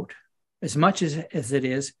your boat as much as it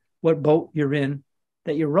is what boat you're in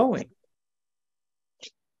that you're rowing.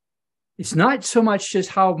 It's not so much just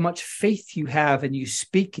how much faith you have and you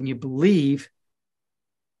speak and you believe.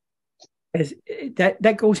 As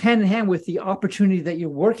that goes hand in hand with the opportunity that you're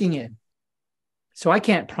working in. So I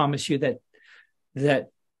can't promise you that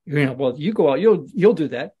well, you go out, you'll do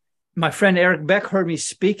that. My friend Eric Beck heard me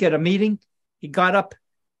speak at a meeting. He got up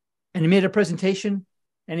and he made a presentation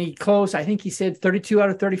and he closed, I think he said 32 out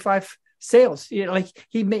of 35 sales. Like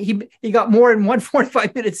he got more in one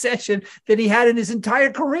 45-minute session than he had in his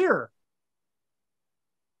entire career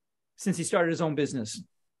since he started his own business.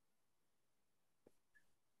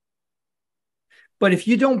 But if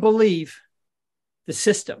you don't believe the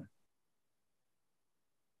system,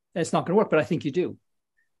 that's not going to work. But I think you do.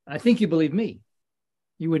 I think you believe me.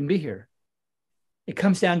 You wouldn't be here. It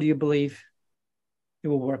comes down to you believe it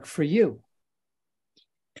will work for you.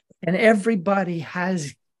 And everybody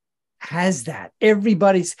has that.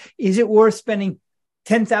 Is it worth spending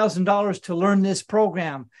 $10,000 to learn this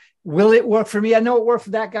program? Will it work for me? I know it worked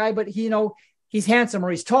for that guy, but he's handsome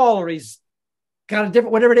or he's tall or he's got a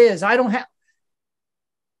different, whatever it is. I'm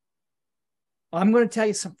going to tell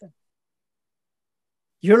you something.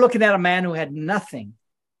 You're looking at a man who had nothing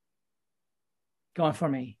going for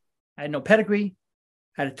me. I had no pedigree.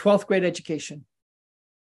 I had a 12th grade education.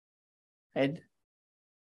 I had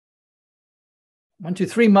 1, 2,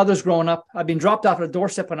 3 mothers growing up. I've been dropped off at a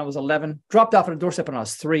doorstep when I was 11, dropped off at a doorstep when I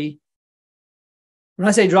was 3. When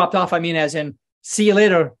I say dropped off, I mean as in, see you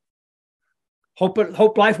later.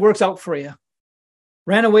 Hope life works out for you.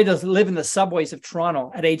 Ran away to live in the subways of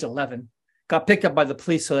Toronto at age 11. Got picked up by the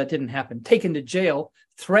police, so that didn't happen. Taken to jail,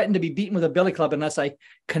 threatened to be beaten with a billy club unless I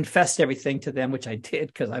confessed everything to them, which I did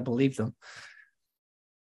because I believed them.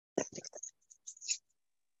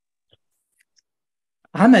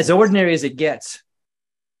 I'm as ordinary as it gets.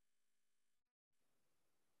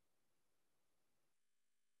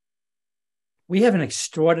 We have an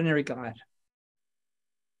extraordinary God.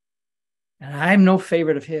 And I'm no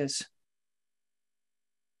favorite of his.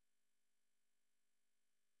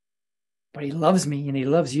 But he loves me and he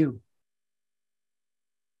loves you.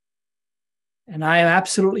 And I am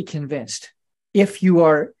absolutely convinced if you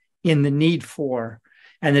are in the need for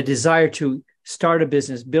and the desire to start a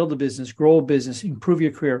business, build a business, grow a business, improve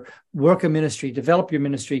your career, work a ministry, develop your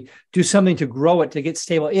ministry, do something to grow it, to get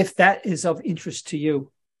stable, if that is of interest to you.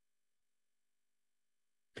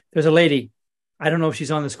 There's a lady, I don't know if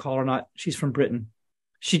she's on this call or not. She's from Britain.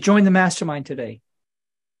 She joined the mastermind today.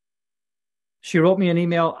 She wrote me an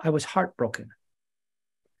email. I was heartbroken.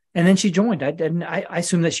 And then she joined. I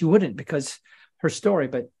assumed that she wouldn't because her story,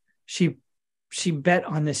 but she bet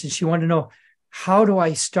on this and she wanted to know, how do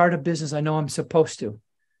I start a business I know I'm supposed to?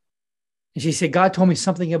 And she said, God told me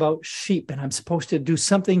something about sheep and I'm supposed to do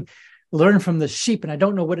something, learn from the sheep, and I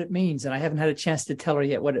don't know what it means. And I haven't had a chance to tell her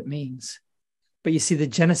yet what it means. But you see, the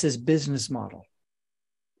Genesis business model.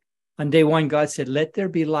 On day 1, God said, let there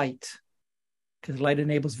be light. Because light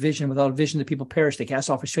enables vision. Without vision, the people perish. They cast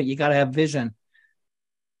off a straight. You got to have vision.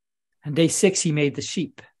 On day 6, he made the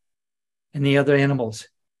sheep and the other animals.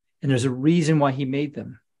 And there's a reason why he made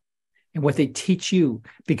them and what they teach you.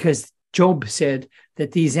 Because Job said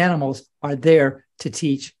that these animals are there to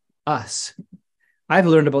teach us. I've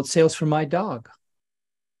learned about sales from my dog.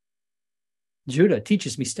 Judah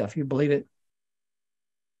teaches me stuff. You believe it?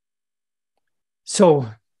 So,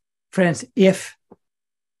 friends, if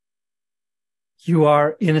you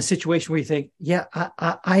are in a situation where you think, yeah,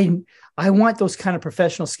 I want those kind of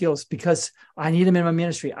professional skills because I need them in my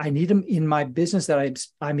ministry. I need them in my business that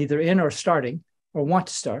I'm either in or starting or want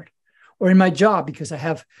to start, or in my job because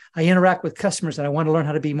I interact with customers and I want to learn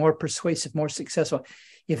how to be more persuasive, more successful.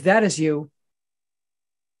 If that is you,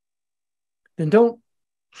 then don't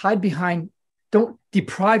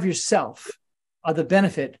deprive yourself of the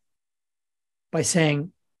benefit by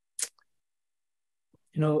saying,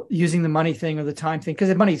 using the money thing or the time thing, because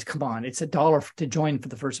the money's, come on, it's $1 to join for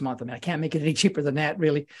the first month. I mean, I can't make it any cheaper than that,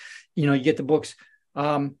 really. You get the books.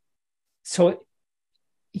 So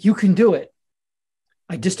you can do it.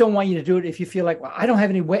 I just don't want you to do it if you feel like, well, I don't have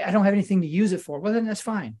any way, I don't have anything to use it for. Well, then that's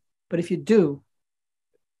fine. But if you do,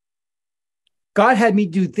 God had me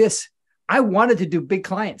do this. I wanted to do big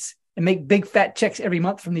clients and make big fat checks every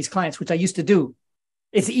month from these clients, which I used to do.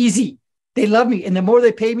 It's easy. They love me. And the more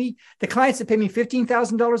they pay me, the clients that pay me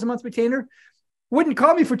 $15,000 a month retainer wouldn't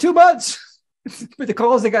call me for 2 months. But the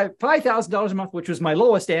calls, they got $5,000 a month, which was my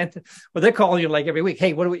lowest end. Well, they're calling you like every week.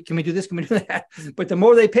 Hey, can we do this? Can we do that? But the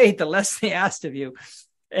more they paid, the less they asked of you.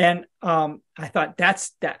 And I thought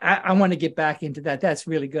that's that. I want to get back into that. That's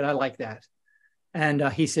really good. I like that. And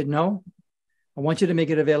he said, no, I want you to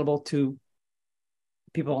make it available to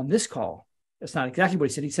people on this call That's not exactly what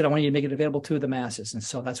he said. He said, I want you to make it available to the masses. And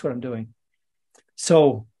so that's what I'm doing.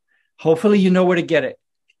 So hopefully you know where to get it.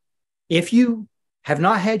 If you have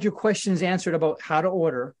not had your questions answered about how to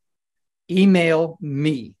order, email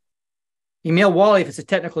me. Email Wally if it's a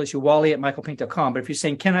technical issue, wally@michaelpink.com. But if you're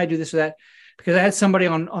saying, can I do this or that? Because I had somebody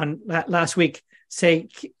on last week say,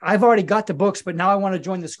 I've already got the books, but now I want to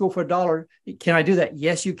join the school for $1. Can I do that?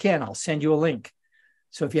 Yes, you can. I'll send you a link.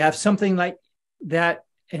 So if you have something like that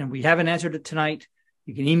and we haven't answered it tonight,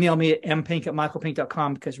 you can email me at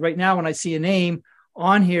mpink@michaelpink.com. Because right now when I see a name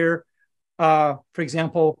on here, for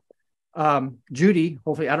example, Judy,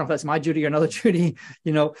 hopefully, I don't know if that's my Judy or another Judy,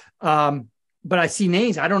 but I see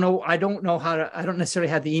names. I don't know how to, I don't necessarily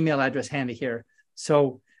have the email address handy here.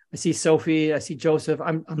 So I see Sophie, I see Joseph.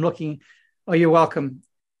 I'm looking. Oh, you're welcome.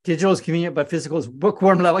 Digital is convenient, but physical is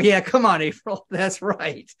bookworm level. Yeah, come on, April. That's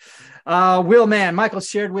right. Will Mann, Michael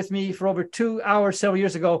shared with me for over 2 hours several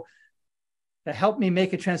years ago that helped me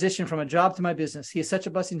make a transition from a job to my business. He is such a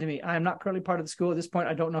blessing to me. I am not currently part of the school at this point.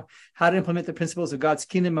 I don't know how to implement the principles of God's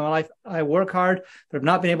kingdom in my life. I work hard, but have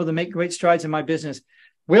not been able to make great strides in my business.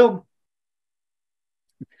 Will,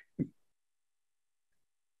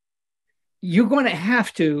 you're going to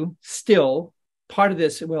have to still, part of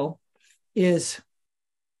this, Will, is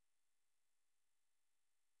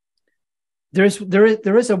there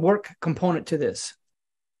is a work component to this.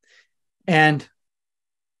 And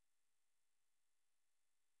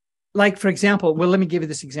like, for example, well, let me give you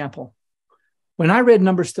this example. When I read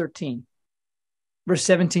Numbers 13, verse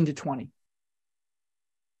 17 to 20,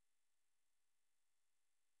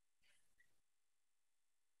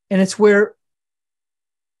 and it's where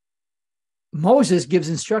Moses gives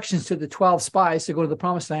instructions to the 12 spies to go to the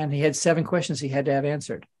promised land. He had 7 questions he had to have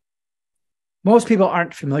answered. Most people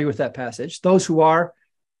aren't familiar with that passage. Those who are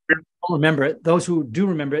don't remember it. Those who do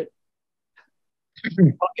remember it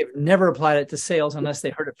have never applied it to sales unless they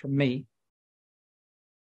heard it from me.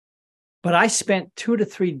 But I spent 2 to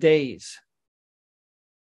 3 days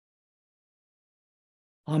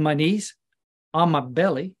on my knees, on my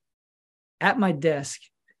belly, at my desk,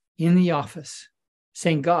 in the office,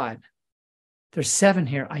 saying, God, there's 7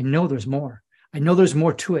 here. I know there's more. I know there's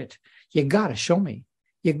more to it. You got to show me.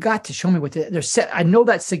 You got to show me what there's. I know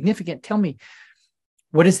that's significant. Tell me,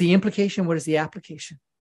 what is the implication? What is the application?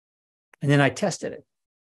 And then I tested it.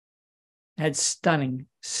 I had stunning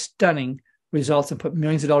results and put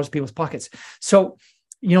millions of dollars in people's pockets. So,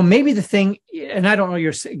 maybe the thing, and I don't know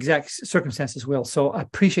your exact circumstances, Will, so I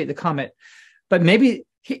appreciate the comment, but maybe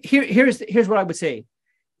here's what I would say.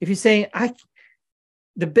 If you're saying,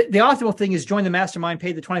 the optimal thing is join the mastermind,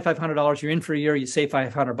 pay the $2,500, you're in for a year, you save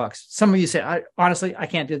 $500. Some of you say, honestly, I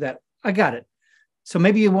can't do that. I got it. So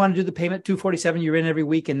maybe you want to do the payment, $247, you're in every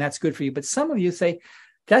week, and that's good for you. But some of you say,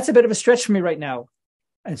 that's a bit of a stretch for me right now.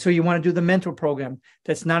 And so you want to do the mentor program.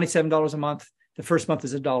 That's $97 a month. The first month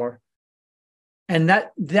is $1. And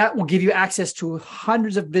that will give you access to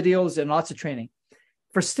hundreds of videos and lots of training.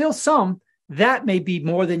 For still some, that may be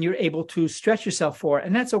more than you're able to stretch yourself for.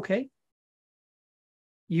 And that's okay.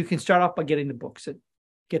 You can start off by getting the books.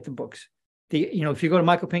 Get the books. If you go to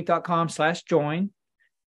michaelpink.com/join,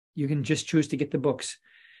 you can just choose to get the books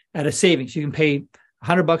at a savings. You can pay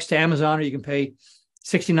 $100 to Amazon, or you can pay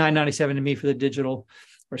 $69.97 to me for the digital,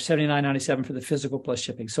 or $79.97 for the physical plus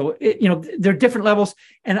shipping. So, there are different levels.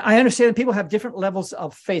 And I understand that people have different levels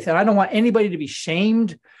of faith. And I don't want anybody to be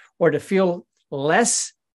shamed or to feel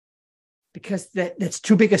less because that's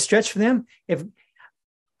too big a stretch for them. If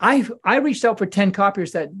I reached out for 10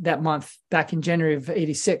 copiers that month back in January of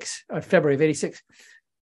 86 or February of 86,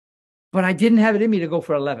 but I didn't have it in me to go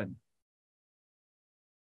for 11.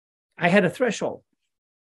 I had a threshold.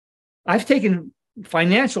 I've taken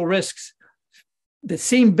financial risks that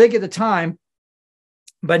seemed big at the time,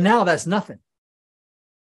 but now that's nothing.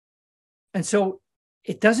 And so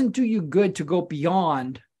it doesn't do you good to go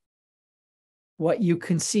beyond what you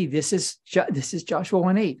can see. This is Joshua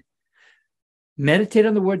 1:8. Meditate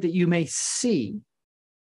on the word that you may see,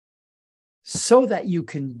 so that you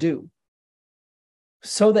can do,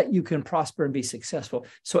 so that you can prosper and be successful.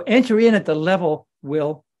 So enter in at the level,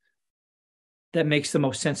 Will, that makes the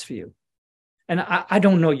most sense for you. And I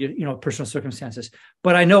don't know your personal circumstances,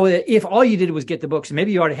 but I know that if all you did was get the books, and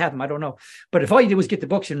maybe you already have them, I don't know, but if all you did was get the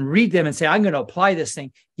books and read them and say, I'm going to apply this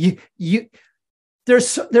thing, there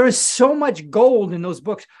is so much gold in those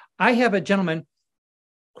books. I have a gentleman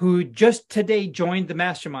who just today joined the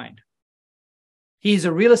mastermind. He's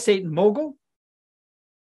a real estate mogul.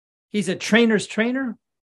 He's a trainer's trainer,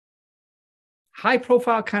 high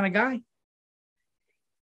profile kind of guy.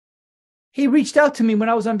 He reached out to me when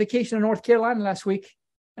I was on vacation in North Carolina last week.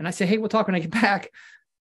 And I said, hey, we'll talk when I get back.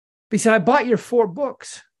 But he said, I bought your 4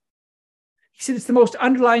 books. He said, it's the most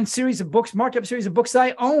underlined series of books, marked up series of books that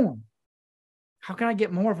I own. How can I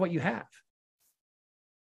get more of what you have?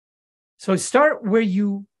 So start where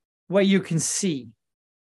you can see.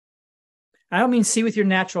 I don't mean see with your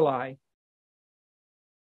natural eye.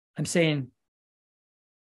 I'm saying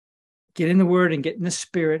get in the Word and get in the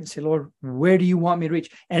Spirit and say, Lord, where do you want me to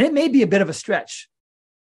reach? And it may be a bit of a stretch.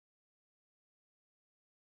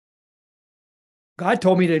 God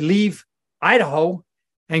told me to leave Idaho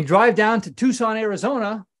and drive down to Tucson,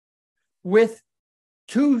 Arizona with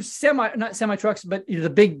 2 not semi trucks, but the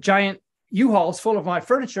big giant U-Hauls full of my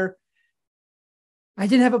furniture. I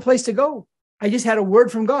didn't have a place to go. I just had a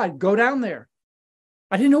word from God, go down there.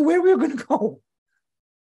 I didn't know where we were going to go.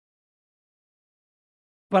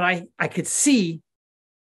 But I could see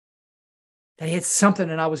that he had something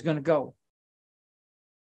and I was going to go.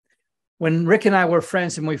 When Rick and I were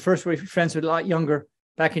friends, and we first were friends a lot younger,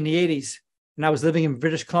 back in the 80s, and I was living in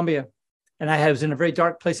British Columbia, and I was in a very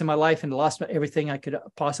dark place in my life and lost everything I could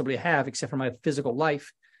possibly have except for my physical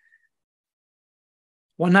life.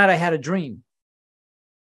 One night I had a dream.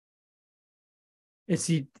 It's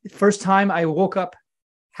the first time I woke up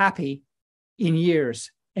happy in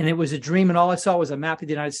years. And it was a dream, and all I saw was a map of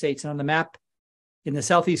the United States. And on the map, in the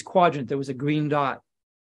southeast quadrant, there was a green dot.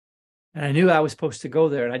 And I knew I was supposed to go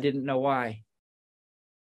there, and I didn't know why.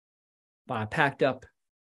 But I packed up.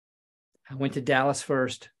 I went to Dallas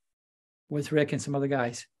first with Rick and some other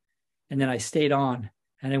guys. And then I stayed on.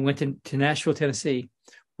 And I went to Nashville, Tennessee,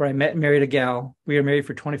 where I met and married a gal. We were married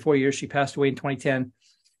for 24 years. She passed away in 2010.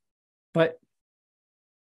 But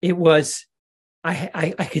it was,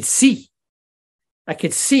 I could see. I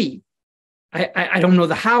could see. I don't know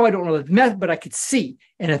the how, I don't know the method, but I could see.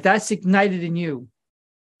 And if that's ignited in you,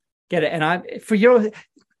 get it. And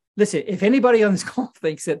listen, if anybody on this call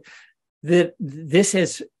thinks that this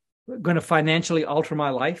is going to financially alter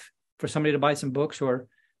my life, for somebody to buy some books or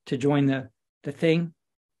to join the thing,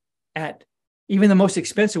 at even the most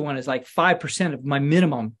expensive one is like 5% of my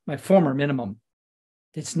minimum, my former minimum.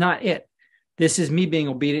 It's not it. This is me being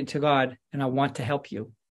obedient to God, and I want to help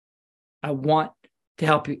you. I want to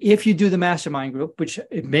help you. If you do the mastermind group, which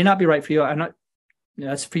it may not be right for you,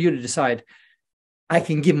 that's for you to decide. I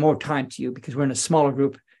can give more time to you because we're in a smaller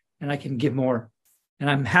group and I can give more. And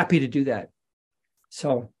I'm happy to do that.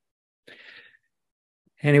 So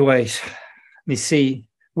anyways, let me see.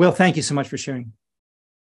 Will, thank you so much for sharing.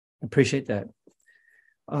 I appreciate that.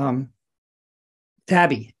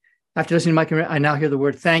 Tabby, after listening to Mike, I now hear the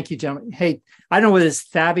word thank you, gentlemen. Hey, I don't know whether it's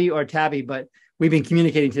Tabby or Tabby, but we've been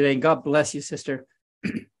communicating today, and God bless you, sister.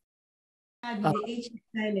 Tabby, the H is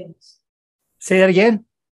silent. Say that again?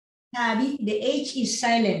 Tabby, the H is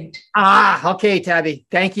silent. Okay, Tabby.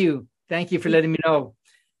 Thank you. Thank you for letting me know.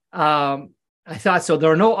 I thought so.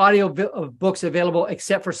 There are no audio books available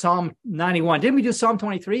except for Psalm 91. Didn't we do Psalm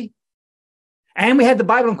 23? And we had the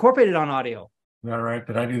Bible Incorporated on audio. Is that right?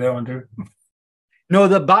 Did I do that one too? No,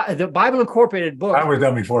 the Bible Incorporated book. That was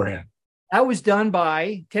done beforehand. That was done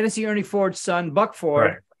by Tennessee Ernie Ford's son, Buck Ford.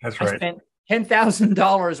 Right. That's right. I spent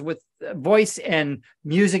 $10,000 with voice and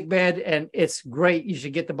music bed, and it's great. You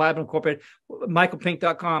should get the Bible Incorporated.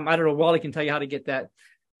 MichaelPink.com. I don't know. Wally can tell you how to get that.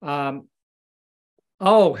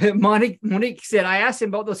 Monique said, I asked him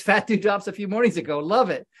about those fat dude drops a few mornings ago. Love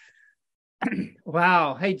it.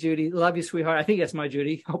 Wow. Hey, Judy. Love you, sweetheart. I think that's my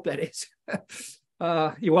Judy. Hope that is.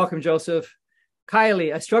 You're welcome, Joseph.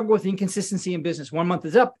 Kylie, I struggle with inconsistency in business. 1 month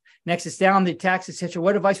is up, next is down, the tax, etc.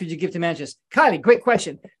 What advice would you give to managers? Kylie, great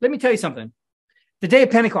question. Let me tell you something. The day of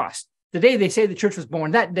Pentecost, the day they say the church was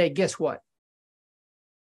born, that day, guess what?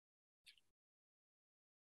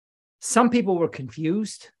 Some people were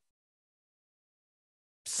confused.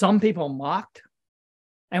 Some people mocked.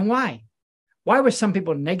 And why? Why were some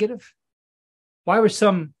people negative? Why were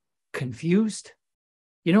some confused?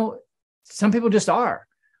 You know, some people just are.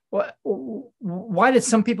 Why did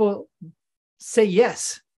some people say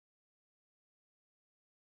yes?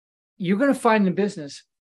 You're going to find in business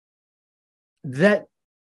that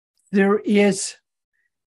there is,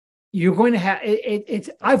 you're going to have,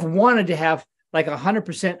 I've wanted to have like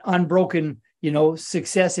 100% unbroken,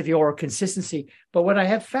 success, if you are, consistency. But what I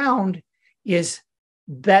have found is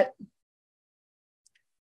that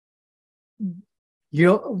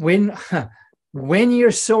when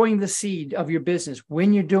you're sowing the seed of your business,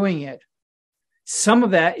 when you're doing it, some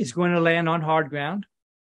of that is going to land on hard ground.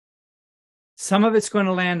 Some of it's going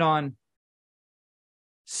to land on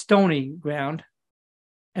stony ground.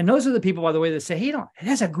 And those are the people, by the way, that say, hey,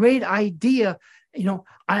 that's a great idea.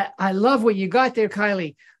 I love what you got there,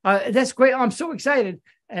 Kylie. That's great. I'm so excited.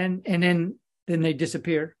 And then they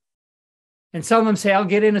disappear. And some of them say, I'll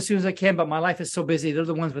get in as soon as I can, but my life is so busy. They're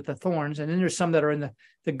the ones with the thorns. And then there's some that are in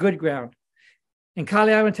the good ground. And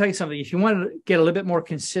Kylie, I'm going to tell you something. If you want to get a little bit more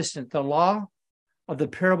consistent, the law of the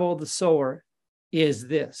parable of the sower is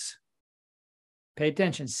this. Pay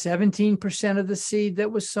attention. 17% of the seed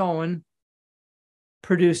that was sown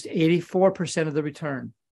produced 84% of the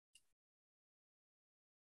return.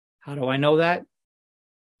 How do I know that?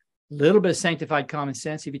 A little bit of sanctified common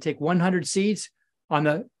sense. If you take 100 seeds on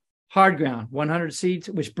the hard ground, 100 seeds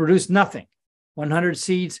which produce nothing, 100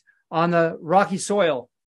 seeds on the rocky soil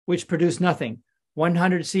which produce nothing,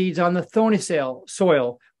 100 seeds on the thorny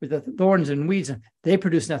soil with the thorns and weeds, they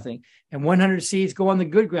produce nothing. And 100 seeds go on the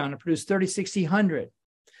good ground and produce 30, 60, 100.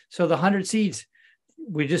 So the 100 seeds,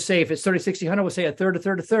 we just say if it's 30, 60, 100, we'll say a third, a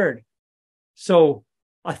third, a third. So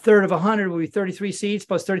a third of 100 will be 33 seeds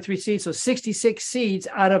plus 33 seeds. So 66 seeds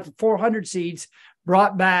out of 400 seeds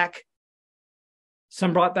brought back.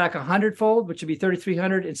 Some brought back 100-fold, which would be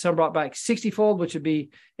 3,300, and some brought back 60-fold, which would be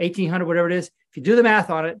 1,800, whatever it is. If you do the math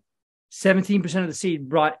on it, 17% of the seed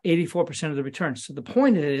brought 84% of the return. So the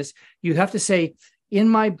point is, you have to say, in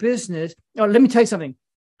my business, oh, let me tell you something.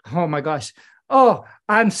 Oh my gosh. Oh,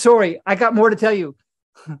 I'm sorry. I got more to tell you.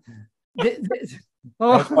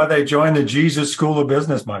 That's why they joined the Jesus School of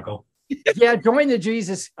Business, Michael. Yeah, join the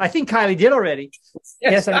Jesus. I think Kylie did already.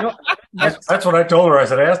 Yes, I know. That's what I told her. I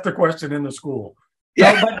said, ask the question in the school.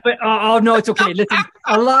 Yeah, oh no, it's okay. Listen,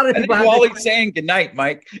 a lot of people. Wally's saying good night,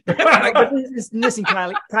 Mike. Listen,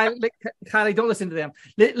 Kylie, don't listen to them.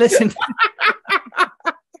 Listen,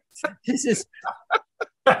 this is.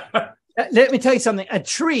 Let me tell you something. A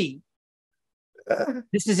tree.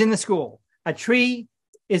 This is in the school. A tree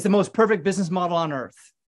is the most perfect business model on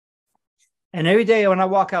earth. And every day when I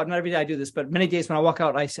walk out, not every day I do this, but many days when I walk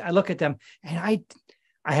out, I look at them, and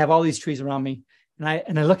I have all these trees around me, and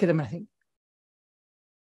I look at them and I think,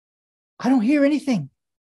 I don't hear anything.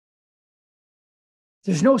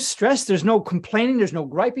 There's no stress. There's no complaining. There's no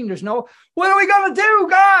griping. There's no, what are we going to do,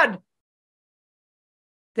 God?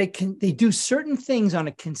 They do certain things on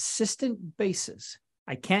a consistent basis.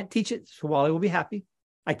 I can't teach it, so Wally will be happy.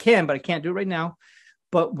 I can, but I can't do it right now.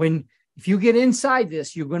 But if you get inside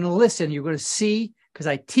this, you're going to listen. You're going to see, because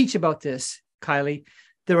I teach about this, Kylie.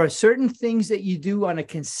 There are certain things that you do on a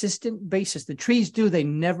consistent basis. The trees do. They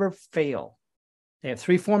never fail. They have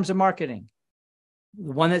 3 forms of marketing.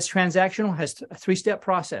 The one that's transactional has a 3-step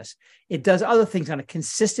process. It does other things on a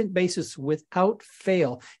consistent basis without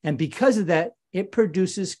fail. And because of that, it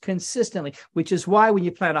produces consistently, which is why when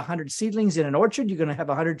you plant 100 seedlings in an orchard, you're going to have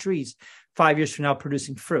 100 trees 5 years from now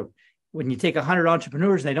producing fruit. When you take 100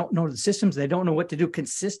 entrepreneurs and they don't know the systems, they don't know what to do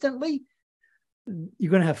consistently,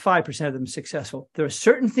 you're going to have 5% of them successful. There are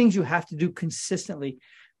certain things you have to do consistently,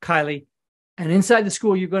 Kylie, and inside the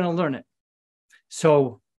school, you're going to learn it.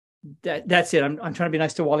 So that's it. I'm trying to be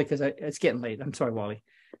nice to Wally because it's getting late. I'm sorry, Wally.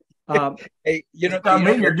 Hey, you're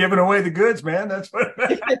giving away the goods, man. That's what.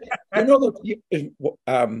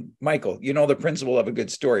 Michael, you know the principle of a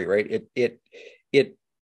good story, right? It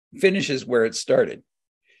finishes where it started.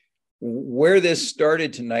 Where this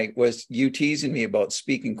started tonight was you teasing me about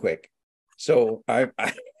speaking quick. So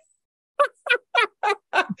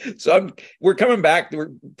we're coming back.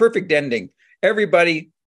 We're perfect ending.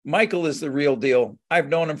 Everybody. Michael is the real deal. I've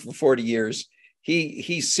known him for 40 years.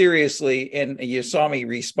 He seriously, and you saw me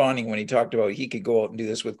responding when he talked about he could go out and do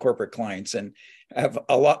this with corporate clients and have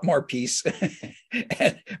a lot more peace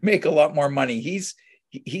and make a lot more money.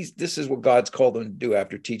 This is what God's called him to do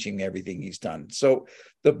after teaching me everything he's done. So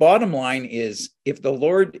the bottom line is, if the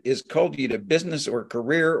Lord has called you to business or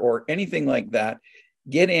career or anything like that,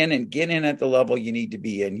 get in at the level you need to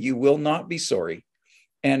be in. You will not be sorry.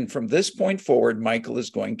 And from this point forward, Michael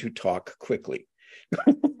is going to talk quickly.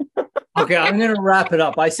 Okay, I'm going to wrap it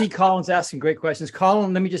up. I see Colin's asking great questions.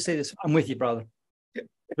 Colin, let me just say this. I'm with you, brother. Do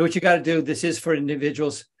what you got to do. This is for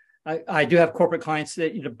individuals. I do have corporate clients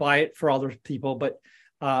that buy it for other people, but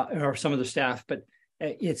or some of the staff, but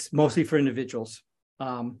it's mostly for individuals.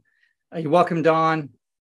 You're welcome, Don.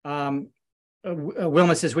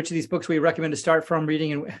 Wilma says, which of these books will you recommend to start from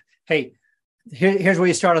reading? And hey, here's where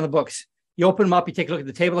you start on the books. You open them up, you take a look at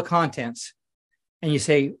the table of contents, and you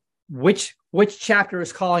say, which chapter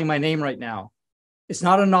is calling my name right now? It's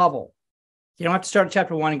not a novel. You don't have to start at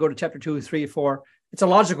chapter 1 and go to chapter 2, 3, 4. It's a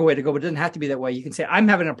logical way to go, but it doesn't have to be that way. You can say, I'm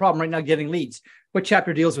having a problem right now getting leads. What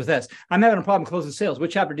chapter deals with this? I'm having a problem closing sales. What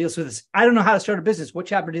chapter deals with this? I don't know how to start a business. What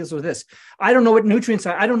chapter deals with this? I don't know what nutrients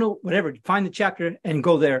are. I don't know, whatever. Find the chapter and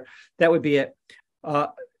go there. That would be it.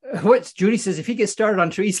 What Judy says, if he gets started on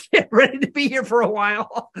trees, get ready to be here for a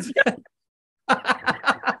while.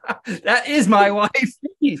 That is my wife.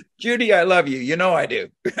 Judy, I love you. You know I do.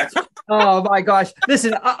 Oh my gosh.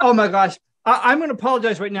 Listen, oh my gosh. I'm going to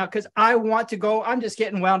apologize right now because I want to go. I'm just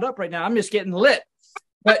getting wound up right now. I'm just getting lit.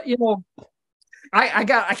 But you know, I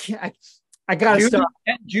got to stop.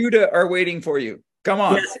 And Judah are waiting for you. Come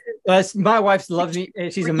on. Yes, my wife loves me.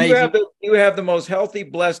 She's amazing. You have the most healthy,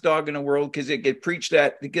 blessed dog in the world because it gets preached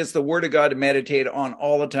at. It gets the word of God to meditate on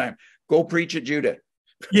all the time. Go preach at Judah.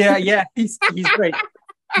 Yeah, he's great.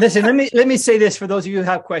 Listen, let me say this for those of you who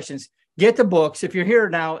have questions. Get the books. If you're here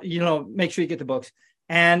now, make sure you get the books.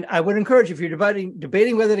 And I would encourage you, if you're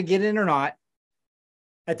debating whether to get in or not,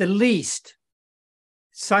 at the least,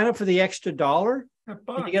 sign up for the extra $1.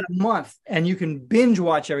 And you get a month, and you can binge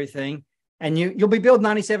watch everything. And you'll be billed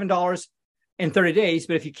 $97 in 30 days,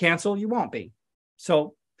 but if you cancel, you won't be.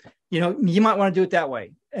 So, you might want to do it that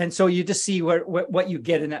way. And so you just see what you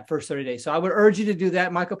get in that first 30 days. So I would urge you to do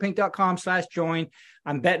that. michaelpink.com/join.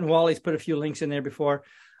 I'm betting Wally's put a few links in there before.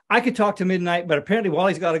 I could talk to midnight, but apparently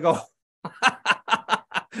Wally's got to go.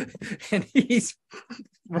 And he's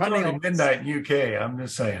running on midnight in UK. I'm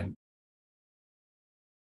just saying.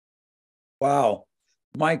 Wow.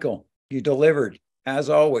 Michael, you delivered as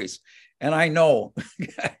always. And I know,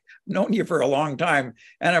 I've known you for a long time,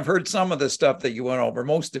 and I've heard some of the stuff that you went over,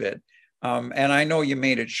 most of it. And I know you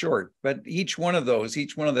made it short, but each one of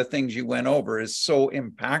the things you went over is so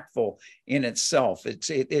impactful in itself.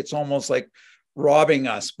 It's almost like robbing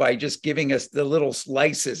us by just giving us the little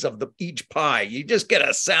slices of each pie. You just get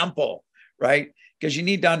a sample, right? Because you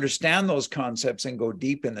need to understand those concepts and go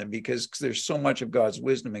deep in them because there's so much of God's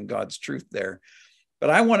wisdom and God's truth there.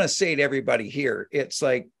 But I want to say to everybody here, it's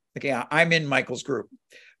like, okay, I'm in Michael's group,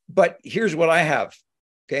 but here's what I have,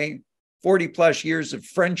 okay? 40 plus years of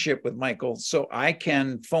friendship with Michael, so I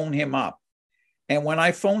can phone him up. And when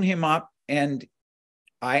I phone him up and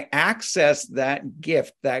I access that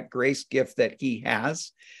gift, that grace gift that he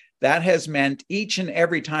has, that has meant each and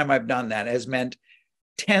every time I've done that has meant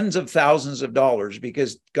tens of thousands of dollars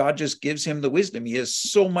because God just gives him the wisdom. He has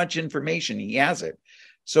so much information. He has it.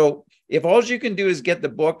 So if all you can do is get the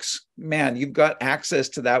books, man, you've got access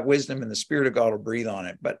to that wisdom and the Spirit of God will breathe on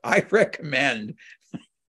it. But I recommend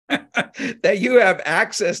that you have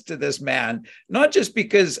access to this man, not just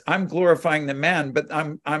because I'm glorifying the man, but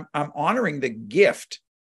I'm honoring the gift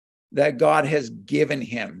that God has given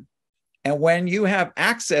him. And when you have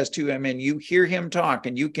access to him and you hear him talk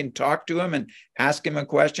and you can talk to him and ask him a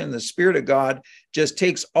question, the Spirit of God just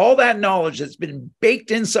takes all that knowledge that's been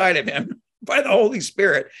baked inside of him by the Holy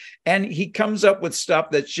Spirit, and he comes up with stuff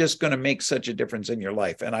that's just going to make such a difference in your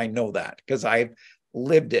life. And I know that because I've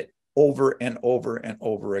lived it over and over and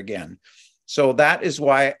over again. So that is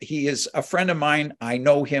why he is a friend of mine. I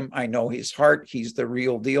know him. I know his heart. He's the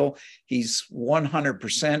real deal. He's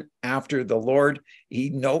 100% after the Lord. He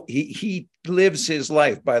lives his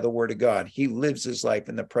life by the word of God. He lives his life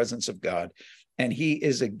in the presence of God. And he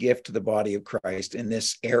is a gift to the body of Christ in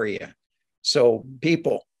this area. So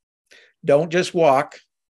people, don't just walk,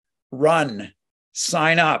 run,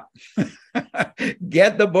 sign up,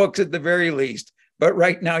 get the books at the very least. But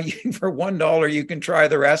right now, for $1, you can try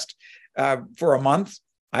the rest for a month.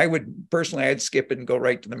 I'd skip it and go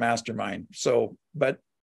right to the mastermind. So, but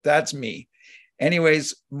that's me.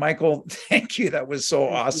 Anyways, Michael, thank you. That was so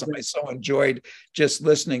awesome. I so enjoyed just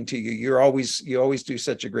listening to you. You always do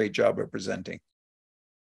such a great job of presenting.